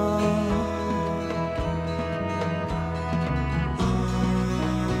park?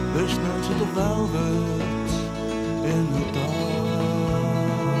 Listening to the Velvet in the dark.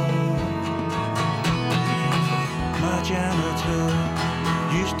 My janitor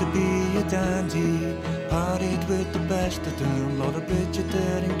used to be a dandy, partied with the best of them, lot of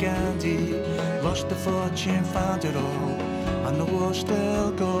Bridgerton and Gandhi. Lost the fortune, found it all, and the war's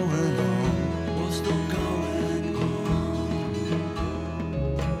still going on. War's still going on.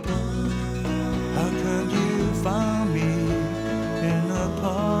 How can you find me in the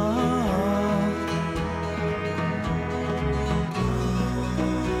park?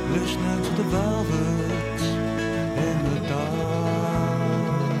 Listening to the Velvet in the dark,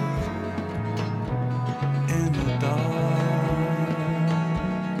 in the dark,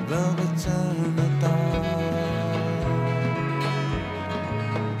 Velvet in the dark.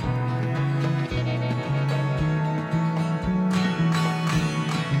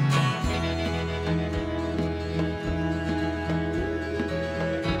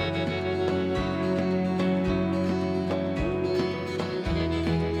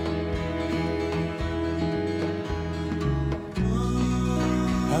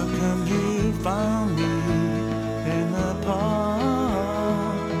 How come you found me in the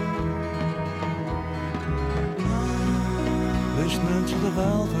park? Listening to the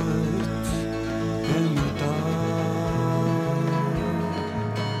Velvet in the dark,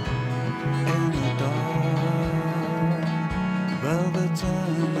 in the dark, Velvet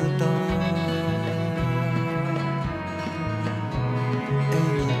in the dark, in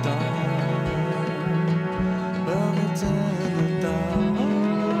the dark, Velvet in the dark.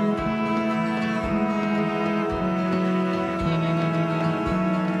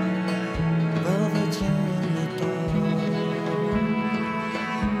 Velvet in the dark,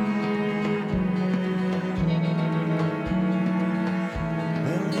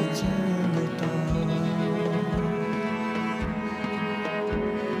 velvet in the dark,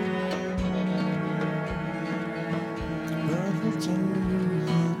 velvet in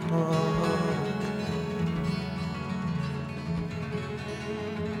the dark.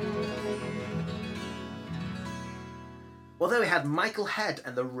 Well, there we had Michael Head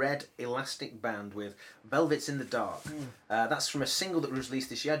and the Red Elastic Band with Velvet's in the Dark. That's from a single that was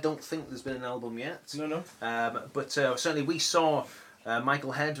released this year. I don't think there's been an album yet. No. But certainly we saw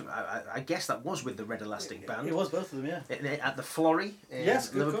Michael Head, I guess that was with the Red Elastic Band. It was both of them, yeah. At the Florrie in Yes,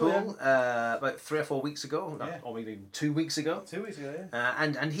 good Liverpool call, about 3 or 4 weeks ago, Yeah. or maybe 2 weeks ago. 2 weeks ago, yeah.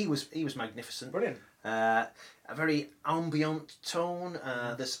 And he was magnificent. Brilliant. A very ambient tone.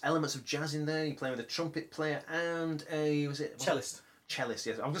 There's elements of jazz in there. You're playing with a trumpet player and a Cellist. Cellist,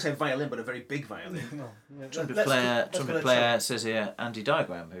 yes. I'm going to say violin, but a very big violin. Trumpet player says here Andy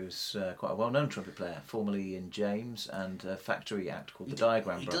Diagram, who's quite a well-known trumpet player, formerly in James and a factory act called the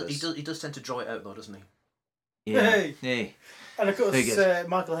Diagram Brothers. He does tend to draw it out though, doesn't he? Yeah. Hey. Yeah. And of Very course, good.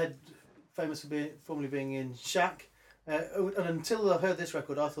 Michael Head, famous for formerly being in Shack. And until I heard this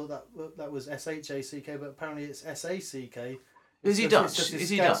record, I thought that was S-H-A-C-K, but apparently it's S-A-C-K. Is he It's Dutch? just his Is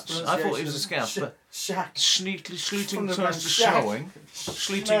he Scouse Dutch? I thought he was a Scouse, but Shack. Sleeting From the turns band to Shack. snowing.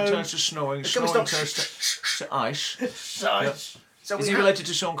 Sleeting Snow. turns to snowing. Can we Snowing stop? turns to ice. Shite. So Is we he have- related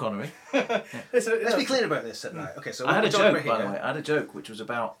to Sean Connery? Let's be clear about this. Right. Okay, so I had a we're talking joke, about by the here. way. I had a joke which was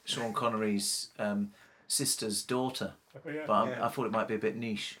about Sean Connery's sister's daughter, yeah. but Yeah. I thought it might be a bit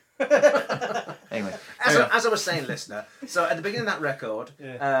niche. Anyway, As I was saying, listener, so at the beginning of that record,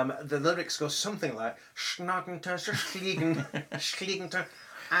 Yeah. the lyrics go something like Schnaggenter, Schliegen,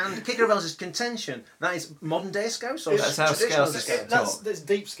 and Kicker Wells' contention, that is modern day Scouse or That's how traditional Scouse is Scouse? That's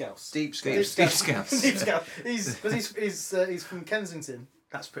Deep Scouse. Deep Scouse. Deep Scouse. Deep Scouse. He's from Kensington.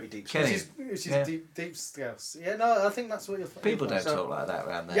 That's pretty deep. Kenny. Which is Yeah. deep Scouse. Yeah, no, I think that's what you're. People don't so, talk like that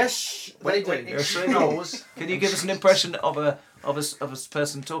around there. Yes, When they it do. snows. Can you give us an impression of a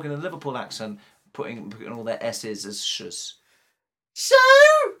person talking in a Liverpool accent, putting all their S's as sh's? So.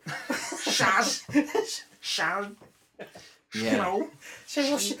 Shaz. Shaz. Yeah. No. So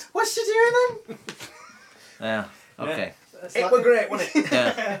what's she doing then? Yeah. Okay. It's It like- were great, wasn't it?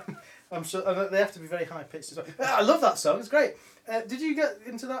 Yeah. I'm sure they have to be very high pitched as well. I love that song. It's great. Did you get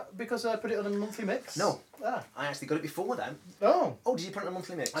into that because I put it on a monthly mix? No. Ah. I actually got it before then. Oh. Oh, did you put it on a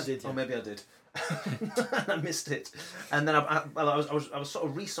monthly mix? I did, Oh, yeah. maybe I did. I missed it, and then I was sort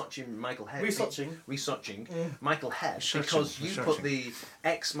of researching Michael Head. Researching Michael Head because you put the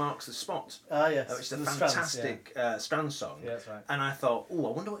X marks the spot. Ah, yes. Which is a The Strands, fantastic Strand song. Yeah, that's right. And I thought, oh, I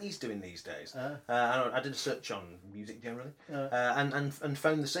wonder what he's doing these days. I did a search on music generally, and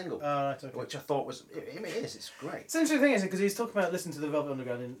found the single, right, okay. which I thought was it's great. It's an interesting thing, isn't it? Because he's talking about listening to the Velvet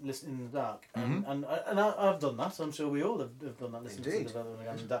Underground and listening in the dark, and I've done that. I'm sure we all have done that. Listening to the Velvet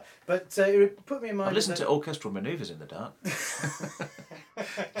Underground in the dark, but it put me in mind. I've listened to orchestral manoeuvres in the dark.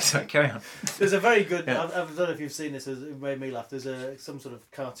 So carry on. There's a very good. Yeah. I don't know if you've seen this. It made me laugh. There's some sort of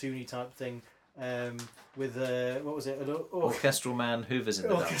cartoony type thing with what was it? Orchestral man hoovers in the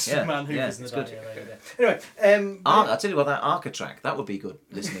dark. Orchestral man hoovers in the it's dark. good. Yeah, anyway, I'll tell you what, that Arca track, that would be good.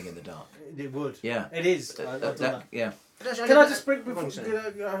 Listening in the dark. It would. Yeah. It is. I've done that. Yeah. Can I just bring?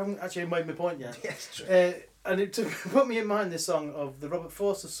 I haven't actually made my point yet. Yes, true. And it put me in mind this song of the Robert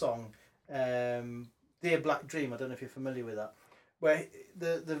Forster song, "Dear Black Dream." I don't know if you're familiar with that, where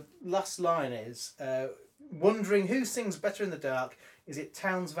the last line is wondering who sings better in the dark. Is it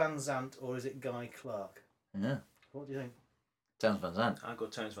Townes Van Zandt or is it Guy Clark? Yeah. What do you think? Townes Van Zandt. I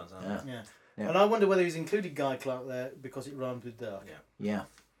got Townes Van Zandt. Yeah. Yeah. And I wonder whether he's included Guy Clark there because it rhymed with dark. Yeah.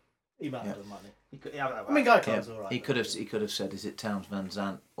 He might have Yeah. done, mightn't he? He could, yeah, I mean, Guy Clark's all right. He could have said, is it Townes Van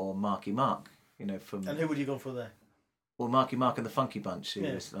Zandt or Marky Mark? You know, from. And who would you go for there? Well, Marky Mark and the Funky Bunch. He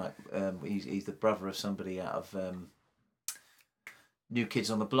Yeah. was like, he's the brother of somebody out of New Kids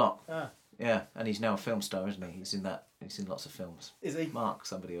on the Block. Ah. Yeah, and he's now a film star, isn't he? He's in that. He's in lots of films. Is he? Mark,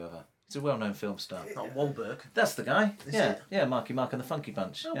 somebody or other. He's a well-known film star. Not Wahlberg. That's the guy. Is yeah, it? yeah, Marky Mark and the Funky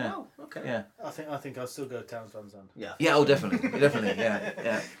Bunch. Oh yeah. wow. Okay. Yeah. I think I'll still go Townes Van Zandt. Yeah. Yeah. Oh, definitely, definitely. Yeah,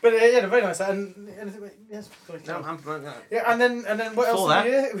 yeah. But yeah, very nice. And anything? Yes. Sorry, No, yeah, and then what else? Before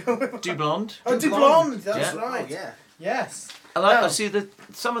that, did you Du Blonde. Oh, Du Blonde. That's Yeah. right. Oh, yeah. Yes. I like. Now- I see that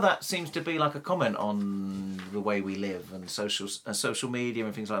some of that seems to be like a comment on the way we live and social media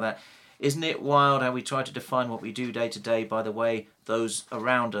and things like that. Isn't it wild how we try to define what we do day to day by the way those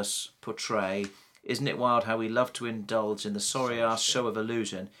around us portray? Isn't it wild how we love to indulge in the sorry-ass show of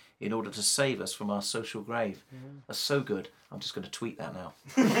illusion in order to save us from our social grave? That's so good. I'm just going to tweet that now.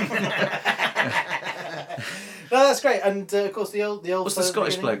 No, that's great. And of course the old. What's the fella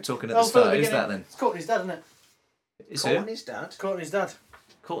Scottish beginning- bloke talking at old the fella start? Who's beginning- that then? It's Courtney's dad, isn't it? Is who? Courtney's dad. Courtney's dad.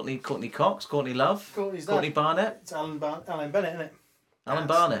 Courtney Cox, Courtney Love, Courtney's dad. Courtney Barnett, It's Alan Bennett, isn't it? Alan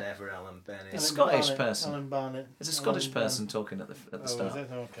That's Barnett. Never Alan Bennett. A Alan Scottish Barnett, person. Alan Barnett. There's a Alan Scottish Barnett. person talking at the Oh, start. is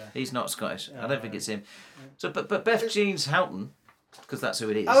it? Okay. He's not Scottish. Yeah, I don't think right. it's him. So, but Beth Jeans Houghton, because that's who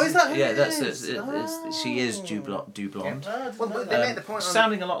it is. Oh, is that who yeah, it that's is? she is Du Blonde. Ah, I didn't Well, know but that. they make the point on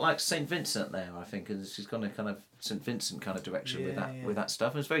Sounding a lot like Saint Vincent there, I think, and she's gone a kind of Saint Vincent kind of direction with Yeah, that yeah. with that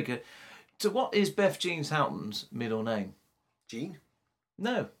stuff. And it's very good. So, what is Beth Jeans Houghton's middle name? Jean.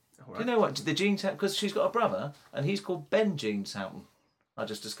 No. All Do you know what the Jeans? Because she's got a brother, and he's called Ben Jeans Houghton. I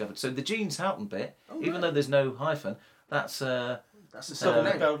just discovered. So the Jeans Houghton bit, even though there's no hyphen, that's That's a surname.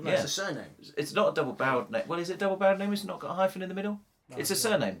 double-barrelled That's yeah. a surname. It's not a double-barrelled name. Well, is it double-barrelled name? It's not got a hyphen in the middle. It's a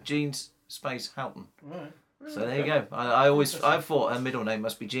surname, Jeans space Houghton. Right. So there you go. I thought her middle name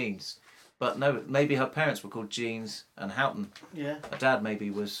must be Jeans, but no, maybe her parents were called Jeans and Houghton. Yeah. Her dad maybe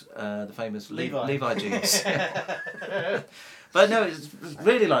was the famous Levi. Levi Jeans. But no, it's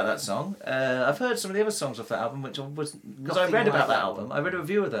really like that song. I've heard some of the other songs off that album, which was because I Nothing read like about that that album. one. I read a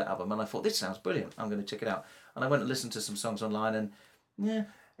review of that album, and I thought this sounds brilliant. I'm going to check it out. And I went and listened to some songs online, and yeah,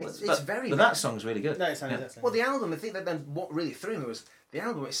 It's but very But that song's really good. No, it sounds Yeah. excellent. Well, the album, I think that then what really threw me was the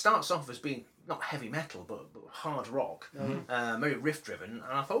album. It starts off as being not heavy metal, but hard rock, very riff driven, and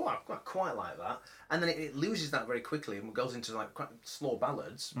I thought, oh, I quite like that. And then it loses that very quickly and goes into like quite slow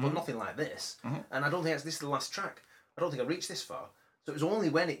ballads, but nothing like this. And I don't think this is the last track. I don't think I reached this far. So it was only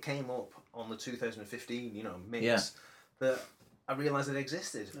when it came up on the 2015, mix Yeah. that I realised it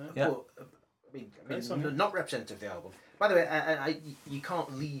existed. Yeah. But, I mean, not representative of the album. By the way, you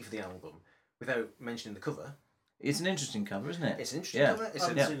can't leave the album without mentioning the cover. It's an interesting cover, isn't it? It's an interesting Yeah. cover. It's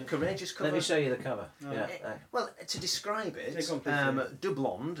I've a seen it. courageous cover. Let me show you the cover. Oh. Yeah. Well, to describe it, Take on, please, Du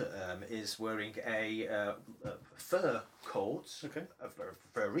Blonde is wearing a fur coat, Okay. a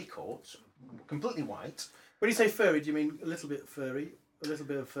furry coat, completely white. When you say furry, do you mean a little bit furry, a little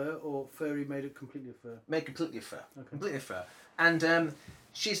bit of fur, or furry made of completely of fur? Made completely of fur. Okay. Completely of fur. And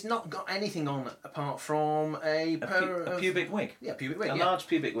she's not got anything on apart from a pair A of... pubic wig. Yeah, pubic wig, A yeah. large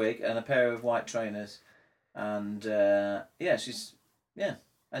pubic wig and a pair of white trainers, and she's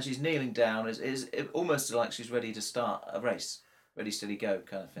kneeling down. Is almost like she's ready to start a race, ready, steady, go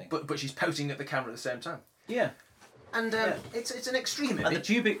kind of thing. But she's pouting at the camera at the same time. Yeah. And it's an extreme image. And the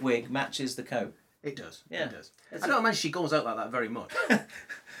pubic wig matches the coat. It does. Yeah. It does. I don't imagine she goes out like that very much.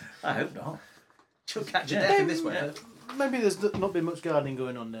 I hope not. She'll catch a death in this way. Maybe there's not been much gardening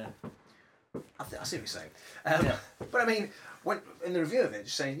going on there. I see what you're saying. But I mean, when in the review of it,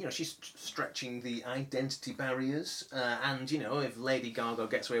 just saying, she's stretching the identity barriers, and if Lady Gaga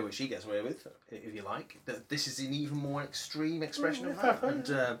gets away with what she gets away with, if you like, that this is an even more extreme expression of that. And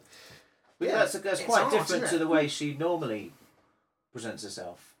that's quite art, different isn't to it? the way she normally presents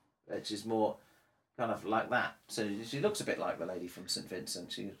herself, which is more kind of like that. So she looks a bit like the lady from St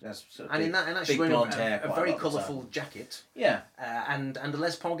Vincent. She has sort of And she's big wearing blonde hair, a quite very lot of the time. colourful jacket. Yeah. And a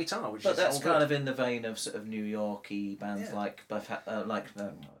Les Paul guitar, which But is that's all kind good. of in the vein of sort of New York-y bands like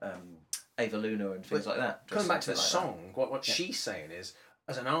Ava Luna and things like that. Coming back to the Dressing a bit song, what she's saying is,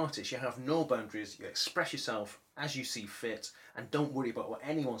 as an artist, you have no boundaries. You express yourself as you see fit, and don't worry about what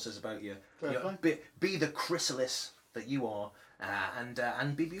anyone says about you. Be the chrysalis that you are,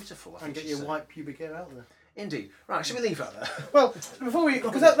 and be beautiful. I And think get your white pubic hair out there. Indeed. Right, should we leave that there? Well, before we,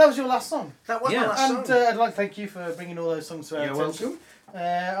 because that was your last song. That was my last song. And I'd like to thank you for bringing all those songs to our You're attention.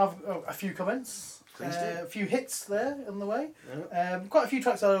 I've got a few comments, Please do. a few hits there on the way. Quite a few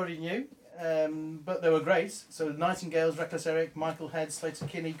tracks I already knew, but they were great. So Nightingales, Reckless Eric, Michael Head, Slater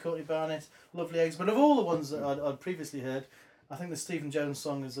Kinney, Courtney Barnett, Lovely Eggs. But of all the ones that I'd previously heard, I think the Stephen Jones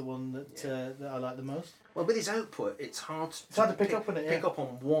song is the one that I like the most. Well, with his output, it's hard to pick up on it. Pick up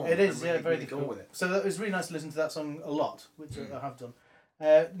on one. It is, and really, very really go difficult. with it. So it was really nice to listen to that song a lot, which I have done.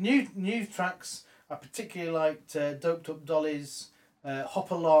 New tracks, I particularly liked Doped Up Dollies,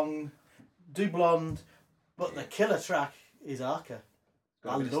 Hop Along, Do Blonde, but the killer track is Arca.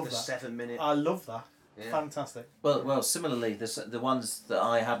 I love that. 7 minute. I love that. Yeah. Fantastic. Well, similarly, the ones that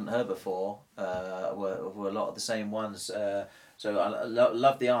I hadn't heard before were a lot of the same ones. So I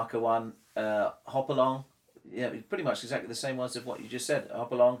love the Arca one. Hop Along, yeah, pretty much exactly the same ones of what you just said.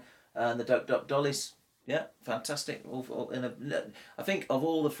 Hop Along and the Doped Up Dollies, yeah, fantastic. I think of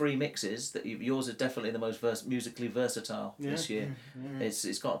all the free mixes, that yours is definitely the most musically versatile this year. Mm.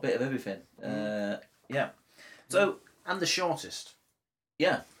 It's got a bit of everything. Yeah. So and the shortest.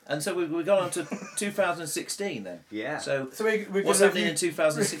 Yeah. And so we got on to 2016 then. Yeah. So we're what's gonna happening in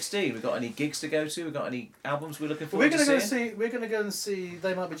 2016? We got any gigs to go to? We got any albums we're looking forward We're going to to go seeing? see. We're going to go and see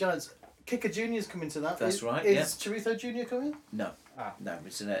They Might Be Giants. Kicker Junior's coming to that. That's right, Is yeah. Chorizo Junior coming? No. No,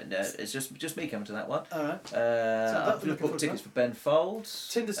 it's just me coming to that one. All right. I've looking forward booked to tickets that. for Ben Folds.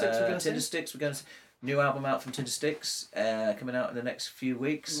 Tinder Sticks we're gonna see. Tinder Sticks, we're going to see. New album out from Tinder Sticks, coming out in the next few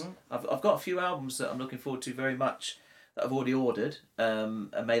weeks. Mhm. I've got a few albums that I'm looking forward to very much that I've already ordered.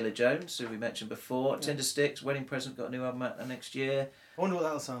 Amela Jones, who we mentioned before. Tinder Sticks, Wedding Present, got a new album out next year. I wonder what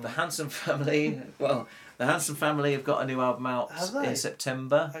that'll sound The like. Handsome Family, the Handsome Family have got a new album out Have they? in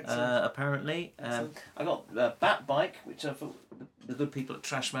September, Excellent. apparently. Excellent. I got Bat Bike, which I thought the good people at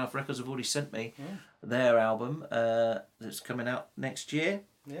Trashmouth Records have already sent me their album that's coming out next year.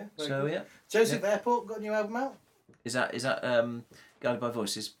 Yeah. very So good. yeah, Joseph Airport got a new album out. is that Guided by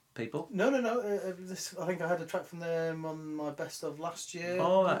Voices people? No. This, I think I had a track from them on my best of last year.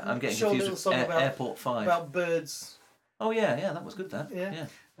 Oh, I'm getting Short confused little with song about Airport 5. about birds. Oh yeah, that was good. That Yeah.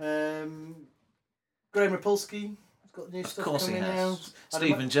 Graham Rapolsky has got new stuff course he coming has. out.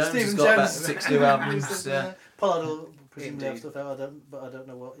 Stephen Jones has got about 6 new albums. Yeah. Pollard will presumably have Indeed. stuff out. I don't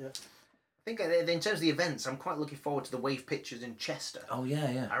know what yet. I think in terms of the events, I'm quite looking forward to the Wave Pictures in Chester. Oh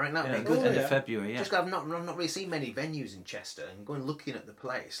yeah. I reckon that would Yeah, be good good. end of February. Yeah. Just 'cause I've not really seen many venues in Chester, and going looking at the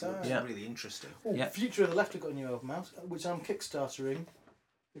place looks Yeah. really interesting. Oh, Future of the Left have got a new album out, which I'm kickstartering.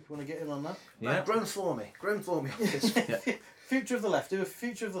 If you want to get in on that. Right, grown for me on this. Future of the Left. Do a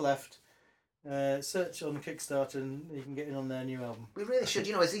Future of the Left. Search on Kickstarter and you can get in on their new album. We really should,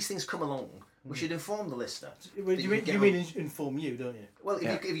 as these things come along, we should inform the listener. that You can get mean on- inform you, don't you? Well,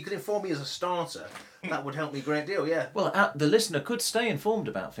 if you could inform me as a starter, that would help me a great deal, yeah. Well, the listener could stay informed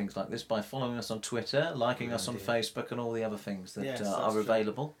about things like this by following us on Twitter, liking us on Facebook, and all the other things that Yes, that's are true.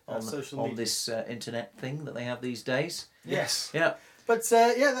 available Our on social on media. this internet thing that they have these days. Yes. Yeah. But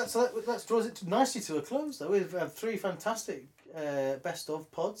that draws it nicely to a close, though. We've had 3 fantastic best of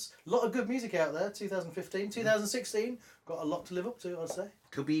pods. A lot of good music out there. 2015, 2016, got a lot to live up to, I'd say.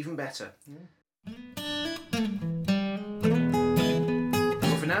 Could be even better. Yeah.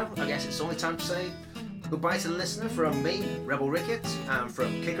 But for now, I guess it's only time to say goodbye to the listener from me, Rebel Rickett, and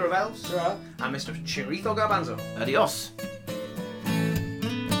from Kicker of Elves, and Mr. Chorizo Garbanzo. Adios.